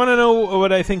 You want to know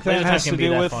what I think that Laser has Time to can be do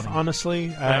that with, funny.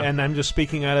 honestly? And I'm just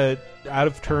speaking out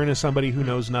of turn as somebody who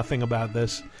knows nothing about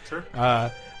this. Sure.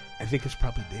 I think it's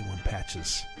probably day one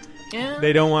patches. Yeah.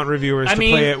 They don't want reviewers to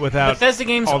play it without Bethesda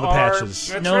games all the are patches.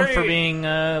 known for being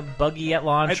buggy at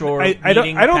launch or I don't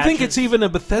needing think patches. it's even a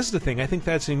Bethesda thing. I think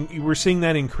we're seeing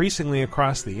that increasingly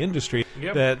across the industry.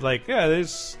 Yep. That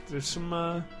there's some.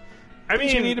 I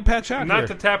things we mean, need to patch out not here.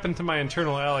 to tap into my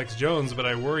internal Alex Jones, but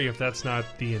I worry if that's not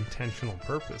the intentional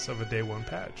purpose of a day one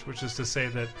patch, which is to say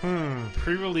that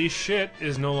pre-release shit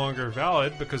is no longer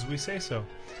valid because we say so.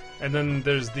 And then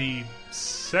there's the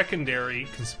secondary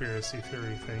conspiracy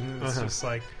theory thing. It's just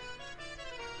like,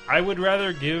 I would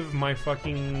rather give my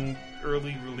fucking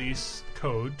early release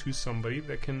code to somebody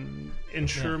that can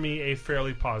ensure me a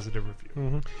fairly positive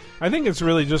review. I think it's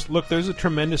really just there's a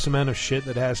tremendous amount of shit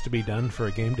that has to be done for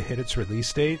a game to hit its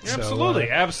release date. Absolutely,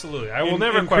 so, absolutely. I will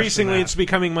never question increasingly that. it's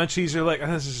becoming much easier. Like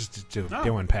this is just day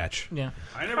one patch. Yeah.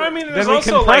 I mean, Then there's we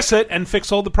also compress it and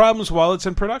fix all the problems while it's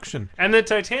in production. And the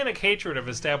titanic hatred of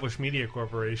established media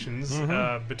corporations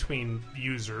between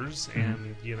users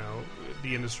and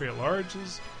the industry at large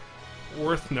is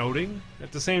worth noting.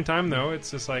 At the same time, though,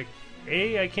 it's just like,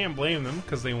 I can't blame them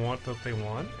because they want what they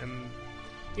want, and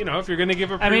if you're going to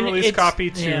give a pre-release copy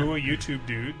to a YouTube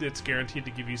dude, it's guaranteed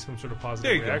to give you some sort of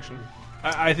positive reaction.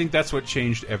 I think that's what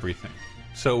changed everything.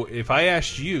 So if I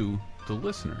asked you, the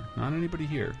listener, not anybody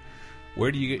here,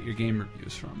 where do you get your game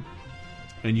reviews from?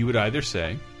 And you would either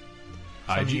say,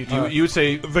 you would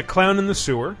say The Clown in the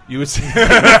Sewer. You would say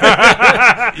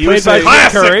Played by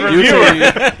Tim Curry.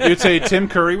 You would say Tim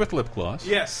Curry with lip gloss.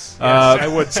 Yes, I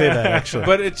would say that actually.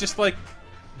 But it's just like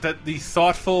that. The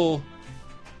thoughtful,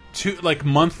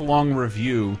 month-long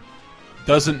review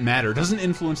doesn't matter. Doesn't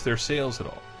influence their sales at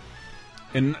all.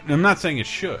 And I'm not saying it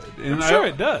should. And I'm sure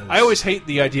it does. I always hate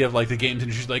the idea of the games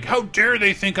industry. Like, how dare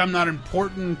they think I'm not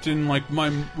important and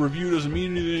my review doesn't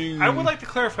mean anything. I would like to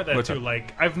clarify that too.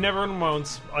 I've never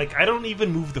once I don't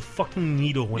even move the fucking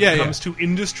needle when it comes to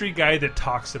industry guy that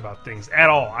talks about things at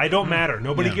all. I don't matter.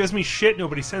 Nobody gives me shit.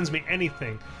 Nobody sends me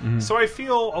anything. So I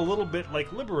feel a little bit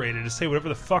liberated to say whatever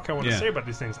the fuck I want to say about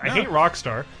these things. I hate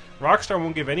Rockstar. Rockstar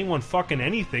won't give anyone fucking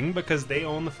anything because they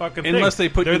own the fucking thing. Unless they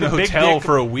put you in a hotel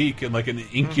for a week in an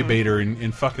incubator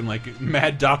in fucking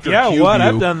Mad Dr. Q.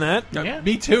 I've done that.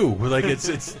 Me too.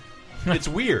 It's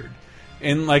weird.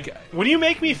 And when you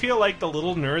make me feel like the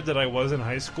little nerd that I was in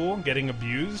high school getting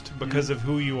abused because of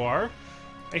who you are,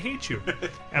 I hate you.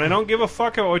 And I don't give a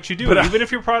fuck about what you do. Even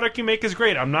if your product you make is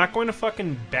great, I'm not going to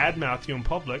fucking badmouth you in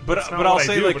public. But That's not I'll what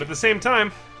say I do. But at the same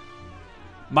time,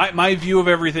 my view of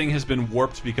everything has been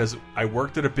warped because I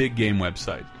worked at a big game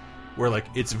website where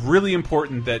it's really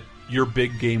important that your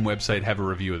big game website have a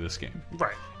review of this game.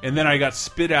 Right. And then I got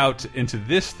spit out into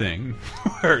this thing,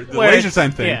 where the Laser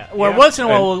Time thing. Yeah, where once in a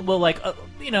while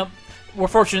we'll we're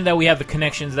fortunate that we have the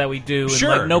connections that we do and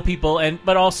Sure. know people,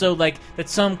 but also that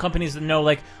some companies that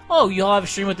know oh, you'll have a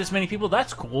stream with this many people,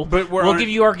 that's cool. But we'll give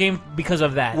you our game because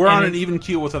of that. We're And on an even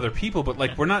keel with other people,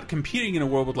 but we're not competing in a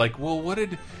world with well, what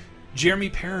did Jeremy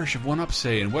Parrish of 1UP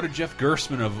say, and what did Jeff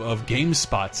Gerstmann of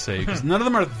GameSpot say? Because none of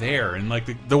them are there, and like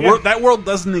that world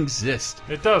doesn't exist.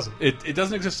 It doesn't. It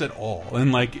doesn't exist at all.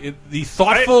 And like the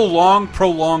thoughtful, long,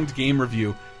 prolonged game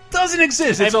review doesn't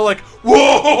exist. It's all like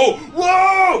whoa,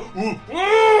 whoa,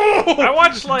 whoa. I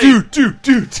watched like dude.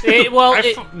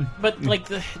 But like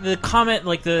the comment,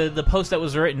 like the post that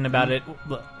was written about it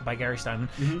by Gary Steinman,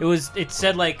 it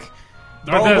said like.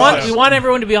 We want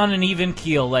everyone to be on an even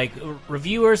keel, like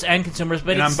reviewers and consumers.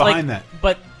 But and it's I'm behind like, that.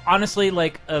 But honestly,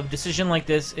 like a decision like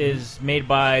this is made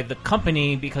by the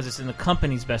company because it's in the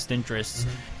company's best interests.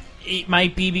 It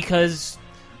might be because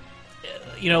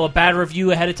a bad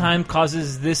review ahead of time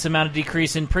causes this amount of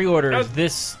decrease in pre-orders,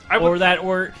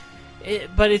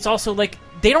 but it's also like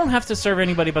they don't have to serve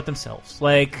anybody but themselves.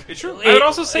 Like it's true. I would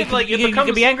also say like you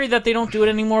can be angry that they don't do it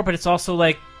anymore, but it's also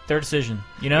like. Their decision,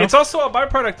 It's also a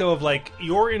byproduct, though, of like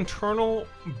your internal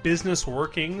business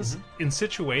workings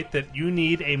insinuate that you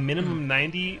need a minimum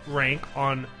 90 rank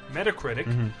on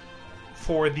Metacritic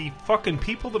for the fucking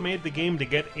people that made the game to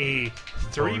get a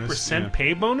 30%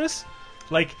 pay bonus.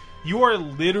 Like, you are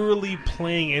literally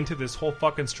playing into this whole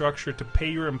fucking structure to pay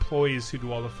your employees who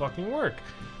do all the fucking work.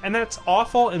 And that's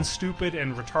awful and stupid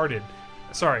and retarded.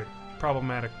 Sorry,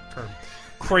 problematic term.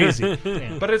 Crazy.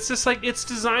 But it's just like it's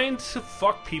designed to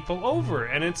fuck people over,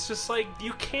 and it's just like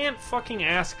you can't fucking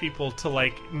ask people to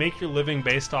like make your living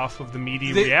based off of the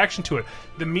media reaction to it.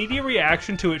 The media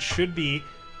reaction to it should be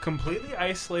completely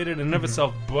isolated in and of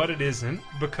itself, but it isn't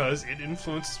because it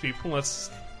influences people. Let's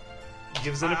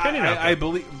gives an opinion. I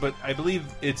believe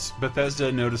it's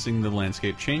Bethesda noticing the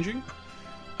landscape changing,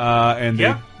 and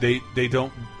they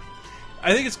don't.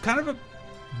 I think it's kind of a.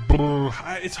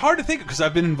 It's hard to think because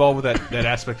I've been involved with that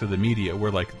aspect of the media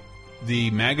where like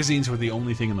the magazines were the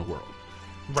only thing in the world.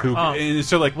 Right. And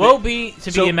so like woe be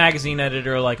to be a magazine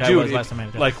editor like I was last time I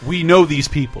did. Like we know these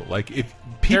people. Like if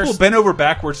people bend over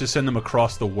backwards to send them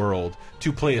across the world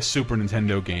to play a Super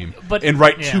Nintendo game and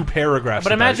write 2 paragraphs.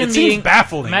 But imagine it being seems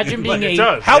baffling. Imagine being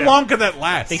how long could that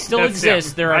last? They still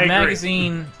exist. There are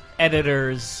magazine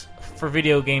editors for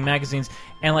video game magazines,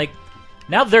 and like.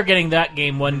 Now they're getting that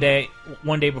game one day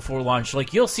before launch.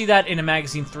 Like you'll see that in a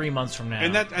magazine 3 months from now.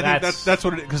 And I think that's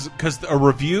what it is because a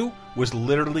review was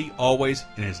literally always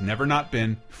and has never not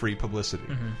been free publicity,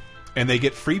 and they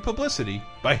get free publicity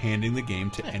by handing the game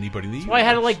to anybody in the universe. That's why I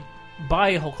had to like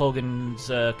buy Hulk Hogan's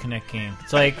Kinect game.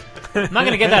 It's like I'm not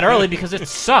going to get that early because it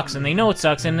sucks, and they know it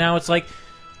sucks, and now it's like.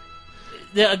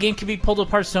 A game can be pulled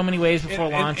apart so many ways before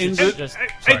launch.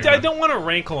 I don't want to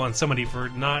rankle on somebody for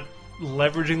not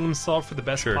leveraging themselves for the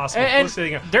best possible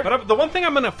publicity. But the one thing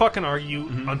I'm going to fucking argue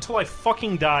until I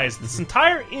fucking die is this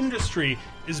entire industry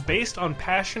is based on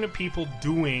passionate people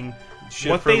doing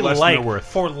what they like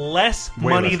for less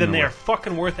money than they are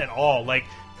fucking worth at all. Like,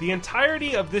 the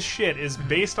entirety of this shit is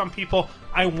based on people,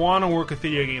 I want to work with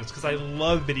video games because I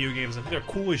love video games and they're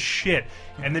cool as shit.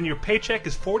 And then your paycheck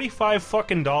is $45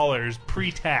 fucking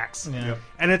pre-tax. Yeah.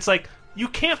 And it's like, you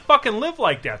can't fucking live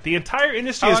like that. The entire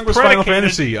industry How is long was Final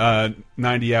Fantasy?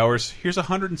 90 hours. Here's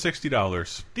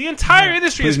 $160. The entire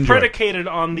industry is predicated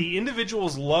on the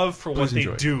individual's love for what they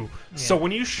do. Yeah. So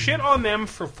when you shit on them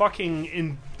for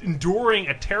fucking enduring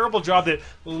a terrible job that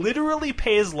literally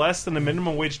pays less than a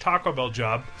minimum wage Taco Bell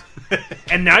job,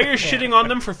 and now you're shitting on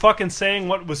them for fucking saying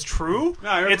what was true,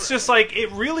 it's just like,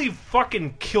 it really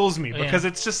fucking kills me because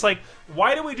it's just like,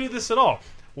 why do we do this at all?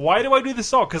 Why do I do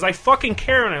this all? Because I fucking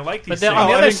care and I like these things. On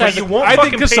the other side, you won't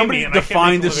fucking because pay somebody me and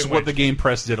defined this is what the Game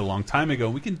Press did a long time ago.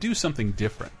 We can do something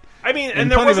different. I mean,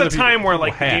 and there was a time where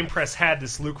like the Game Press had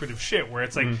this lucrative shit where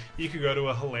it's like you could go to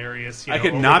a hilarious. I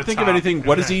could not think of anything.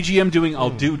 What is EGM doing? I'll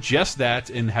do just that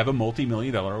and have a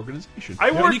multi-million-dollar organization.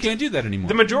 You can't do that anymore.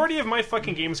 The majority of my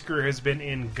fucking games career has been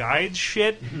in guide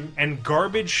shit and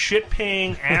garbage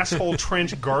shit-paying asshole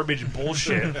trench garbage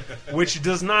bullshit, which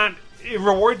does not. It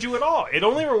rewards you at all. It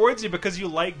only rewards you because you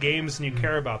like games and you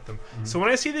care about them. So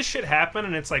when I see this shit happen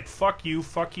and it's like, fuck you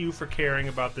for caring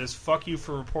about this, fuck you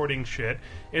for reporting shit,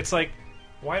 it's like,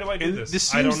 why do I do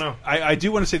this? I don't know. I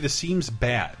do want to say this seems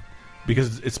bad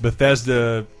because it's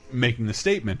Bethesda making the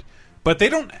statement, but they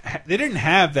didn't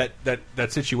have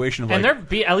that situation of like, and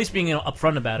they're at least being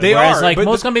upfront about it. They whereas are, like but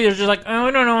most companies are just like, oh,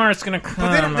 we don't know where it's going to come.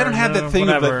 But they don't have that thing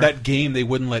of that game they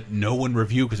wouldn't let no one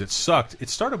review because it sucked. It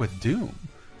started with Doom.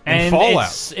 And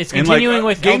Fallout. It's continuing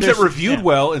with games that reviewed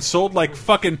well and sold like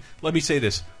fucking. Let me say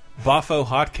this: Bafo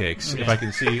hotcakes. If I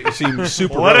can seem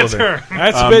super relevant.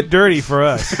 That's a bit dirty for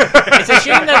us. It's a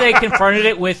shame that they confronted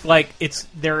it with like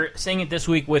they're saying it this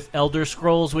week with Elder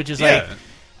Scrolls, which is like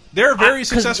They're a very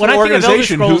successful when I think of Elder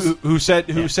organization Scrolls-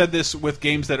 who said this with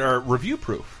games that are review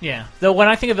proof. Yeah. Though when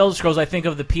I think of Elder Scrolls, I think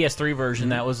of the PS3 version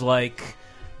that was like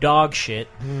dog shit.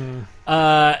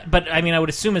 But I mean, I would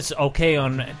assume it's okay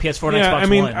on PS4 and Xbox I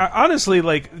mean, One. honestly,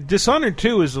 like Dishonored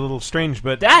 2 is a little strange,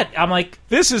 but I'm like,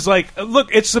 this is like, look,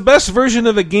 it's the best version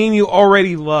of a game you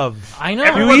already love. I know. You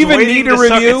Everyone's even waiting need to a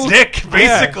suck review, its dick,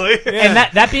 basically. And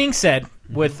that being said,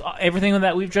 with everything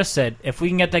that we've just said, if we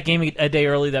can get that game a day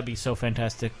early, that'd be so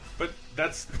fantastic. But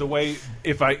that's the way.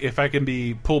 If I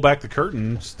can pull back the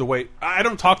curtains, the way I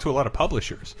don't talk to a lot of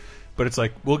publishers, but it's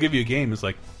like we'll give you a game. It's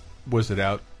like, was it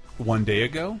out 1 day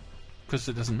ago? Because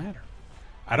it doesn't matter.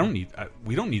 I don't need.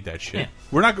 We don't need that shit. Yeah.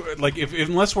 We're not like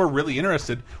unless we're really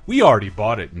interested. We already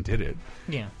bought it and did it.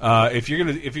 Yeah. If you're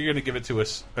gonna give it to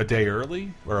us a day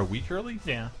early or a week early,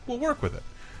 yeah, we'll work with it.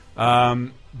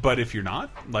 But if you're not,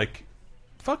 like,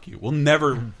 fuck you. We'll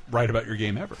never write about your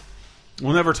game ever.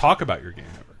 We'll never talk about your game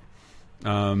ever.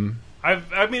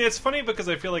 I mean, it's funny because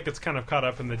I feel like it's kind of caught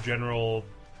up in the general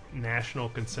national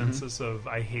consensus of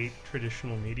I hate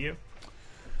traditional media.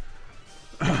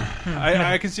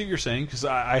 I can see what you're saying because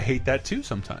I hate that too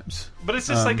sometimes. But it's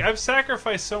just like I've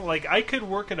sacrificed so. Like I could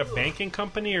work at a banking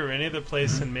company or any other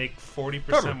place and make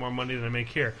 40% more money than I make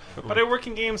here. But I work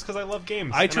in games because I love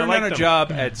games. I and turned like down a them.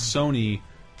 job at Sony,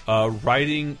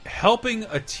 helping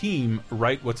a team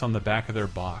write what's on the back of their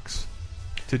box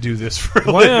to do this for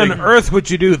a Why living. on earth would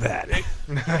you do that?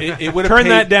 It would have Turn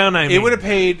paid, that down. I mean, it would have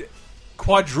paid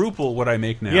quadruple what I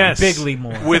make now. Yes. Bigly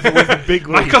more. With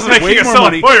bigly, Michael's making way a more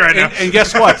solid money. point right now. And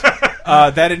guess what?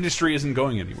 That industry isn't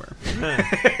going anywhere.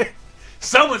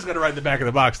 Someone's going to write the back of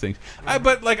the box things.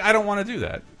 But like, I don't want to do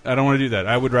that. I don't want to do that.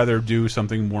 I would rather do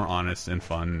something more honest and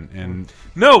fun. And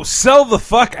no, sell the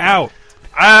fuck out.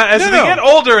 As we get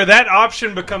older, that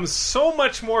option becomes so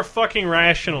much more fucking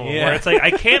rational. Yeah. Where it's like,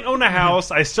 I can't own a house.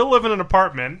 I still live in an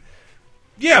apartment.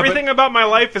 Yeah, everything about my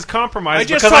life is compromised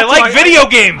because talked I to like video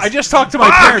games. I just talked to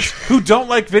my parents who don't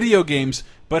like video games,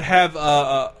 but have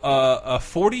a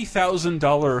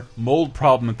 $40,000 mold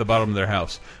problem at the bottom of their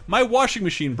house. My washing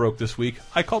machine broke this week.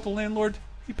 I called the landlord.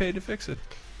 He paid to fix it.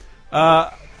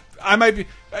 I might be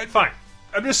fine.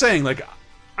 I'm just saying, like.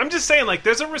 I'm just saying, like,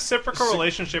 there's a reciprocal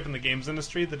relationship in the games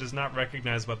industry that is not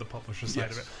recognized by the publisher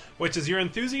side of it, which is your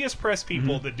enthusiast press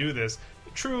people that do this.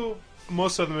 True,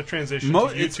 most of them have transitioned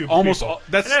to YouTube almost people, all,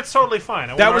 that's, and that's totally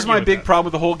fine. That was my big problem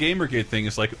with the whole Gamergate thing.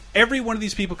 Is like every one of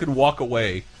these people could walk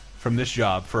away from this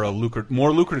job for a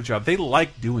more lucrative job. They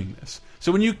like doing this.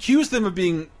 So when you accuse them of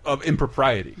being of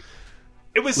impropriety.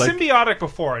 It was symbiotic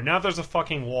before, and now there's a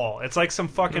fucking wall. It's like some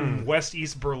fucking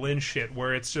West-East Berlin shit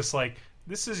where it's just like,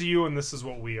 this is you and this is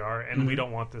what we are, and we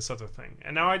don't want this other thing.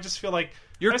 And now I just feel like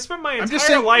I spent my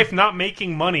entire life not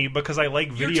making money because I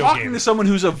like video games. You're talking to someone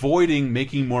who's avoiding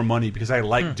making more money because I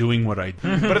like doing what I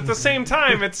do. But at the same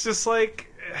time, it's just like,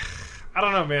 I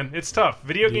don't know, man. It's tough.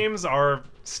 Video games are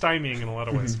stymieing in a lot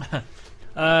of ways.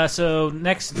 So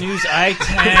next news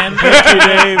item. Thank you,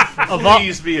 Dave.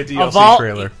 Please be a DLC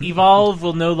trailer. Evolve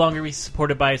will no longer be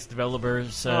supported by its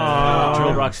developers,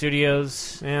 Turtle Rock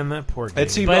Studios. Man, that poor game.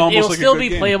 It seemed but almost it'll like still a good be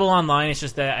game. playable online. It's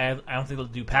just that I don't think they'll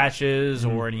do patches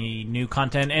or any new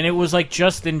content. And it was like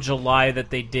just in July that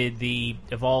they did the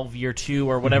Evolve Year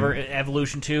 2 or whatever,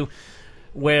 Evolution 2,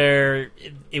 where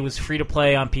it was free to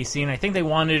play on PC, and I think they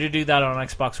wanted to do that on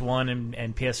Xbox One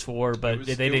and PS4, but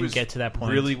they didn't get to that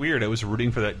point. Really weird. I was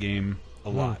rooting for that game a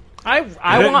lot.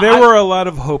 There were a lot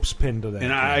of hopes pinned to that,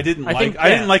 and game. I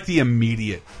didn't like the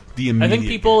immediate. I think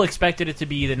people expected it to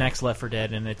be the next Left 4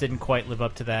 Dead, and it didn't quite live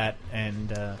up to that.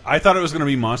 And I thought it was going to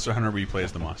be Monster Hunter where you play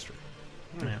as the monster.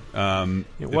 Yeah.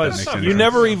 It was. You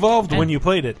never evolved when you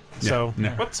played it, so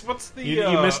What's the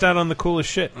you missed out on the coolest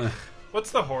shit.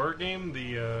 What's the horror game?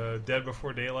 The Dead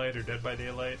Before Daylight or Dead by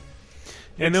Daylight?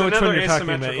 I know which one you're talking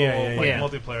about. Asymmetrical, Yeah.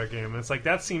 multiplayer game. And it's like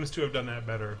that seems to have done that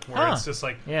better. Where Huh. it's just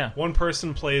like Yeah. one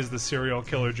person plays the serial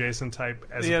killer Jason type.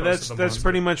 As Yeah, opposed to the that's monster.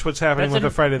 pretty much what's happening with the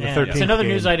Friday the 13th. It's another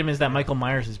game. news item is that Michael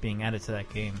Myers is being added to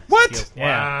that game. What? Yeah.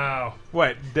 Wow.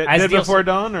 What? As Dead DLC Before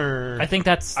Dawn, or I think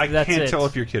that's I that's can't it. tell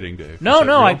if you're kidding, Dave. No, Is that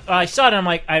no, real? I saw it and I'm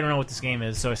like, I don't know what this game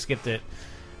is, so I skipped it.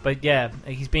 But yeah,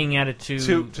 he's being added to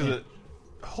the.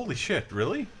 Holy shit!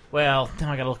 Really? Well,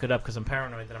 now I gotta look it up because I'm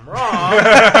paranoid that I'm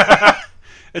wrong.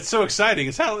 It's so exciting.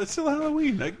 It's still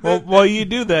Halloween. Well, while you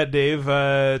do that, Dave,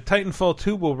 Titanfall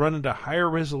 2 will run at a higher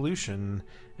resolution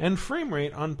and frame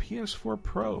rate on PS4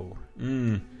 Pro.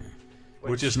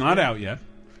 Which is not out yet.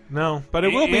 No, but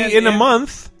it will be in a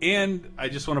month. And I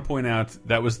just want to point out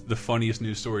that was the funniest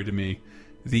news story to me.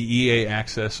 The EA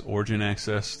Access, Origin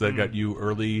Access that got you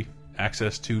early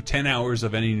access to 10 hours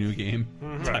of any new game.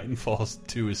 Titanfall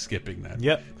 2 is skipping that.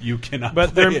 Yep. You cannot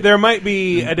But play it. there might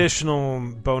be additional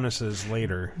bonuses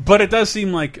later. But it does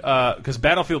seem like, because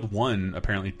Battlefield 1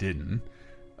 apparently didn't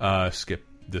skip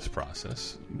this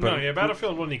process. But, No, yeah,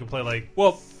 Battlefield 1 you can play like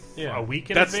a week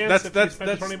in that's advance that's if you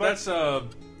spend that's $20.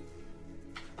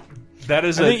 that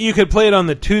is I think you could play it on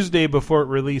the Tuesday before it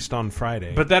released on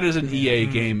Friday. But that is an EA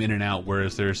game in and out,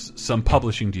 whereas there's some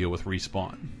publishing deal with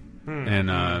Respawn. And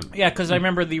yeah, because I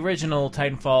remember the original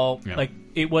Titanfall, like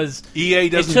it was EA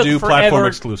doesn't it took do forever, platform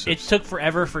exclusives. It took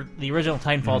forever for the original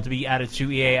Titanfall to be added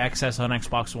to EA Access on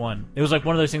Xbox One. It was like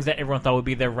one of those things that everyone thought would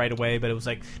be there right away, but it was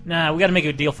like, nah, we got to make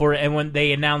a deal for it. And when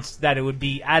they announced that it would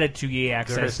be added to EA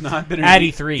Access, There has not been an at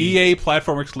E3, EA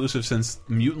platform exclusive since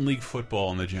Mutant League Football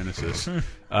on the Genesis,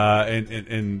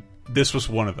 and this was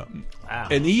one of them. Wow.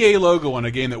 An EA logo on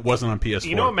a game that wasn't on PS4.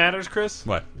 You know what matters, Chris?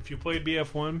 What? If you played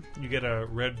BF1, you get a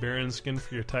Red Baron skin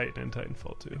for your Titan in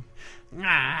Titanfall 2.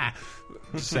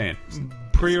 Just saying.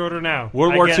 Pre-order now.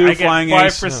 World I War get- II I get Flying 5%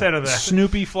 Ace. of that.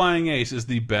 Snoopy Flying Ace is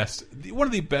the best, one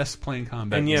of the best playing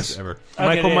combat And games yes, ever.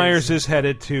 Michael Myers is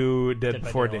headed to Dead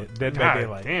by God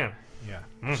Daylight. Damn.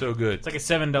 Yeah. So good. It's like a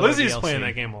 $7 Lizzie's DLC. playing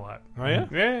that game a lot. Oh, yeah?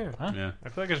 Yeah. Huh? Yeah. I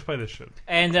feel like I should play this shit.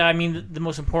 And I mean, the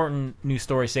most important news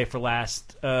story, saved for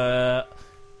last.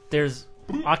 There's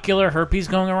ocular herpes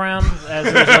going around as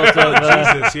a result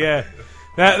of. Jesus, yeah.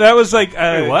 That was like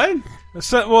Wait, what?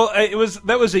 So, well,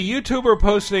 that was a YouTuber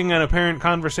posting an apparent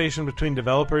conversation between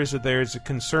developers that there's a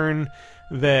concern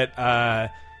that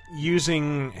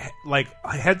using like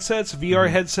headsets, VR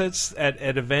headsets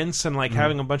at events, and like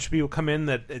having a bunch of people come in,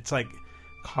 that it's like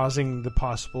causing the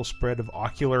possible spread of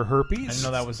ocular herpes. I didn't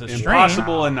know that was a strain.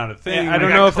 Impossible and not a thing. Yeah, I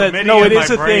don't I know got if that. chlamydia No, it in is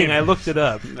my a brain. thing. I looked it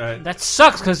up. That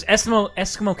sucks because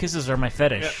Eskimo kisses are my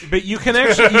fetish. But you can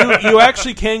actually you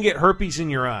actually can get herpes in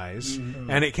your eyes,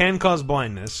 and it can cause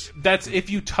blindness. That's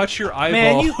if you touch your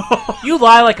eyeball. Man, you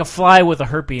lie like a fly with a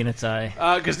herpes in its eye.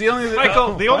 Because the only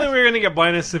Michael, the only way you're going to get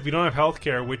blindness is if you don't have health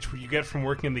care, which you get from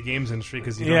working in the games industry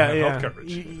because you don't have health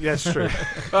coverage. That's true.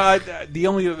 The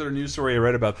only other news story I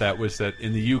read about that was that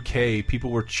in the UK, people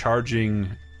were charging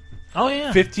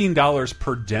 $15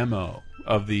 per demo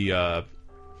of the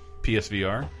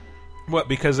PSVR. What?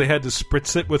 Because they had to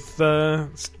spritz it with the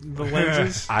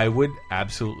lenses? I would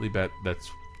absolutely bet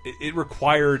it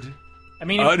required. I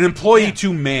mean, an employee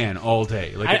to man all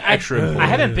day, like an extra employee. I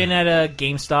haven't been at a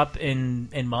GameStop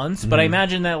in months, but I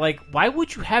imagine that why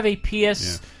would you have a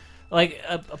PS like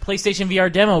a PlayStation VR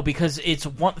demo? Because it's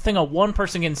one thing one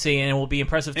person can see, and it will be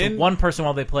impressive to one person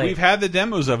while they play. We've had the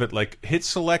demos of it. Like hit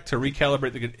select to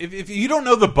recalibrate the. If you don't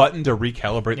know the button to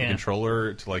recalibrate the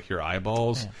controller to like your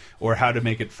eyeballs or how to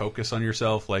make it focus on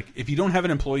yourself, like if you don't have an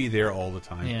employee there all the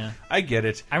time, I get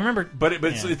it. I remember, but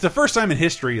it's the first time in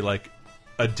history like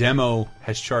a demo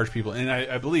has charged people, and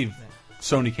I believe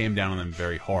Sony came down on them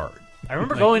very hard. I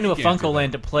remember Like, going to you a can't do Funko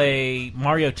Land to play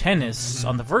Mario Tennis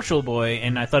on the Virtual Boy,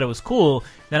 and I thought it was cool.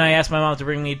 Then I asked my mom to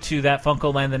bring me to that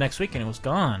Funko Land the next week, and it was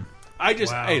gone. I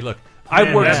just hey, look,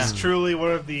 I worked. That's truly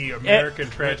one of the American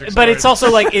tragic. But stories. it's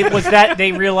also like it was that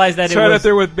they realized that It's it right was out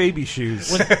there with baby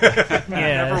shoes.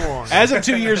 Never worn. As of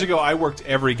 2 years ago, I worked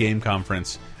every game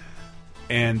conference.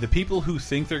 And the people who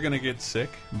think they're going to get sick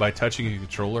by touching a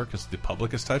controller because the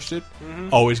public has touched it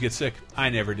always get sick. I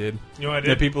never did. You know what I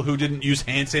did? The people who didn't use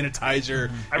hand sanitizer.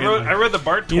 I read the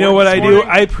Bart. You know what I do?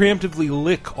 I preemptively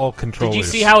lick all controllers. Did you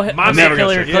see how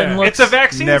Hillary Clinton looks? It's a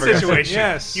vaccine Never got sick. situation.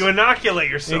 Yes. You inoculate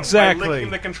yourself Exactly. by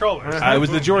licking the controllers. I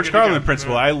was the George You're good to Carlin go.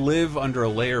 principle. I live under a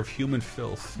layer of human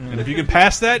filth. And if you can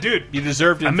pass that, Dude, you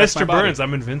deserve to I'm infect my Mr. body. Burns.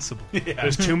 I'm invincible.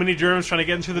 There's too many germs trying to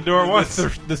get into the door at once.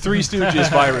 The Three Stooges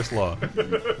virus law.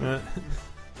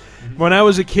 When I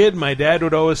was a kid, my dad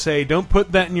would always say, "Don't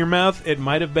put that in your mouth. It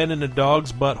might have been in a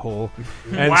dog's butthole."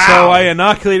 And so I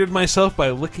inoculated myself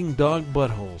by licking dog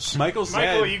buttholes. Michael,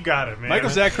 you got it, man. Michael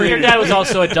Zack Your created. dad was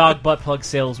also a dog butt plug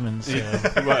salesman. So. He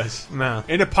was. No.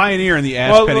 And a pioneer in the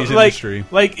ass pennies like, industry.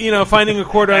 Like, finding a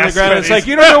quarter on the Ass ground. It's pennies. like,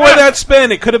 you don't know where that's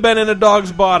been. It could have been in a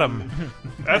dog's bottom.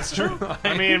 That's true.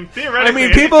 I mean, I theoretically.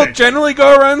 mean, people anything. generally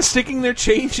go around sticking their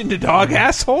change into dog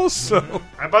assholes, so...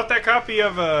 I bought that copy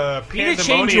of Need a change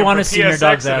Pandemonium you want to for see in your PSX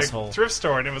dog's at a asshole. thrift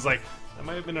store, and it was like, that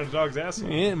might have been in a dog's asshole.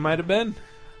 Yeah, it might have been.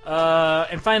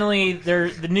 And finally,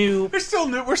 the new We're still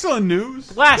in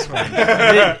news. last one,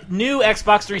 the new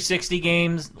Xbox 360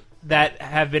 games that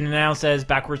have been announced as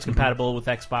backwards compatible with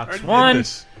Xbox Already One. did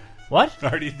this. What? I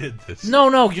already did this. No,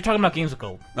 you're talking about Games with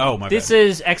Gold. Oh, my This bad.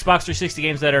 is Xbox 360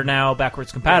 games that are now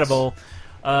backwards compatible.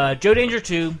 Joe Danger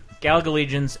 2, Galaga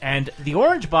Legions, and the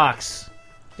Orange Box.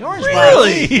 The Orange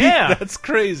Really? Box. Yeah. That's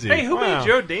crazy. Hey, who Wow. made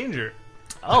Joe Danger?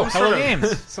 Oh, Some Hello sort of-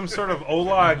 Games. Some sort of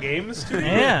Ola Games studio?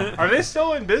 Yeah. Are they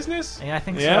still in business? Yeah, I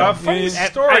think Yeah. so. Funny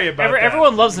story about that.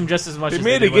 Everyone loves them just as much They as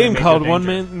made they a did when game they made called The One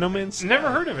Danger. Man, No Man's Sky. Never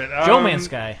heard of it. Joe Man's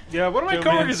Sky. Yeah, one of my Joe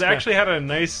coworkers Man's Sky. actually had a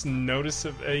nice notice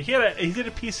of. He did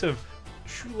a piece of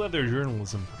shoe leather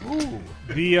journalism. Ooh.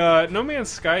 The No Man's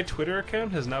Sky Twitter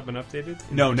account has not been updated.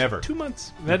 in No, never. 2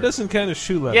 months. That doesn't count as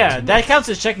shoe leather. Yeah, that counts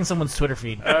as checking someone's Twitter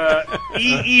feed.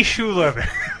 Shoe leather.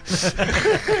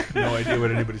 No idea what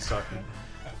anybody's talking about.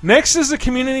 Next is the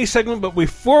community segment, but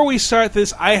before we start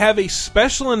this, I have a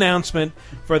special announcement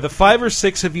for the 5 or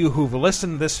 6 of you who've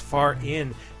listened this far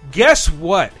in. Guess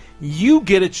what? You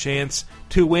get a chance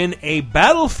to win a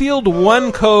Battlefield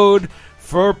 1 code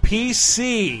for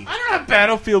PC. I don't have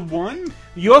Battlefield 1.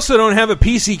 You also don't have a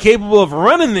PC capable of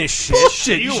running this shit.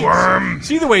 Bullshit, you should worm.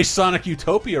 See the way Sonic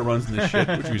Utopia runs this shit,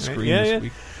 which we screened Yeah, this yeah.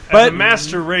 week. As a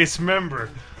Master Race member,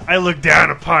 I look down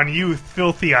upon you,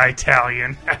 filthy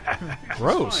Italian.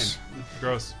 Gross.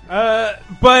 Gross.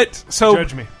 But so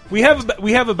Judge me. we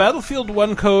have a Battlefield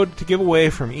 1 code to give away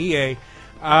from EA,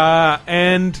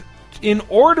 and in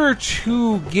order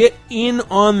to get in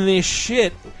on this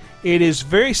shit, it is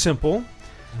very simple.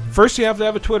 First, you have to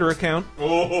have a Twitter account.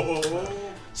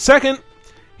 Second,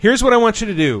 here's what I want you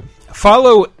to do: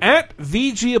 follow at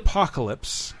VG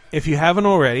Apocalypse if you haven't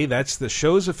already. That's the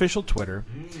show's official Twitter.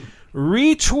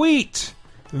 Retweet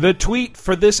the tweet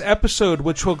for this episode,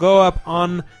 which will go up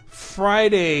on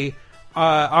Friday,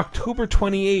 October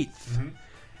 28th.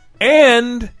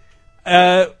 And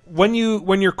when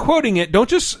you're quoting it, don't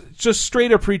just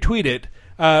straight up retweet it.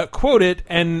 Quote it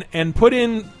and put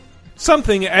in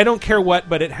something. I don't care what,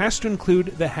 but it has to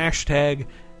include the hashtag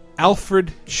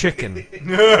Alfred Chicken.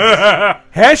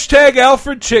 Hashtag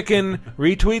Alfred Chicken.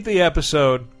 Retweet the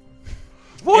episode.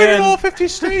 Void in And- all 50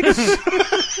 states.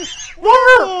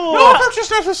 Water! No purchase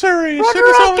necessary.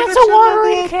 Runner-up gets a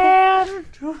watering can.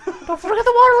 Don't forget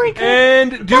the watering can.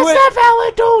 And do That's it. not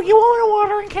valid, though. You own a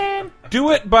watering can.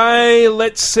 Do it by,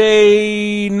 let's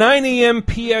say, 9 a.m.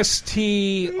 PST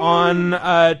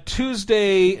on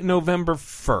Tuesday, November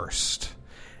 1st.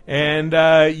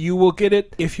 And you will get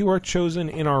it if you are chosen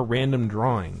in our random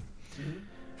drawing.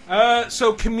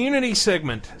 So community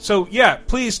segment. So yeah,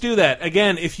 please do that.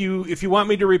 Again, if you want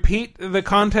me to repeat the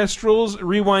contest rules,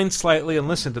 rewind slightly and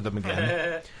listen to them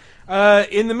again.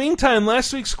 In the meantime,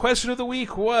 last week's question of the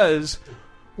week was,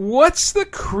 what's the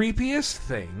creepiest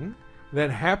thing that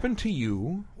happened to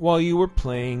you while you were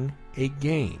playing a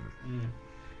game?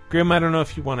 Grim, I don't know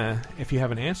if you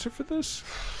have an answer for this.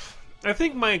 I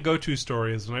think my go-to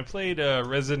story is when I played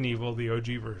Resident Evil, the OG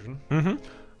version. Mm-hmm.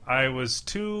 I was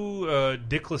too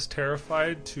dickless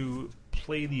terrified to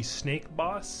play the snake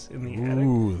boss in the attic.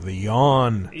 Ooh, the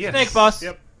yawn. Yes. Snake boss.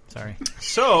 Yep. Sorry.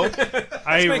 So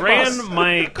I Snake ran boss.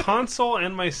 my console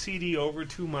and my CD over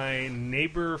to my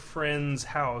neighbor friend's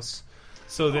house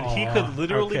so that he could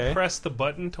literally okay. press the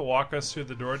button to walk us through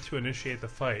the door to initiate the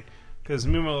fight. Because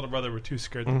me and my little brother were too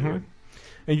scared to do it.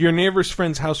 And your neighbor's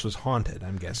friend's house was haunted,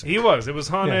 I'm guessing. He was. It was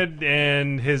haunted,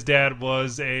 and his dad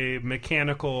was a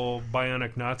mechanical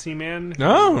bionic Nazi man.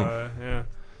 Oh. Yeah.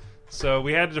 So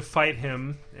we had to fight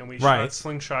him, and we Right. shot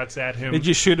slingshots at him. Did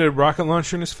you shoot a rocket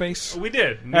launcher in his face? We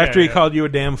did. After Yeah, he called you a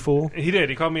damn fool? He did.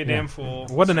 He called me a Yeah. damn fool.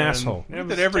 What an And asshole. it That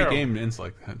was every terrible. game ends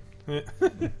like that.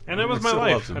 And that was my Still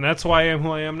life, loves him. and that's why I am who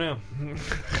I am now.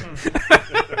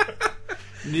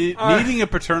 Needing a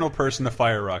paternal person to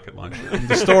fire a rocket launcher.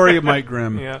 The story of Mike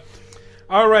Grimm. Yeah.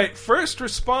 All right, first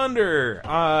responder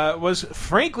was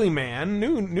Frankly Man,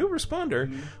 new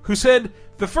responder, who said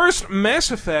the first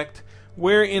Mass Effect,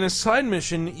 where in a side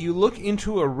mission you look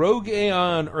into a rogue AI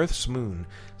on Earth's moon.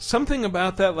 Something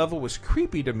about that level was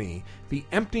creepy to me. The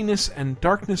emptiness and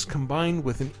darkness combined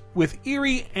with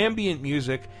eerie ambient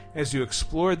music as you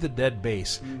explored the dead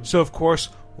base. So of course,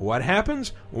 what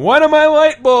happens? One of my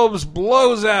light bulbs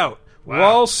blows out. Wow.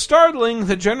 While startling,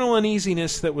 the general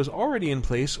uneasiness that was already in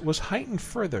place was heightened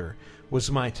further.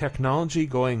 Was my technology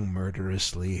going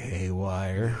murderously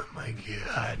haywire? Oh my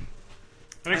god.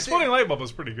 An exploding light bulb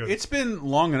was pretty good. It's been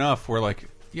long enough where, like,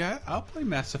 yeah, I'll play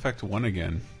Mass Effect 1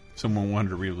 again if someone wanted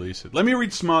to re-release it. Let me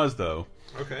read Sma's, though.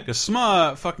 Okay. Because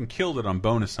Sma fucking killed it on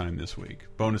Bonus Time this week.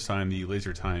 Bonus Time, the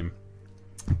Laser Time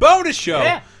bonus show.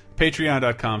 Yeah.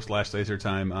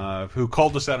 Patreon.com/LaserTime, who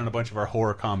called us out on a bunch of our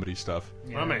horror comedy stuff.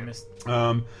 Yeah, man. I missed.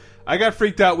 I got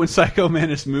freaked out when Psycho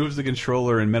Mantis moves the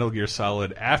controller in Metal Gear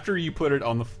Solid after you put it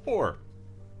on the floor.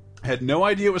 Had no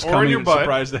idea it was Or in coming. your It butt.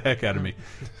 surprised the heck out of me.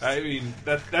 I mean,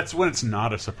 that's when it's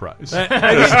not a surprise.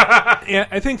 Yeah,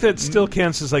 I think that still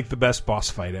counts as like the best boss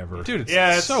fight ever. Dude, it's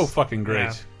Yeah, so fucking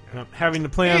great. Having to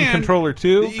play on And controller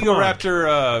 2? The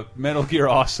Egoraptor Metal Gear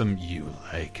Awesome. You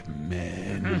like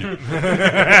men.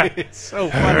 It's so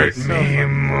funny. Hurt me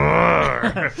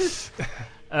more.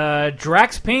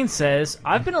 Drax Payne says,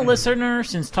 I've been a listener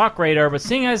since Talk Radar, but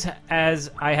seeing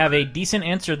as I have a decent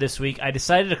answer this week, I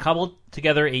decided to cobble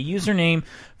together a username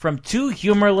from 2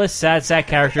 humorless, sad sack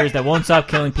characters that won't stop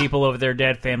killing people over their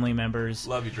dead family members.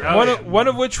 Love you, Drax. One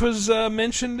of which was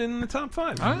mentioned in the top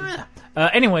 5.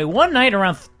 Anyway, one night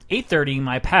around 8:30,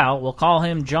 my pal, we'll call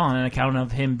him John on account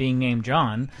of him being named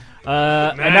John,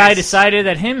 and I decided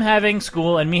that him having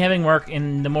school and me having work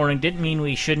in the morning didn't mean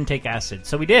we shouldn't take acid,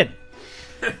 so we did.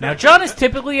 Now, John is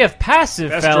typically a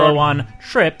passive fellow on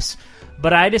trips,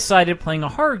 but I decided playing a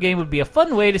horror game would be a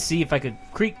fun way to see if I could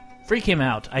freak him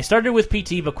out. I started with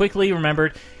PT, but quickly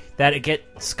remembered that it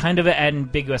gets kind of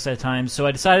ambiguous at times, so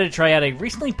I decided to try out a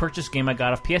recently purchased game I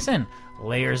got off PSN,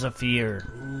 Layers of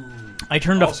Fear. I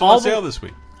turned off all on sale this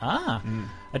week. I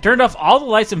turned off all the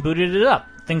lights and booted it up.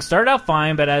 Things started out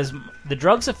fine, but as the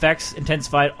drug's effects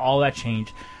intensified, all that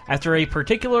changed. After a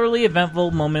particularly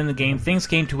eventful moment in the game, things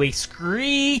came to a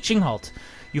screeching halt.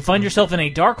 You find yourself in a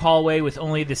dark hallway with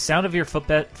only the sound of your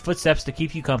footsteps to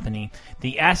keep you company.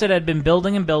 The acid had been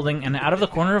building and building, and out of the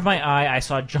corner of my eye, I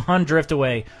saw John drift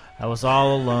away. I was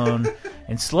all alone,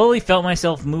 and slowly felt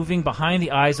myself moving behind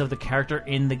the eyes of the character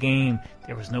in the game.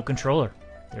 There was no controller.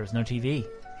 There was no TV.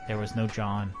 There was no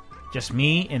John. Just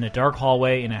me in a dark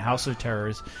hallway in a house of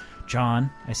terrors. John,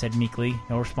 I said meekly.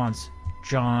 No response.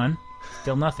 John.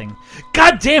 Still nothing.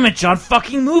 God damn it, John!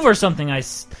 Fucking move or something!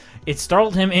 It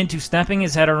startled him into snapping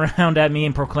his head around at me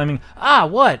and proclaiming,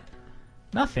 what?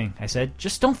 Nothing, I said.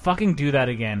 Just don't fucking do that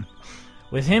again.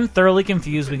 With him thoroughly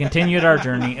confused, we continued our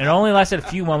journey. It only lasted a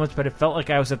few moments, but it felt like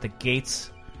I was at the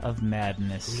gates of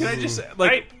madness. Can I just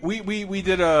we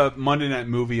did a Monday night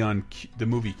movie on the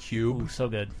movie Cube. Ooh, so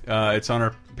good. It's on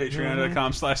our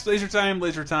patreon.com/lasertime,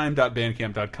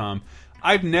 lasertime.bandcamp.com.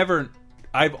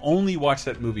 I've only watched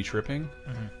that movie tripping,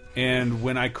 and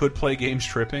when I could play games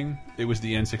tripping, it was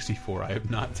the N64. I have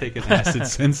not taken acid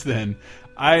since then.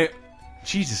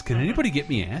 Jesus, can anybody get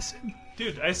me acid?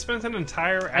 Dude, I spent an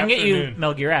entire afternoon. I can get you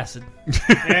Metal Gear Acid.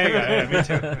 Yeah, me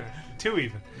too. 2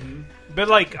 even. But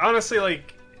honestly,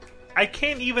 I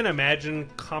can't even imagine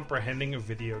comprehending a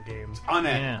video game on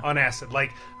acid.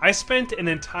 I spent an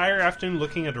entire afternoon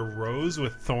looking at a rose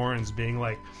with thorns, being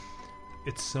like,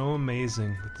 it's so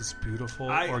amazing that this beautiful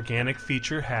organic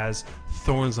feature has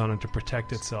thorns on it to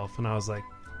protect itself. And I was like,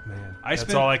 man,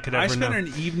 that's all I could ever know. I spent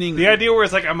an evening... The idea where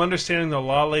it's like I'm understanding the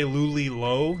lale luli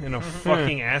low in a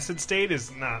fucking acid state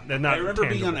is not I remember tangible.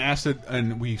 Being on acid,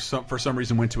 and we for some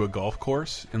reason went to a golf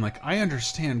course, and I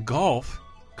understand golf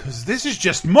because this is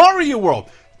just Mario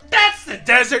World. That's the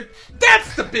desert.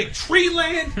 That's the big tree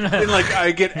land. And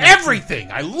I get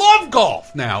everything. I love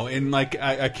golf now, and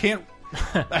I can't...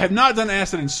 I have not done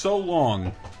acid in so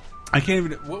long. I can't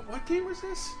even... What game was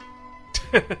this?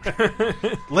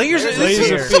 Layers of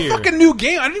Fear. It's a fucking new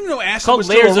game. I didn't even know acid was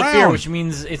still around. It's called Layers of Fear, which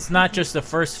means it's not just the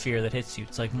first fear that hits you.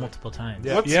 It's multiple times.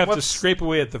 Yeah, you have to scrape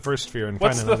away at the first fear and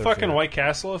find another What's the fucking fear. White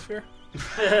Castle of fear?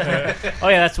 Oh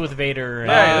yeah, that's with Vader.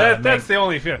 That's the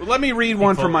only fear. Let me read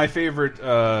one from my favorite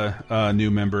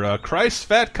new member, Christ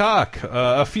Fat Cock.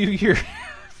 A few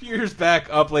years back,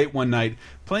 up late one night,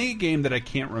 playing a game that I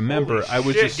can't remember. I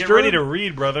was disturbed get ready to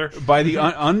read, brother. by the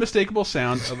unmistakable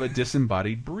sound of a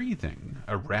disembodied breathing,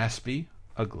 a raspy,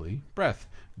 ugly breath,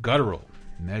 guttural,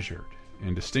 measured,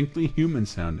 and distinctly human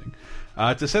sounding.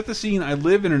 To set the scene, I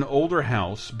live in an older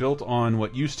house built on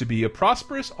what used to be a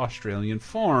prosperous Australian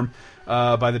farm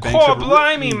by the banks of...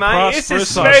 blimey, mate! This is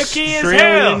smoky as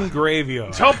hell!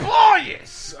 Graveyard.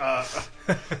 Tobias!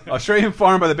 Australian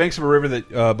farm by the banks of a river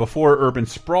that before urban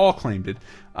sprawl claimed it.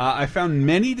 I found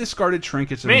many discarded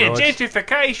trinkets and Man, relics.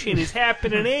 gentrification is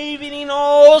happening even in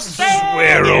Australia.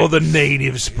 Where all the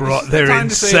natives brought their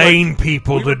insane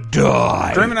people to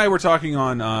die. Grim and I were talking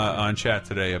on chat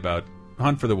today about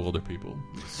Hunt for the Wilder People.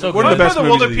 So Hunt for the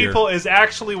Wilder People is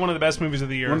actually one of the best movies of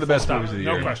the year. One of the best movies of the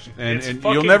year. No question. And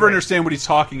you'll never understand what he's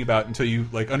talking about until you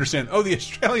understand, the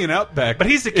Australian outback. But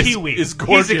he's a Kiwi. Is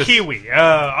gorgeous. He's a Kiwi.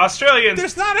 Australians...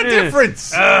 There's not a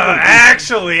difference.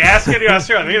 Actually, ask any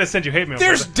Australian. They're going to send you hate mail.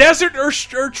 There's desert or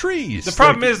trees. The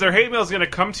problem is their hate mail is going to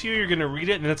come to you, you're going to read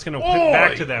it, and it's going to put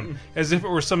back to them as if it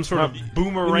were some sort of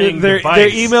boomerang device. Their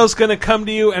email's going to come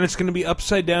to you, and it's going to be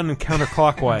upside down and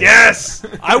counterclockwise. Yes!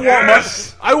 I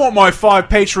want my 5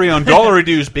 Patreon dollar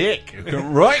dues back.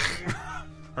 Right?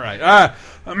 All right.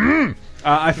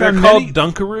 I They're found called many,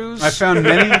 Dunkaroos. I found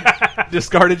many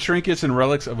discarded trinkets and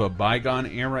relics of a bygone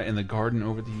era in the garden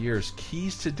over the years.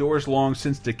 Keys to doors long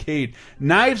since decayed,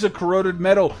 knives of corroded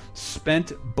metal,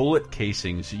 spent bullet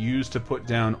casings used to put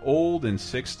down old and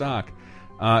sick stock,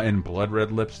 and blood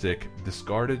red lipstick,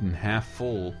 discarded and half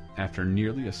full after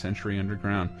nearly a century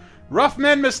underground. Rough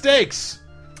men mistakes!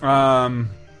 And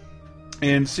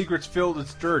secrets filled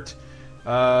its dirt.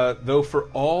 Though for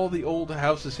all the old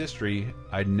house's history,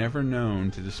 I'd never known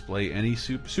to display any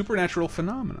supernatural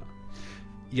phenomena.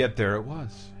 Yet there it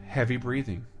was, heavy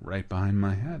breathing right behind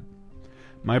my head.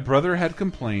 My brother had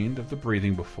complained of the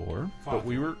breathing before, but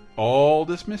we were all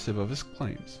dismissive of his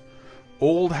claims.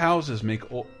 Old houses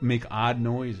make odd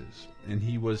noises, and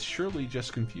he was surely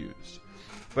just confused.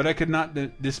 But I could not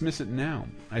dismiss it now.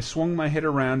 I swung my head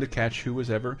around to catch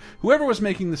whoever was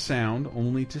making the sound,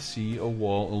 only to see a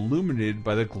wall illuminated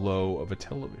by the glow of a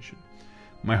television.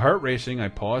 My heart racing, I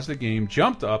paused the game,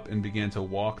 jumped up, and began to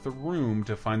walk the room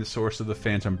to find the source of the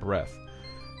phantom breath.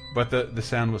 But the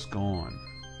sound was gone,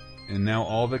 and now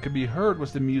all that could be heard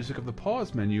was the music of the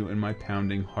pause menu and my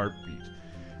pounding heartbeat.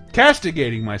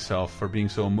 Castigating myself for being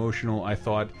so emotional, I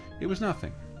thought, it was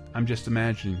nothing. I'm just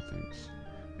imagining things.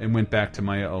 And went back to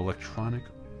my electronic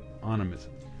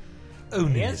onanism.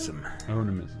 Onanism.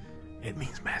 It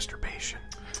means masturbation.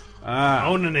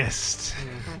 Onanist.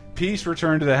 Peace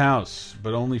returned to the house,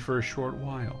 but only for a short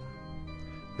while.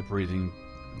 The breathing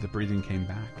came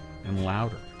back, and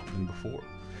louder than before.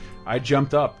 I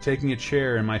jumped up, taking a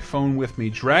chair and my phone with me,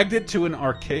 dragged it to an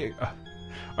archaic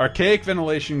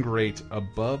ventilation grate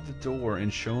above the door,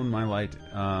 and shone the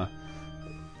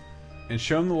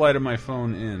light of my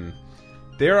phone in.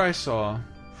 There I saw,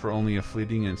 for only a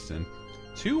fleeting instant,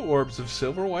 2 orbs of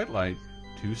silver-white light,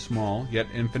 2 small, yet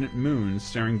infinite moons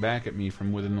staring back at me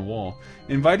from within the wall,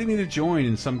 inviting me to join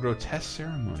in some grotesque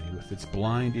ceremony with its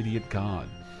blind idiot god.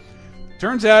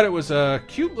 Turns out it was a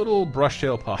cute little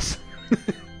brush-tail possum.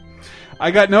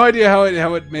 I got no idea how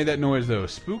it made that noise, though.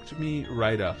 Spooked me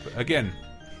right up. Again,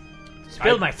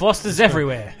 spilled my Fosters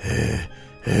everywhere.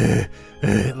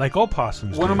 Like all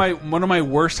possums. One of my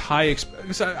worst high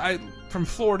because I from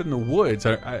Florida in the woods.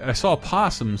 I saw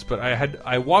possums, but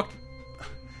I walked.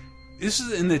 This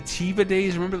is in the Tiva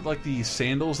days. Remember, like the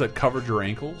sandals that covered your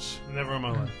ankles? Never in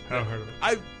my life. Haven't heard of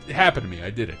it. It happened to me.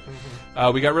 I did it.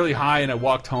 We got really high, and I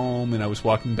walked home, and I was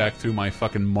walking back through my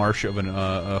fucking marsh of a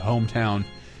hometown,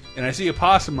 and I see a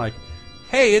possum. Like,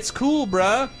 hey, it's cool,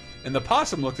 bruh. And the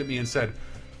possum looked at me and said,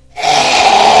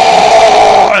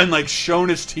 and like shone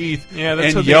his teeth,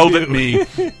 and yelled at me,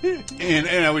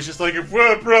 and I was just like,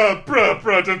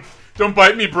 bruh, don't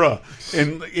bite me, bruh.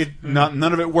 And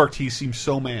none of it worked. He seemed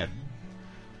so mad.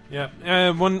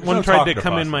 Yeah, one tried to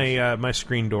come in my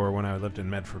screen door when I lived in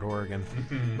Medford, Oregon.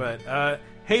 But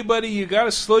hey, buddy, you got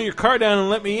to slow your car down and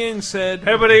let me in. Said,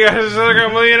 hey, buddy, you got to slow your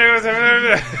car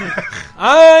down.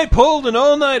 I pulled an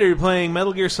all-nighter playing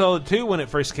Metal Gear Solid 2 when it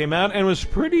first came out, and was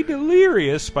pretty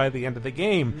delirious by the end of the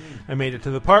game. I made it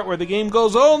to the part where the game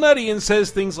goes all nutty and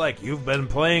says things like, "You've been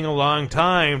playing a long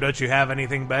time. Don't you have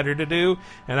anything better to do?"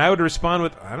 And I would respond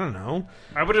with, "I don't know."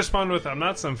 I would respond with, "I'm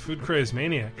not some food-crazed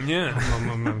maniac." Yeah.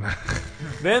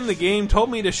 Then the game told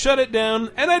me to shut it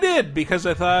down, and I did, because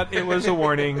I thought it was a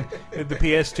warning that the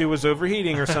PS2 was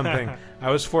overheating or something. I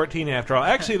was 14 after all.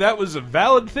 Actually, that was a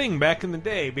valid thing back in the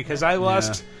day, because I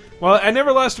lost... Well, I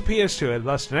never lost a PS2. I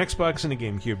lost an Xbox and a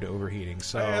GameCube to overheating.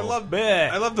 So I love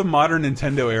the modern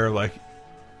Nintendo era. Like,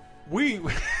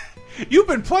 you've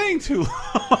been playing too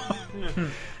long.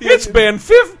 It's been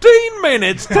 15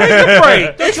 minutes. Take a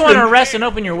break. Don't you want to rest and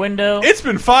open your window? It's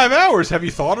been 5 hours. Have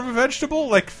you thought of a vegetable?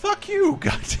 Like, fuck you.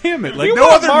 God damn it. Like, you no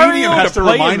want other Mario medium has to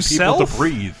remind himself? people to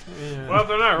breathe. Yeah. Well,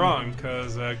 they're not wrong,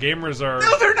 because gamers are...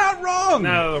 No, they're not wrong.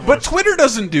 No, but Twitter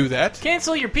doesn't do that.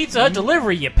 Cancel your Pizza Hut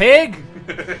delivery, you pig.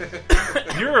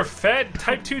 You're a fat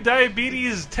type 2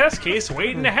 diabetes test case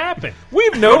waiting to happen.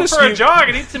 We've noticed Go for a jog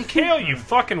and eat some kale, you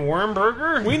fucking worm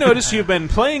burger. We noticed you've been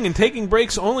playing and taking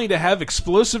breaks only to have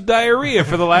explosive diarrhea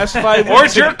for the last 5 Or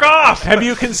weeks. jerk off. Have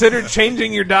you considered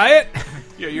changing your diet?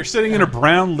 Yeah, you're sitting in a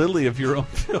brown lily of your own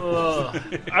filth.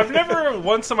 I've never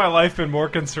once in my life been more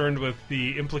concerned with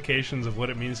the implications of what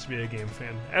it means to be a game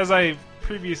fan. As I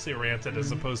previously ranted,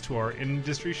 as opposed to our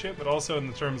industry shit, but also in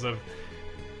the terms of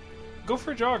go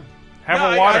for a jog, have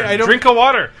a water, drink a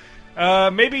water.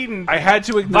 Maybe I had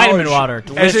to acknowledge, vitamin water,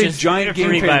 as a giant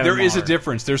game fan, there is a water.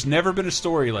 difference. There's never been a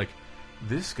story like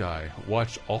this guy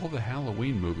watched all the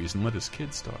Halloween movies and let his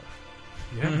kids starve.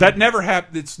 Yeah. That never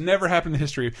happened. It's never happened in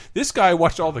history. This guy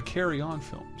watched all the Carry On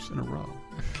films in a row.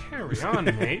 Carry on,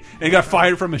 mate. And he got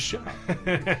fired from his show.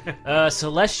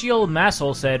 Celestial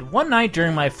Massol said, one night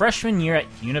during my freshman year at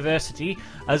university,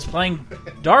 I was playing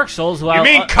Dark Souls while...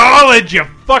 You mean college, you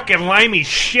fucking limey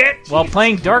shit? While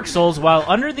playing Dark Souls while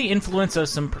under the influence of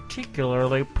some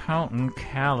particularly potent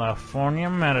California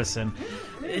medicine.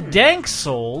 Dank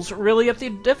Souls really upped the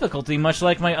difficulty, much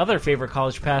like my other favorite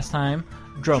college pastime,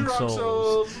 Drunk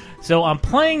Souls. So I'm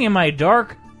playing in my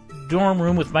dark dorm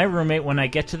room with my roommate when I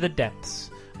get to the depths.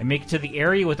 I make it to the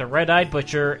area with a red-eyed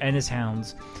butcher and his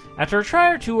hounds. After a try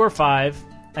or 2 or 5,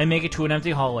 I make it to an empty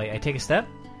hallway. I take a step,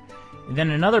 and then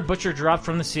another butcher dropped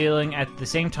from the ceiling at the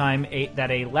same time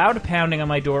that a loud pounding on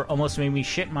my door almost made me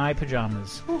shit my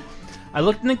pajamas. I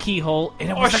looked in the keyhole, and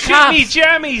it was the cops! Shit me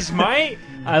jammies, mate!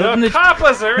 The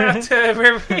coppers are at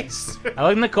release. I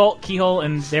looked in the keyhole,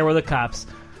 and there were the cops.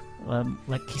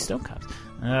 Like Keystone Cops.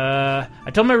 I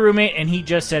told my roommate, and he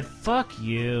just said, fuck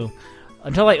you.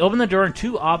 Until I opened the door and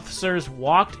 2 officers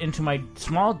walked into my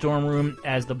small dorm room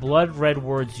as the blood-red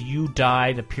words, "You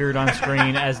died," appeared on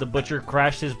screen as the butcher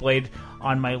crashed his blade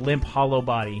on my limp, hollow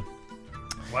body.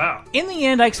 Wow. In the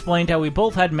end, I explained how we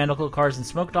both had medical cards and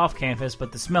smoked off campus,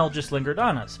 but the smell just lingered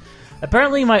on us.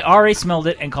 Apparently, my RA smelled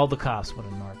it and called the cops. What a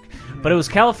narc. But it was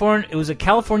California. It was a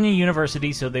California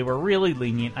university, so they were really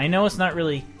lenient. I know it's not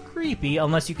really creepy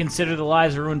unless you consider the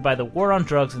lives ruined by the war on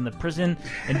drugs and the prison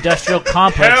industrial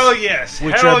complex. Hell yes,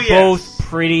 which hell are yes. both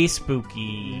pretty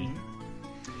spooky.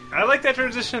 I like that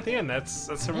transition at the end. That's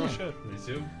some real shit. Me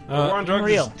too. War on drugs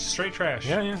real. is straight trash.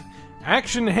 Yeah.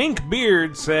 Action Hank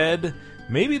Beard said,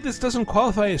 maybe this doesn't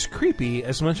qualify as creepy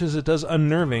as much as it does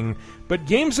unnerving, but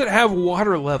games that have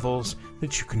water levels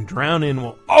that you can drown in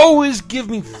will always give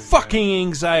me fucking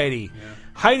anxiety.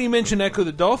 Heidi mentioned Echo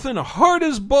the Dolphin, a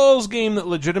hard-as-balls game that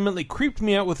legitimately creeped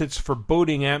me out with its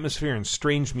foreboding atmosphere and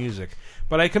strange music.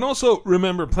 But I can also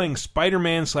remember playing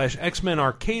Spider-Man/X-Men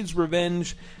Arcade's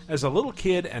Revenge as a little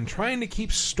kid and trying to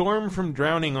keep Storm from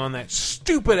drowning on that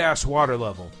stupid-ass water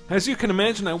level. As you can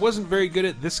imagine, I wasn't very good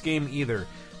at this game either.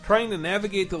 Trying to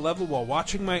navigate the level while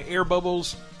watching my air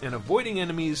bubbles and avoiding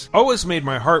enemies always made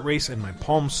my heart race and my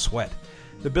palms sweat.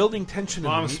 The building tension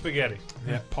Palm in the spaghetti.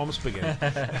 Yeah, palm spaghetti.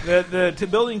 the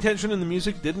building tension in the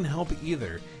music didn't help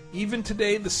either. Even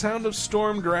today, the sound of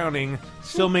Storm drowning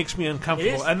still makes me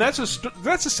uncomfortable, and that's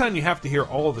a sound you have to hear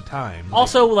all the time.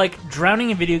 Also, like,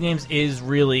 drowning in video games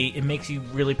it makes you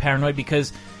really paranoid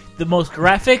because the most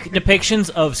graphic depictions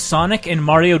of Sonic and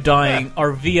Mario dying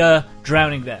are via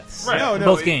drowning deaths. Right. In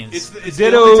both games. It's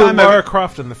Ditto Lara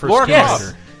Croft in the first Lara game.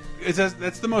 Croft.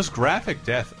 That's the most graphic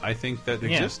death I think that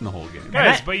exists in the whole game.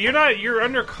 Guys, but you're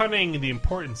undercutting the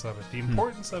importance of it. The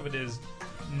importance of it is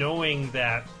knowing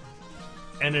that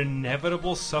an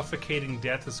inevitable suffocating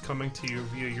death is coming to you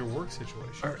via your work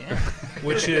situation.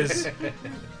 Which is,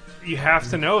 you have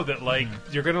to know that, like,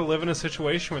 you're going to live in a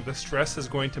situation where the stress is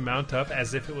going to mount up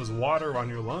as if it was water on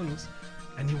your lungs,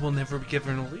 and you will never be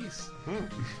given a release.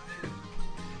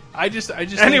 I just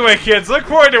Anyway, kids, look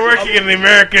forward to working in the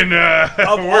American of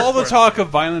all the workforce. talk of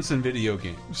violence in video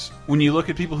games, when you look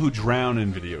at people who drown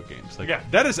in video games, like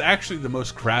that is actually the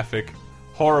most graphic,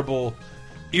 horrible,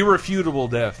 irrefutable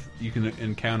death you can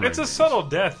encounter. It's a subtle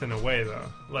death in a way,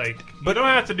 though. Like, you don't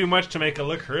have to do much to make it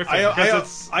look horrific.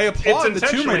 I applaud the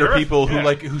Tomb Raider people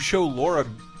who show Laura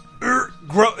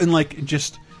grow and like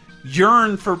just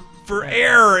yearn for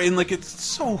air, and like it's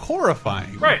so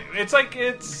horrifying. Right. It's like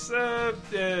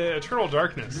Eternal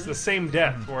Darkness, the same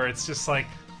death, where it's just like,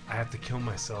 I have to kill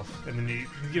myself, and then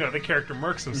the character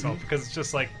murks himself because it's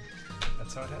just like,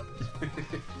 that's how it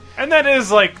happens. And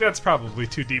that's probably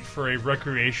too deep for a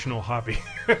recreational hobby.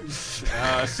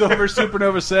 Silver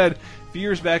Supernova said, a few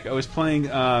years back I was playing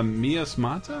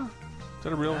Miasmata. Is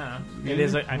that a real? It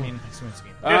is. I mean, it's a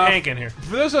game. Get Hank in here.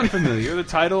 For those unfamiliar, the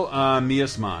title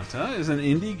Miasmata is an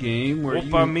indie game where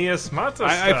Miasmata.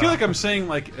 I feel like I'm saying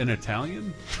like an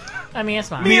Italian.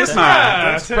 Miasmata. Miasmata.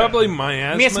 That's probably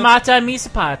miasma. Miasmata,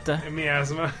 Miasmata.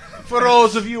 Miasma. For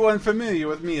those of you unfamiliar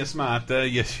with Miasmata,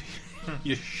 you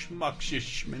schmucks, you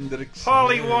schmendricks.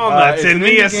 Holly walnuts it's in an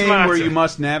indie Miasmata. game where you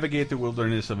must navigate the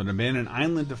wilderness of an abandoned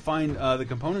island to find the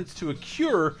components to a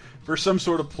cure for some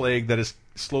sort of plague that is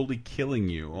slowly killing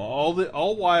you.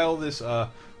 All while this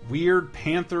weird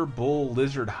panther bull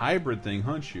lizard hybrid thing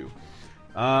hunts you.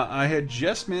 I had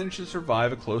just managed to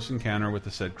survive a close encounter with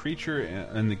the said creature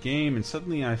in the game, and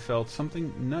suddenly I felt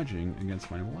something nudging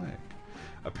against my leg.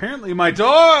 Apparently, my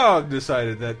dog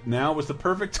decided that now was the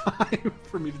perfect time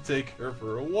for me to take her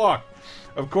for a walk.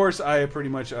 Of course, I pretty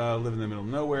much live in the middle of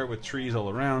nowhere with trees all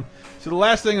around. So the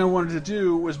last thing I wanted to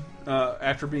do was,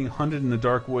 after being hunted in the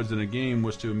dark woods in a game,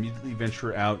 was to immediately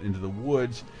venture out into the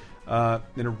woods in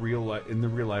the real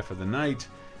life of the night.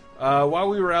 While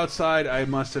we were outside, I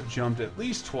must have jumped at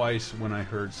least twice when I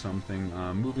heard something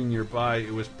moving nearby.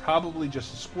 It was probably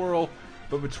just a squirrel,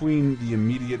 but between the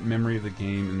immediate memory of the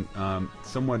game and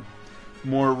somewhat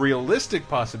more realistic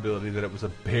possibility that it was a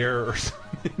bear or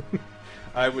something,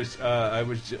 I was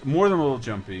more than a little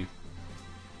jumpy.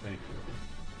 Thank you.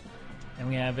 And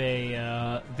we have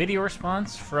a video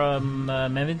response from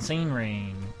Mevin Sane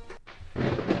Rain.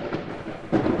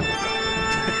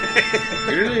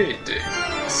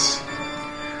 Greetings.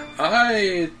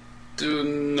 I do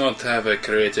not have a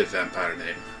creative vampire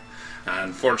name.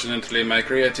 Unfortunately, my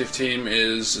creative team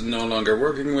is no longer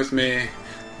working with me,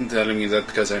 telling me that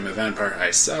because I'm a vampire,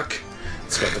 I suck.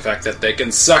 Despite the fact that they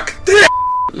can suck dick.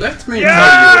 Let me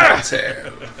tell you a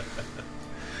tale.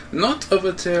 Not of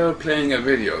a tale playing a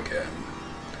video game,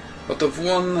 but of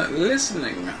one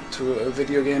listening to a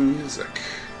video game music.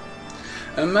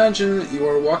 Imagine you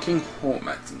are walking home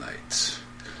at night,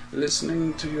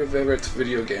 listening to your favorite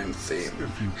video game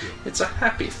theme. It's a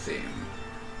happy theme,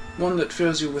 one that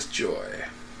fills you with joy.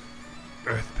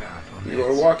 Earthbound. You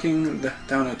are walking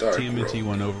down a dark TMNT road,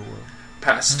 One Overworld.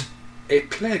 past a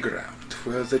playground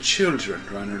where the children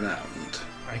run around.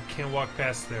 I can't walk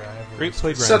past there. I have a Great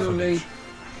playground. Suddenly,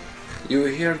 you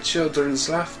hear children's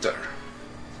laughter.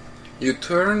 You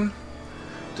turn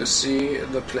to see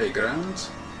the playground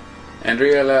and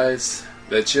realize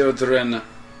the children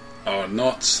are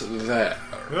not there.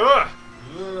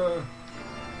 Of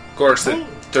course, it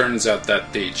turns out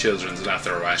that the children's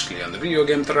laughter are actually on the video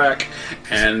game track,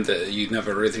 and you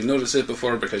never really noticed it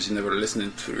before because you never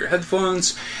listened through your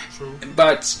headphones. True.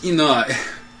 But, you know,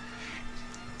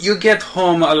 you get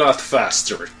home a lot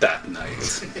faster that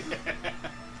night.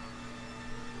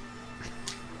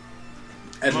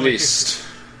 At least,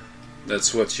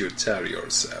 that's what you tell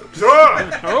yourself.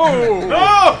 Oh!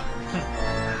 No!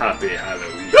 Happy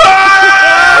Halloween.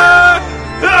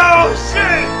 Oh, shit!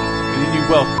 And then you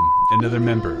welcome another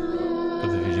member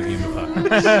of the Video Game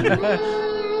Apocalypse.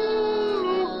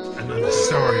 Another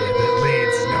story that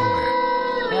leads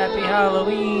nowhere. Happy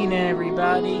Halloween,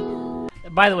 everybody.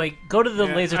 By the way, go to the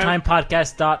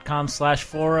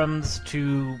lasertimepodcast.com/forums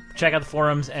to check out the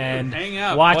forums and hang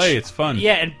out, watch. play, it's fun.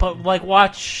 Yeah, and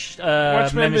watch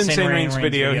Mevin Sane Rain's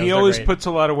video. He always great. puts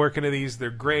a lot of work into these. They're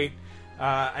great.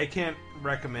 I can't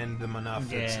recommend them enough.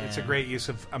 Yeah. It's a great use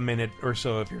of a minute or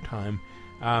so of your time.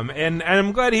 And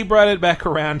I'm glad he brought it back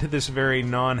around to this very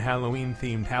non-Halloween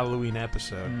themed Halloween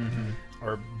episode. Mm-hmm.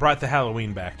 Or brought the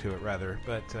Halloween back to it, rather.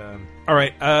 But all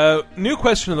right, new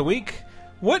question of the week.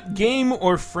 What game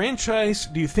or franchise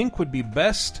do you think would be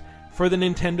best for the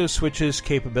Nintendo Switch's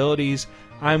capabilities?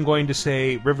 I'm going to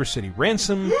say River City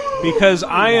Ransom, because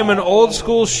I am an old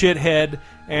school shithead,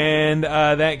 and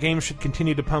that game should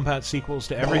continue to pump out sequels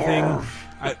to everything.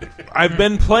 I've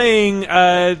been playing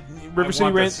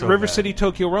River City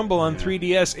Tokyo Rumble on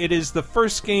 3DS. It is the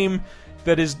first game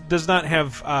that does not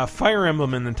have Fire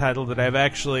Emblem in the title that I've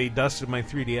actually dusted my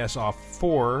 3DS off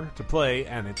for to play,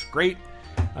 and it's great.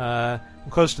 I'm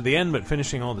close to the end, but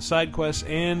finishing all the side quests,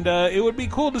 and it would be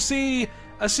cool to see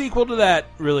a sequel to that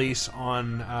release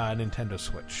on Nintendo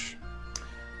Switch.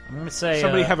 I'm gonna say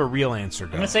somebody have a real answer.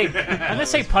 I'm gonna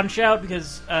say Punch Out,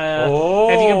 because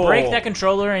if you can break that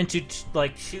controller into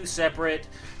two separate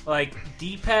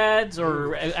D-pads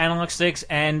or analog sticks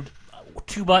and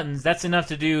two buttons, that's enough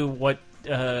to do what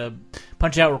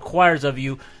Punch Out requires of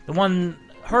you. The one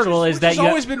hurdle is that it's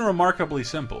always been remarkably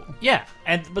simple. Yeah,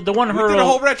 but the one hurdle. We did a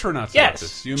whole Retronauts.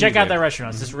 Yes, check out that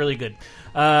Retronauts. It's really good.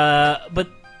 But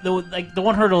the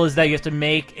one hurdle is that you have to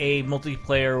make a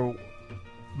multiplayer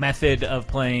method of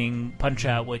playing Punch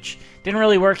Out, which didn't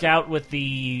really work out with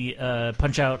the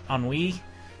Punch Out on Wii.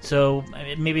 So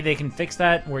maybe they can fix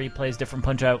that, where he plays different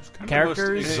Punch Out characters.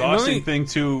 The most exhausting thing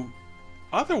to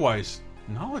otherwise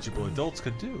knowledgeable adults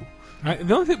could do.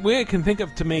 The only way I can think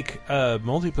of to make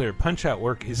multiplayer Punch-Out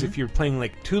work is if you're playing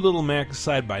two little mechs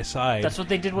side by side. That's what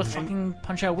they did with fucking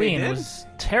Punch-Out Wii, and it was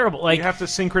terrible. You have to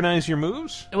synchronize your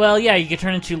moves? Well, yeah, you could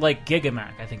turn into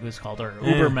Gigamac, I think it was called, or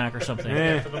Ubermac or something.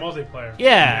 For the multiplayer.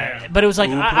 Yeah, but it was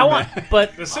I want,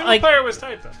 but the single player was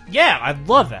tight though. Yeah, I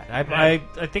love that. I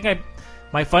think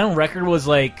my final record was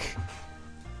like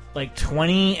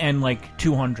 20 and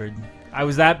 200. I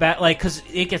was that bad, because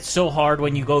it gets so hard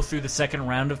when you go through the second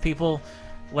round of people.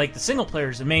 The single player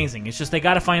is amazing. It's just they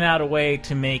got to find out a way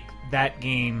to make that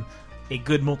game a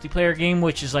good multiplayer game,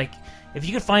 which is if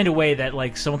you could find a way that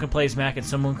like someone can play as Mac and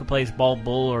someone can play as Bald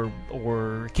Bull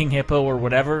or King Hippo or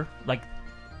whatever, like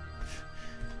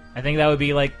I think that would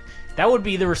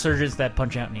be the resurgence that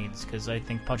Punch-Out needs, because I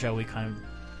think Punch-Out Week kind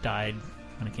of died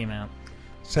when it came out.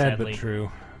 Sadly. But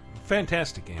true.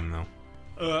 Fantastic game though.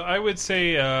 I would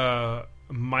say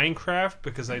Minecraft,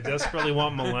 because I desperately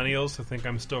want millennials to think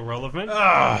I'm still relevant.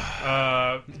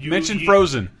 Mention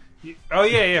Frozen. Oh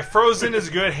yeah, Frozen is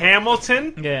good.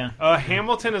 Hamilton, yeah.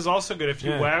 Hamilton is also good. If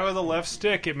you Yeah. waggle the left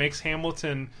stick, it makes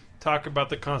Hamilton talk about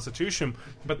the Constitution,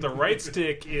 but the right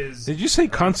stick is. Did you say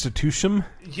Constitution?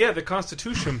 Yeah, the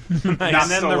Constitution. Nice. And then Not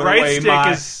the throwing right away stick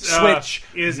my is switch.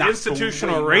 is Not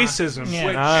institutional throwing away my racism.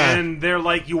 Yeah. And they're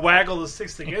like, you waggle the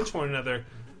sticks against one another.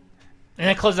 And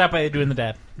then close out by doing the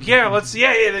dab. Yeah,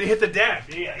 then you hit the dab.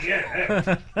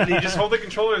 Yeah. And you just hold the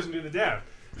controllers and do the dab.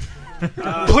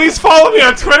 Please follow me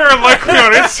on Twitter and like me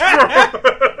on Instagram.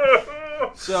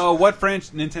 So, what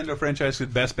Nintendo franchise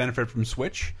could best benefit from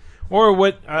Switch? Or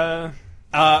what? I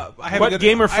have what a good,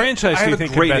 game or franchise I do you have a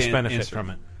think could great best benefit answer.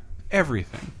 from it?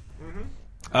 Everything.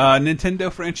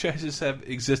 Nintendo franchises have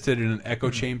existed in an echo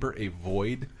chamber, a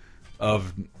void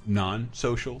of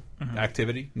non-social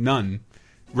activity. None.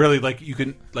 Really, like you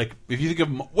can, like if you think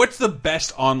of what's the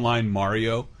best online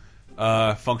Mario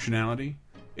functionality,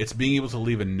 it's being able to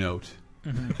leave a note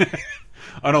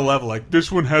on a level like this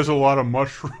one has a lot of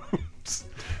mushrooms.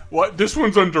 What? This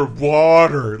one's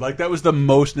underwater. Like that was the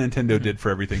most Nintendo did for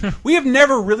everything. We have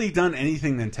never really done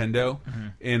anything Nintendo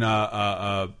in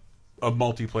a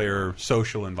multiplayer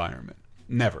social environment.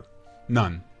 Never,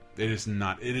 none. It is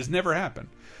not. It has never happened.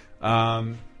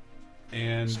 And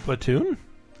Splatoon.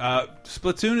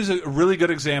 Splatoon is a really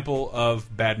good example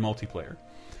of bad multiplayer.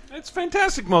 It's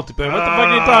fantastic multiplayer. What the fuck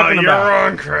are you talking about? You're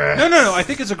wrong, Chris. No. I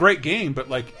think it's a great game, but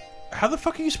like, how the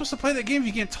fuck are you supposed to play that game if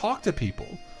you can't talk to people?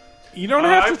 You don't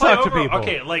have to talk to people.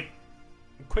 Okay, like,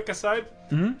 quick aside.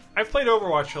 I've played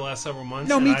Overwatch for the last several months.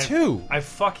 No, and me too. I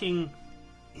fucking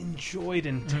enjoyed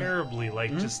and terribly.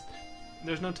 Like, just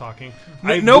there's no talking.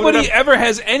 Nobody ever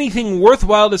has anything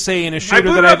worthwhile to say in a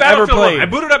shooter that I've ever played. I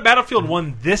booted up Battlefield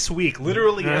 1 this week,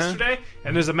 literally yesterday,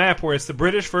 and there's a map where it's the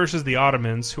British versus the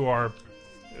Ottomans, who are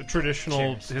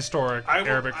traditional, historic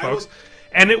Arabic folks.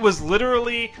 And it was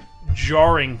literally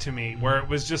jarring to me, where it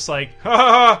was just like, ha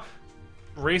ha ha,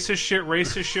 racist shit,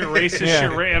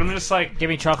 and I'm just like, give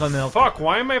me chocolate milk. Fuck,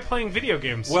 why am I playing video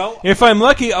games? Well, if I'm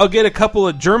lucky, I'll get a couple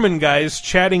of German guys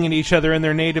chatting at each other in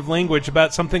their native language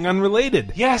about something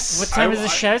unrelated. Yes. What time is the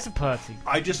Shazza party?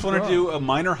 I just want to do a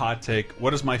minor hot take.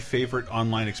 What is my favorite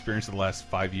online experience of the last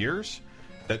 5 years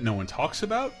that no one talks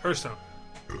about? Hearthstone.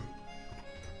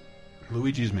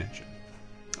 Luigi's Mansion.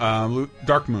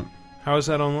 Dark Moon. How is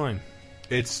that online?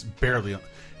 It's barely on.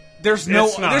 There's no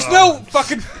online.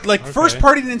 fucking like first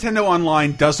party Nintendo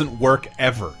Online doesn't work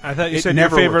ever. I thought you It said your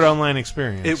never favorite works. online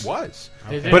experience. It was,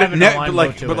 They but have it an but online like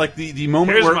mode to but it. like the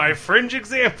moment Here's where my fringe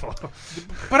example.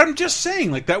 But I'm just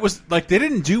saying, like that was like they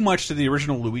didn't do much to the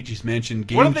original Luigi's Mansion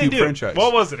What did they GameCube do? franchise.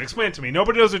 What was it? Explain it to me.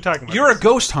 Nobody knows what you're talking about. You're a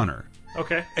ghost hunter.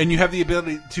 Okay. And you have the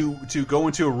ability to go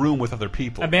into a room with other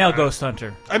people. A male ghost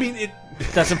hunter. I mean,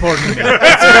 that's important to me.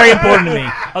 That's very important to me.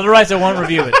 Otherwise, I won't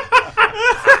review it.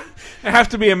 I have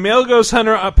to be a male ghost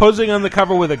hunter posing on the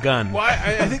cover with a gun. Well,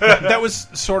 I think that was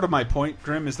sort of my point,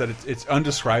 Grim, is that it's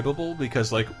undescribable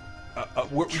because, like...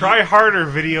 Try harder,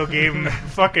 video game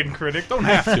fucking critic. Don't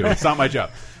have to. It's not my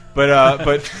job.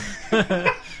 But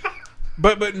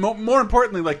more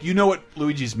importantly, like, you know what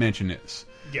Luigi's Mansion is.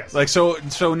 Yes. Like, so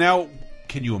now,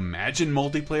 can you imagine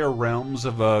multiplayer realms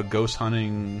of ghost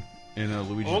hunting in a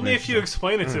Luigi's Mansion? Only if you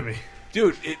explain it to me.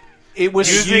 Dude, it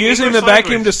was... You're using the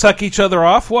vacuum to suck each other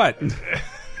off? What?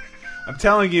 I'm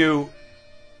telling you,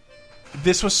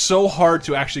 this was so hard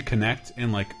to actually connect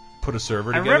and, like, put a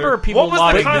server together. I remember people What was the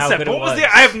lauding how concept? good it What was was. the?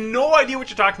 I have no idea what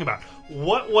you're talking about.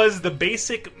 What was the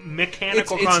basic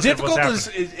mechanical concept?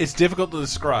 It's difficult to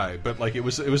describe, but like it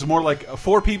was more like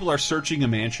 4 people are searching a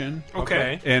mansion.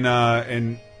 Okay.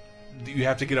 And you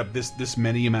have to get up this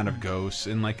many amount of ghosts,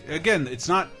 and like again, it's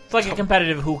not. It's like a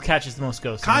competitive who catches the most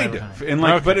ghosts. Kind of, and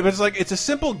like, but it's like it's a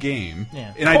simple game.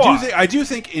 Yeah. And I do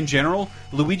think in general,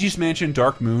 Luigi's Mansion: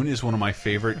 Dark Moon is one of my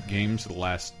favorite games of the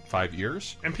last 5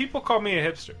 years. And people call me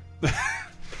a hipster.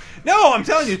 No, I'm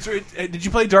telling you. Did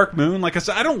you play Dark Moon? Like I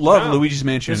said, I don't love Luigi's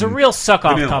Mansion. There's a real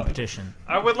suck-off competition.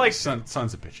 I would like sons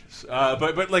of bitches.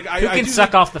 But like Who I can do suck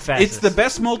think off the fastest? It's the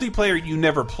best multiplayer you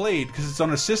never played because it's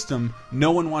on a system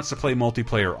no one wants to play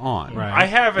multiplayer on. Right. I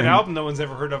have an album no one's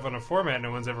ever heard of on a format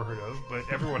no one's ever heard of, but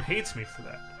everyone hates me for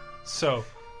that. So,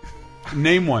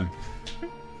 name one.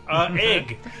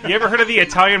 Egg. You ever heard of the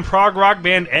Italian prog rock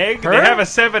band Egg? They have a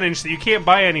 7-inch that you can't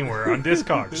buy anywhere on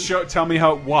Discogs. Tell me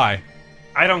why.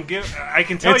 I don't give. I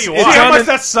can tell you it's why. on How much an-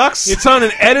 that sucks? It's on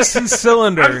an Edison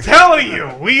cylinder. I'm telling you,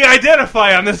 we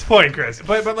identify on this point, Chris.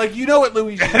 But like you know what,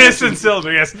 Luigi? Edison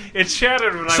cylinder. Yes, it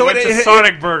shattered when So I went to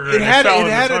Sonic Burger. It and had fell it in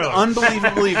the had an toilet.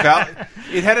 unbelievably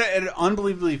an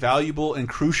unbelievably valuable and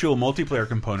crucial multiplayer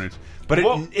component, but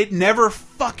it never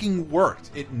fucking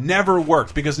worked. It never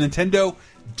worked because Nintendo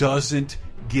doesn't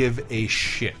give a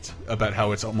shit about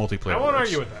how its multiplayer. I won't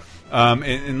works. argue with that.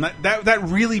 And that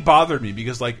really bothered me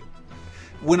because like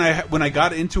when I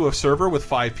got into a server with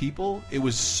 5 people, it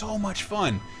was so much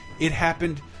fun. It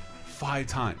happened 5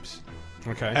 times.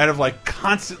 Okay. Out of like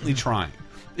constantly trying.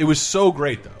 It was so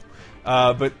great though.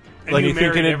 But And like you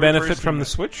think it'd benefit from the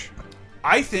Switch?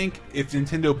 I think if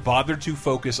Nintendo bothered to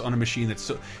focus on a machine that's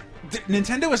so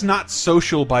Nintendo is not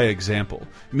social by example,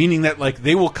 meaning that like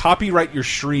they will copyright your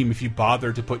stream if you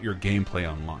bother to put your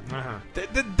gameplay online.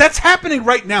 That's happening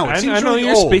right now. It seems I know really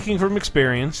you're old. speaking from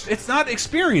experience. It's not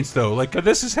experience though. Like, but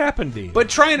this has happened, Dean. But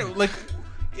trying to like,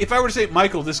 if I were to say,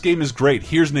 Michael, this game is great.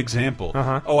 Here's an example.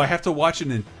 Oh, I have to watch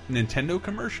a Nintendo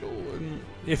commercial.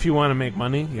 If you want to make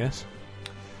money, yes.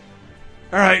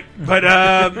 All right, but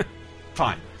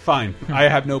fine. I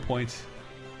have no points.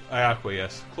 I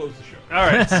acquiesce. Close the show. All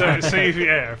right, so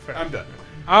yeah, fair. I'm done.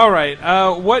 All right.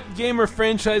 What game or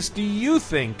franchise do you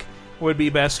think would be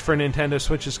best for Nintendo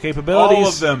Switch's capabilities? All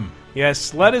of them.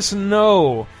 Yes, let us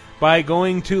know by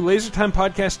going to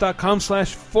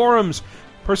lasertimepodcast.com/forums.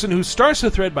 Person who starts the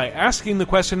thread by asking the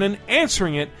question and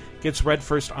answering it gets read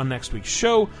first on next week's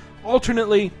show.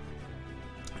 Alternately,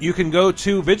 you can go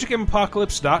to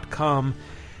VidjagameApocalypse.com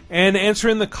and answer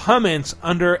in the comments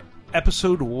under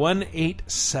episode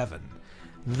 187.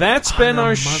 That's been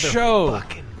our show.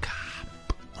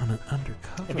 On an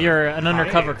undercover. If you're an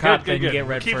undercover cop, then you good. get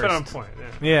read Keep first. it on point.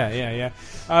 Yeah.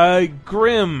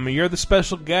 Grim, you're the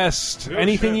special guest. Oh,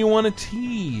 Anything shit. you want to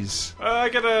tease? I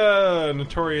got a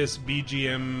notorious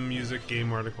BGM music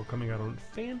game article coming out on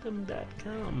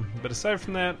fandom.com. But aside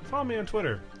from that, follow me on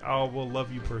Twitter. I will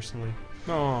love you personally.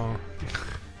 Oh.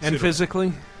 And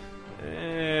physically?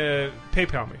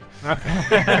 PayPal me.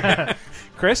 Okay.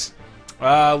 Chris?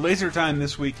 Laser Time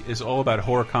this week is all about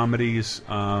horror comedies.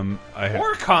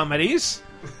 Horror comedies?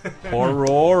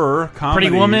 Horror comedies.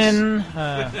 Pretty Woman.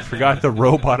 Forgot the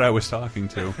robot I was talking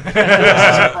to.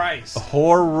 Christ.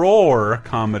 Horror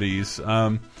comedies.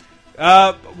 I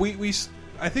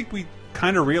think we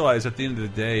kind of realize at the end of the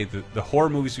day that the horror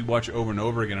movies we watch over and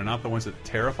over again are not the ones that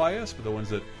terrify us, but the ones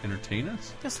that entertain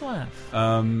us. Just laugh.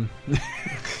 Not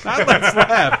let's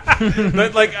laugh.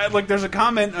 But like, there's a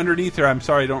comment underneath there. I'm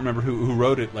sorry, I don't remember who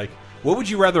wrote it. Like, what would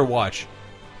you rather watch?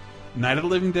 Night of the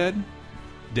Living Dead,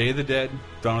 Day of the Dead,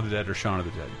 Dawn of the Dead, or Shaun of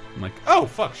the Dead? I'm like, oh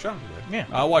fuck, Shaun of the Dead. Yeah,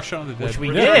 I'll watch Shaun of the Dead. Which we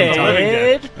Return of the Living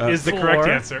Dead did. is the correct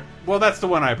answer. Well, that's the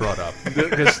one I brought up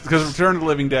because Return of the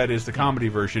Living Dead is the comedy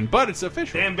version, but it's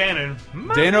official. Dan Bannon.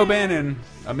 Dan O'Bannon,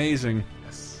 amazing.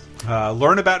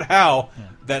 Learn about how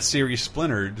that series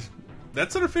splintered.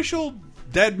 That's an official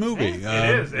Dead movie.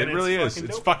 It is. It and really it's is. fucking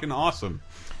It's dope. fucking awesome.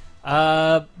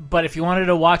 But if you wanted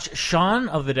to watch Shaun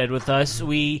of the Dead with us,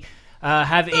 we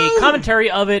have a commentary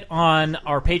of it on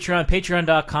our Patreon,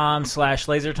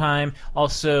 patreon.com/lasertime,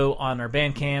 also on our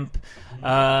Bandcamp.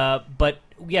 But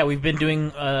yeah, we've been doing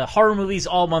horror movies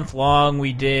all month long.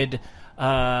 We did,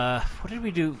 what did we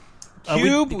do?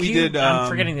 Cube. We did. I'm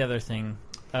forgetting the other thing.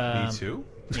 Me too.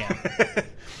 Yeah.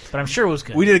 But I'm sure it was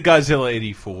good. We did Godzilla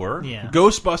 84. Yeah.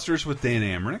 Ghostbusters with Dan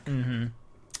Amrich.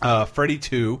 Mm-hmm. Freddy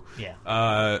 2.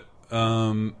 Yeah.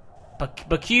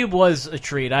 But Cube was a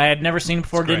treat. I had never seen it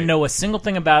before, It's didn't great. know a single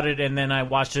thing about it, and then I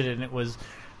watched it, and it was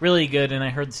really good, and I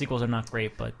heard the sequels are not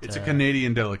great, but... It's a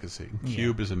Canadian delicacy.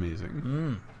 Cube is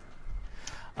amazing.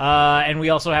 And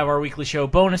we also have our weekly show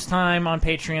Bonus Time on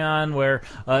Patreon, where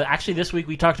actually this week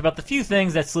we talked about the few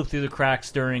things that slipped through the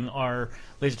cracks during our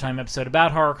Laser Time episode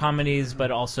about horror comedies,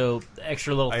 but also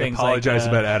extra little things I apologize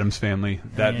like... about Addams Family.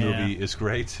 That yeah. movie is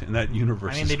great, and that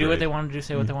universe I mean, is they do great. what they want to do,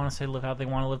 say what they want to say, live how they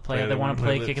want to live, play how they want to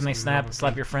play, kick and they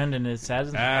slap your friend, and it's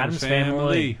Addams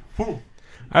Family.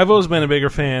 I've always been a bigger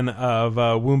fan of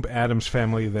Womp Addams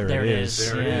Family. There it it is.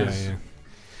 is. There it is. Yeah.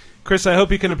 Chris, I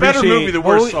hope you can Better appreciate... movie, the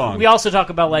worst song. We also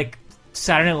talk about, like,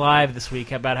 Saturday Night Live this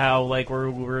week, about how like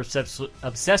we're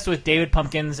obsessed with David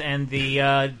Pumpkins and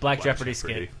the Black Jeopardy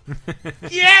skit.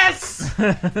 Yes!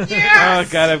 Oh,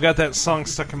 God, I've got that song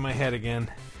stuck in my head again.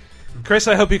 Chris,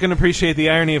 I hope you can appreciate the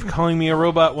irony of calling me a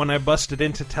robot when I busted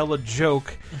in to tell a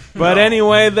joke. But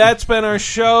anyway, that's been our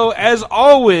show. As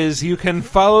always, you can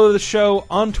follow the show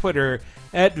on Twitter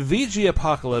at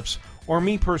VGApocalypse or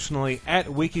me personally at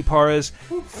Wikiparas.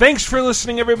 Thanks for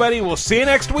listening, everybody. We'll see you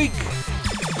next week.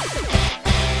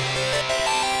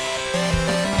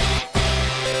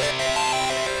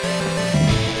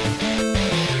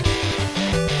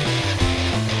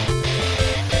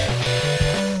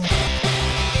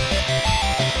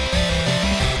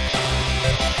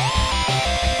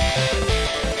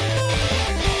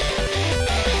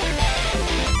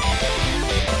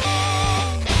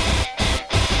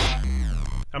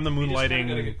 I'm the moonlighting.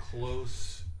 Gotta get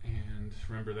close, and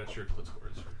remember that's your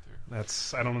clitoris right there.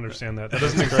 That's I don't understand that. That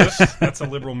doesn't exist. That's a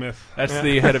liberal myth. That's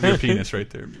the head of your penis right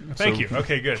there. Thank So you.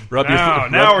 Okay, good.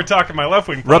 Now we're talking my left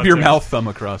wing. Rub your mouth thumb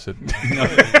across it.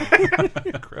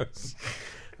 Gross.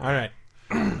 All right.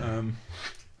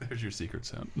 There's your secret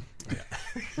sound. Yeah.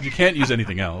 You can't use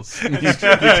anything else. It's true.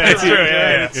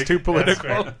 Yeah, it's too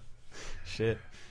political. Shit.